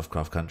 3 of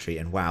Lovecraft Country,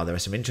 and wow, there are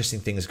some interesting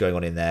things going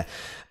on in there,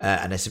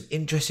 and there's some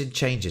interesting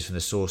changes from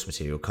the source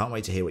material. Can't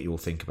wait to hear what you all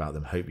think about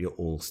them. Hope you're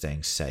all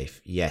staying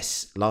safe.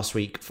 Yes, last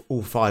week,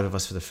 all 5 of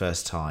us for the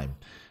first time.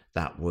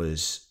 That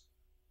was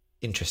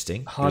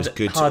interesting. It was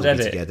good to all be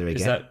together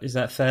again. Is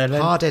that fair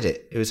then? Hard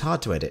edit. It was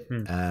hard to edit.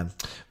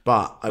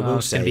 But I will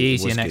say it's going to be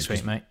easier next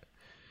week, mate.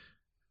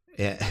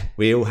 Yeah,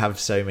 we all have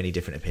so many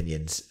different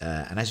opinions,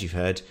 and as you've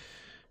heard,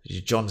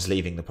 John's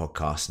leaving the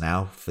podcast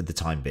now for the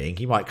time being.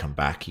 He might come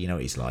back. You know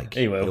what he's like.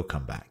 He will. He'll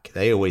come back.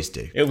 They always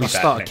do. I'll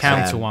start a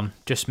counter one.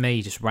 Just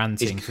me, just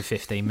ranting for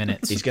 15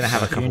 minutes. He's going to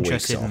have a couple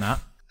interested weeks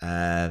off. In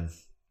that?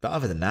 But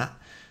other than that,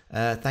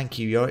 thank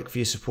you, Yorick, for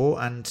your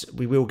support. And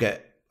we will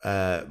get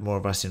more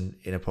of us in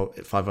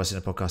 5 of us in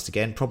a podcast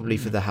again, probably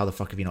for the How the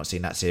Fuck Have You Not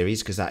Seen That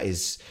series, because that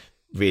is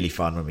really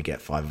fun when we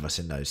get 5 of us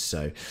in those.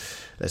 So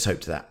let's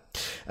hope to that.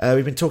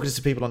 We've been talking to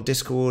some people on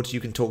Discord. You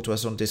can talk to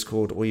us on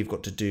Discord. All you've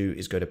got to do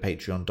is go to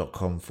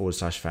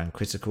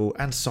patreon.com/fancritical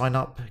and sign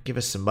up. Give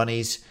us some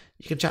monies.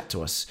 You can chat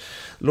to us.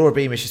 Laura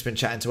Beamish has been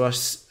chatting to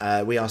us.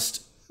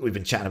 We've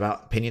been chatting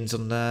about opinions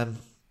on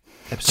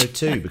episode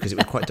 2 because it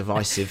was quite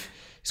divisive.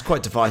 It's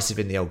quite divisive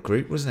in the old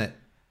group, wasn't it?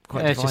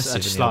 Quite divisive. I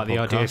just like the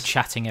idea of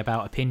chatting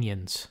about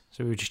opinions.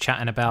 So we were just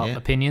chatting about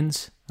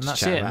opinions, and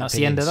that's it. That's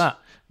the end of that.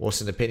 What's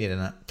an opinion in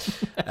that?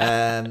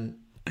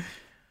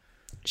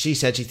 She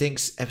said she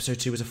thinks episode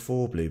 2 was a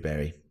 4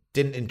 Blueberry.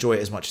 Didn't enjoy it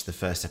as much as the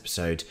first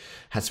episode.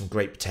 Had some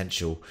great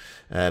potential,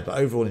 but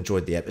overall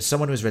enjoyed the episode. As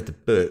someone who has read the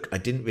book, I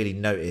didn't really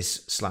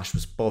notice /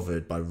 was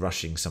bothered by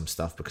rushing some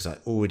stuff because I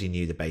already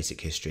knew the basic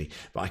history.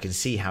 But I can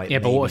see how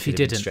it but what if you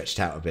didn't? Stretched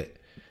out a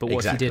bit. But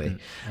what if you didn't?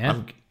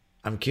 Yeah.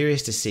 I'm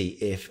curious to see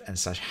if and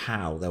 /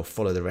 how they'll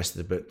follow the rest of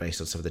the book based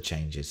on some of the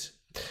changes,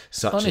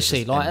 such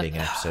honestly, as ending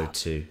episode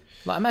 2.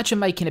 Like, imagine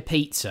making a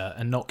pizza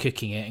and not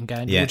cooking it and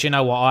going, well, do you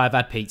know what? I've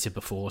had pizza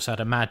before, so I'd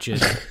imagine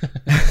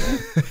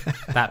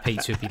that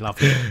pizza would be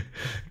lovely.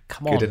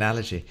 Come on. Good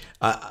analogy.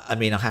 I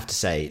mean, I have to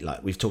say,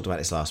 like, we've talked about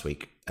this last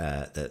week,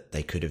 that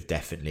they could have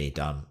definitely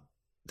done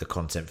the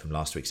content from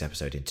last week's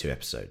episode in 2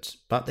 episodes,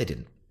 but they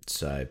didn't.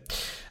 So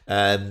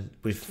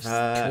we've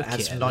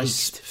had some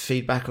nice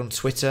feedback on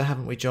Twitter,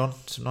 haven't we, John?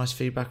 Some nice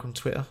feedback on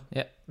Twitter.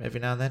 Yep. Every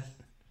now and then.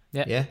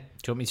 Yep. Yeah. Do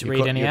you want me to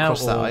read any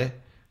out?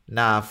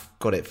 Nah, I've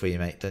got it for you,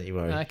 mate. Don't you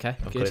worry. Okay,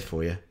 I've got it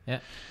for you. Yeah.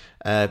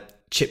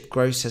 Chip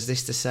Gross has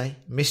this to say.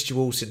 Missed you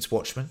all since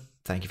Watchmen.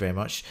 Thank you very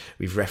much.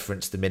 We've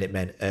referenced the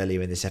Minutemen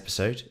earlier in this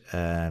episode.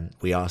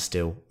 We are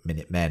still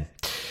Minutemen.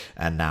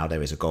 And now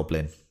there is a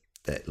goblin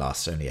that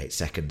lasts only 8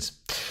 seconds.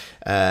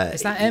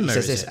 Is that Emma? He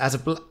says this as a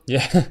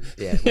yeah.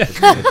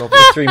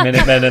 The 3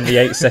 Minutemen and the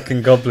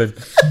 8-second goblin.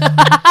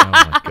 Oh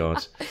my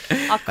god.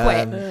 I'll quit.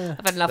 I've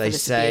had enough of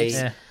this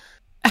abuse.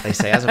 They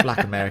say, as a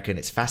black American,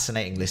 it's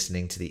fascinating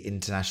listening to the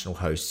international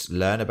hosts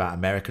learn about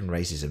American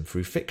racism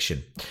through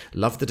fiction.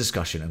 Love the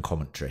discussion and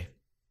commentary.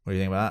 What do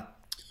you think about that?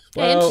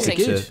 Well,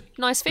 interesting. Good.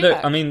 Nice feedback.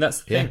 Look, I mean,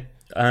 that's the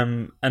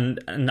thing.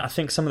 And I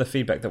think some of the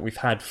feedback that we've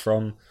had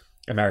from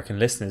American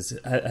listeners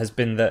has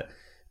been that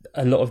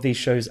a lot of these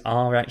shows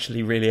are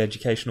actually really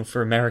educational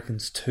for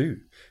Americans too,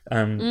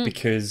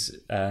 because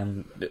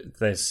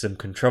there's some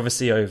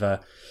controversy over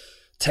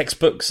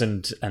textbooks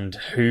and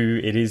who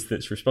it is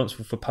that's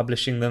responsible for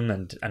publishing them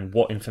and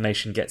what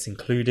information gets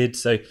included.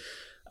 So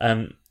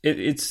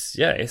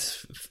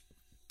it's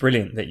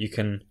brilliant that you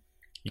can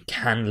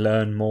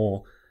learn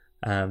more.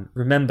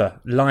 Remember,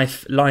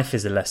 life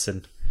is a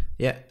lesson.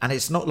 Yeah, and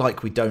it's not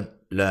like we don't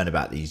learn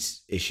about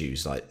these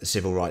issues, like the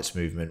civil rights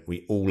movement.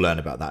 We all learn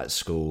about that at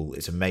school.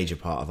 It's a major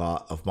part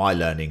of my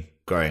learning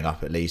growing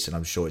up, at least, and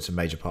I'm sure it's a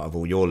major part of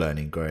all your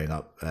learning growing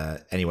up.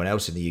 Anyone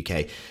else in the UK,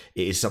 it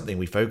is something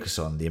we focus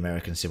on, the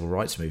American civil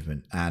rights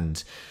movement,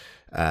 and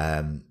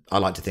I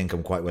like to think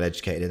I'm quite well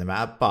educated in the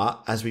matter.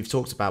 But as we've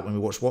talked about when we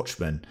watched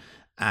Watchmen,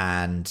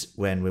 and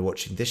when we're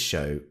watching this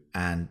show,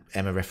 and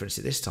Emma referenced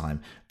it this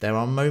time, there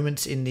are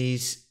moments in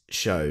these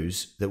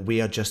shows that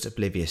we are just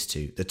oblivious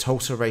to. The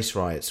Tulsa race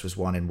riots was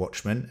one in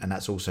Watchmen, and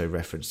that's also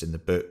referenced in the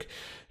book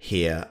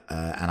here,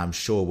 and I'm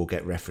sure will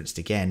get referenced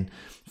again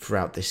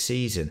throughout this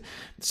season.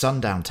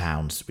 Sundown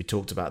Towns, we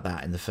talked about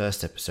that in the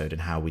first episode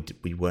and how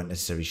we weren't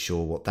necessarily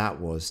sure what that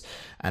was,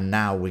 and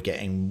now we're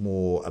getting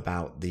more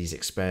about these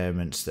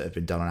experiments that have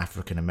been done on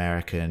African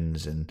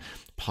Americans and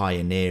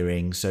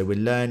pioneering. So we're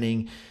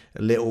learning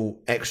little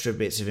extra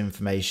bits of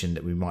information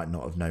that we might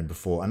not have known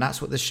before, and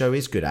that's what the show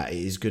is good at. It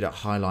is good at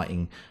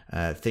highlighting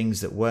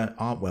things that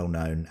aren't well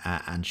known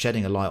and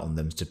shedding a light on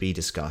them to be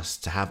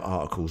discussed, to have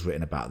articles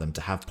written about them,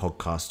 to have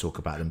podcasts talk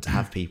about them, to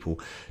have people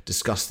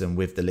discuss them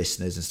with the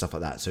listeners and stuff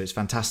like that. So it's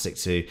fantastic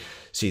to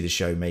see the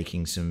show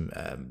making some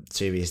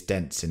serious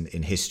dents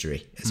in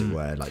history, as it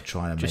were, like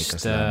trying to make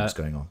us learn what's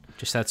going on.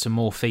 Just had some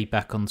more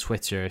feedback on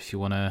Twitter if you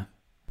want to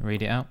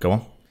read it out. Go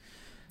on.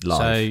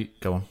 Live.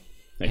 Go on.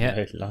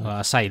 Yeah, well,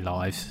 I say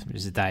live. It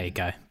was a day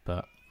ago,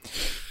 but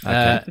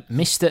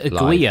Mr.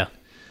 Aguirre.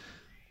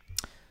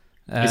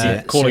 Is he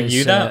calling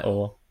you that,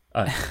 or?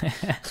 Oh.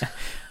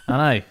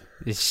 I know,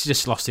 it's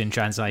just lost in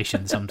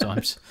translation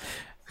sometimes.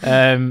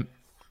 So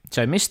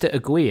Mr.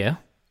 Aguirre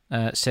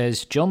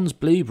says John's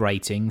bloob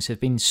ratings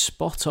have been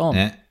spot on.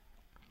 Yeah.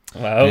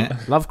 Well,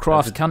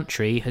 Lovecraft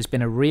Country has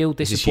been a real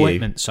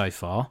disappointment so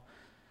far.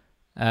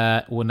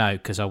 Well, no,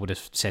 because I would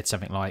have said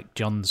something like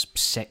John's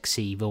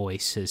sexy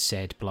voice has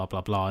said blah blah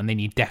blah, and then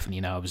you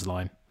definitely know I was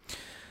lying.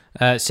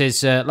 It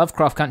says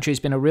Lovecraft Country has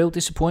been a real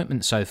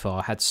disappointment so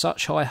far. Had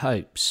such high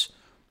hopes.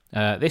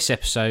 This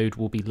episode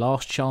will be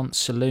Last Chance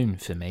Saloon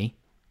for me.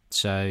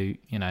 So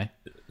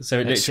so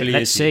it literally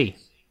let's see.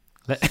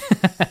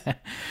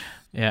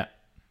 Yeah.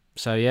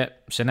 So yeah.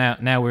 So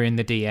now we're in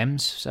the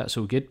DMs. So that's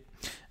all good.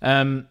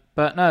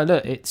 But no,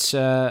 look, it's.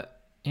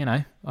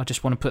 I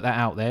just want to put that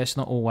out there. It's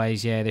not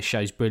always, this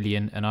show's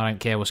brilliant and I don't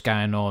care what's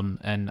going on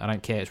and I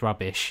don't care it's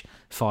rubbish,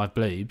 5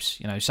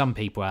 bloobs. Some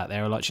people out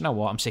there are like, you know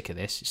what, I'm sick of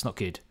this. It's not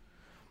good.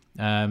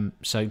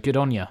 So good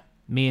on you.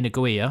 Me and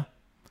Aguirre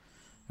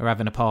are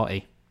having a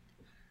party.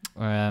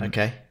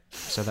 Okay.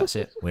 So that's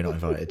it. We're not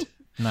invited.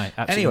 No,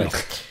 absolutely anyway,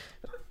 not.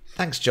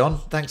 Thanks, John.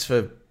 Thanks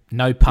for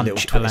no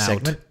punch allowed.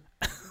 Segment.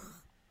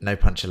 No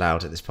punch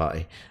allowed at this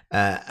party.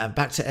 And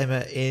back to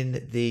Emma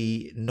in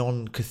the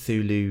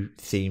non-Cthulhu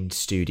themed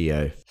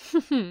studio.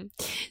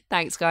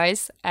 Thanks,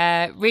 guys.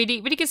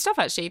 Really, really good stuff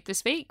actually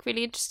this week.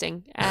 Really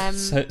interesting.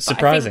 So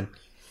surprising.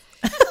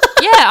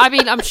 I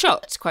mean, I'm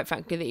shocked, quite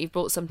frankly, that you've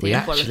brought something. We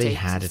of quality actually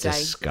had a today.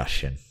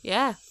 discussion.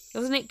 Yeah.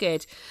 Wasn't it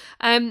good?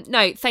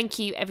 No, thank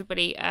you,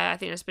 everybody. I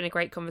think it's been a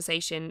great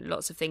conversation.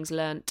 Lots of things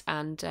learnt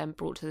and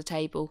brought to the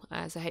table.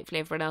 So hopefully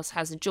everyone else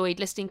has enjoyed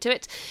listening to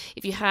it.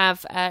 If you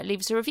have,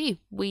 leave us a review.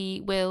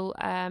 We will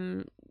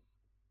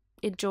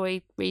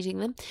enjoy reading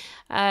them.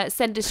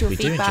 Send us your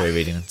feedback do enjoy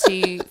reading them.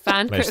 to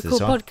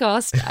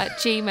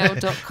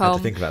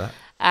fancriticalpodcast@gmail.com. Think about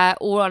that.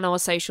 Or on our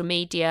social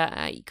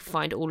media. You can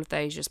find all of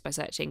those just by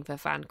searching for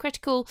Fan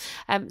Critical.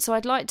 So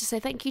I'd like to say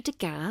thank you to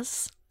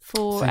Gaz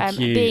for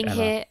being Emma.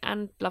 here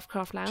and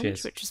Lovecraft Lounge,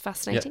 Cheers. which was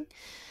fascinating.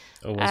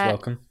 Yep. Always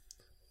welcome.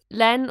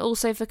 Len,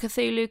 also for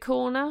Cthulhu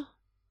Corner.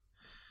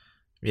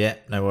 Yeah,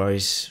 no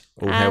worries.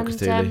 All hail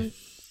Cthulhu.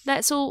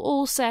 Let's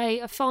all say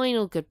a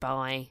final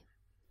goodbye.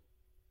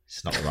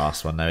 It's not the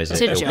last one, though, is it?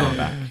 To It'll John. come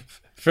back.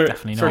 For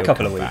Definitely a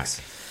couple of back. weeks.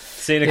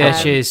 See you in a couple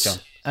of cheers. weeks,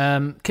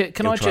 John. Can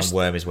He'll I try just and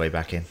worm his way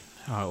back in?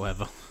 All right,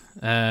 whatever.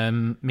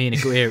 Me and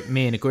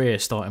Aguirre are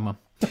starting one.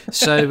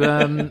 So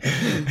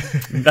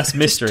That's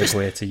Mr.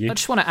 Aguirre to you. I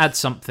just want to add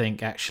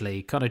something,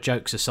 actually, kind of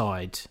jokes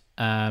aside.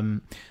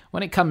 When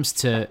it comes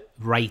to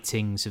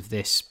ratings of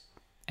this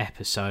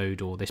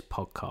episode or this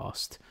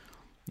podcast,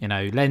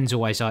 Len's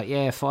always like,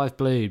 5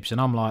 bloobs.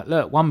 And I'm like,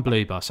 look, 1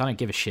 bloob us. I don't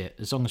give a shit.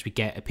 As long as we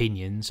get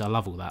opinions, I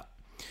love all that.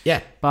 Yeah,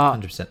 but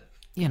 100%.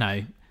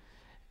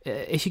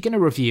 If you're going to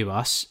review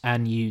us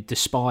and you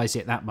despise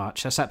it that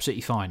much, that's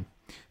absolutely fine.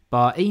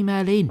 But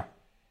email in.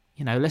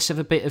 Let's have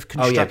a bit of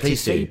constructive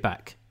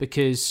feedback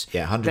because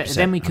 100%,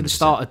 then we can 100%.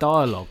 start a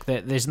dialogue.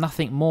 There's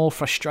nothing more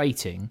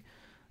frustrating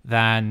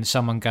than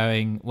someone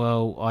going,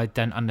 well, I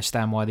don't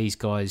understand why these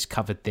guys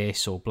covered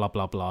this or blah,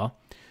 blah, blah.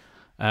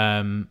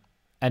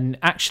 And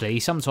actually,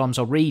 sometimes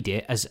I'll read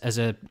it as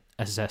a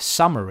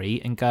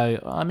summary and go,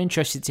 I'm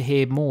interested to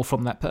hear more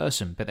from that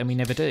person, but then we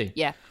never do.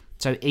 Yeah.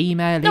 So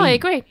email. No, I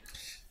agree.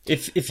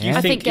 If you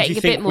I think getting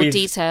a bit more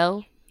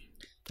detail.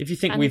 If you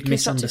think we've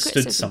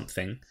misunderstood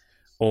something,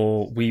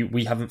 or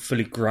we haven't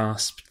fully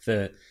grasped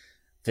the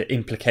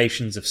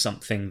implications of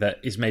something that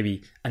is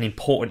maybe an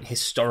important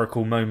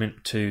historical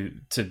moment to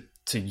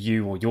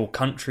you or your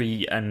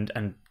country, and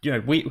you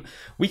know,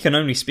 we can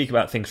only speak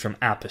about things from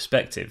our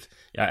perspective.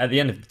 At the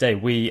end of the day,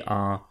 we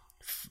are,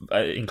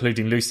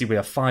 including Lucy, we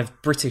are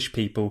 5 British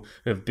people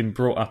who have been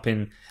brought up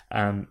in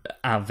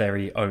our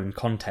very own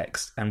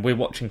context, and we're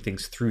watching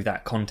things through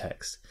that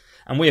context,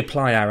 and we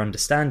apply our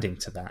understanding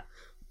to that.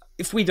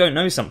 If we don't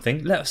know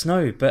something, let us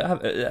know.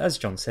 But as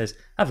John says,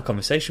 have a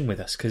conversation with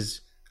us,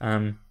 because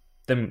then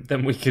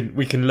we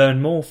can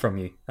learn more from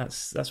you.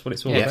 That's what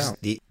it's all about.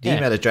 The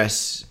email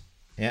address.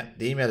 Yeah,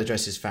 the email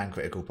address is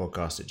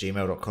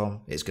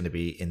fancriticalpodcast@gmail.com. It's going to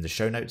be in the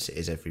show notes. It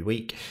is every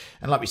week.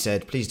 And like we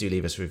said, please do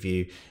leave us a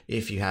review.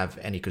 If you have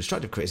any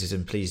constructive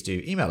criticism, please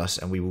do email us,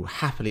 and we will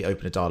happily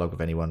open a dialogue with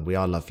anyone. We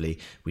are lovely.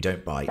 We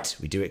don't bite.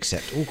 We do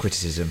accept all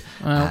criticism,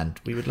 and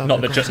we would love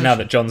not that now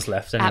that John's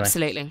left. Anyway.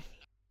 Absolutely.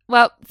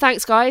 Well,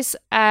 thanks, guys.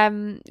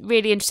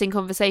 Really interesting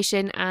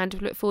conversation, and we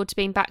look forward to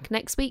being back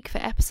next week for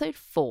episode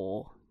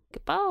 4.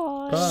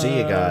 Goodbye. Bye. See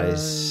you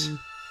guys.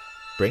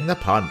 Bring the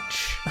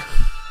punch.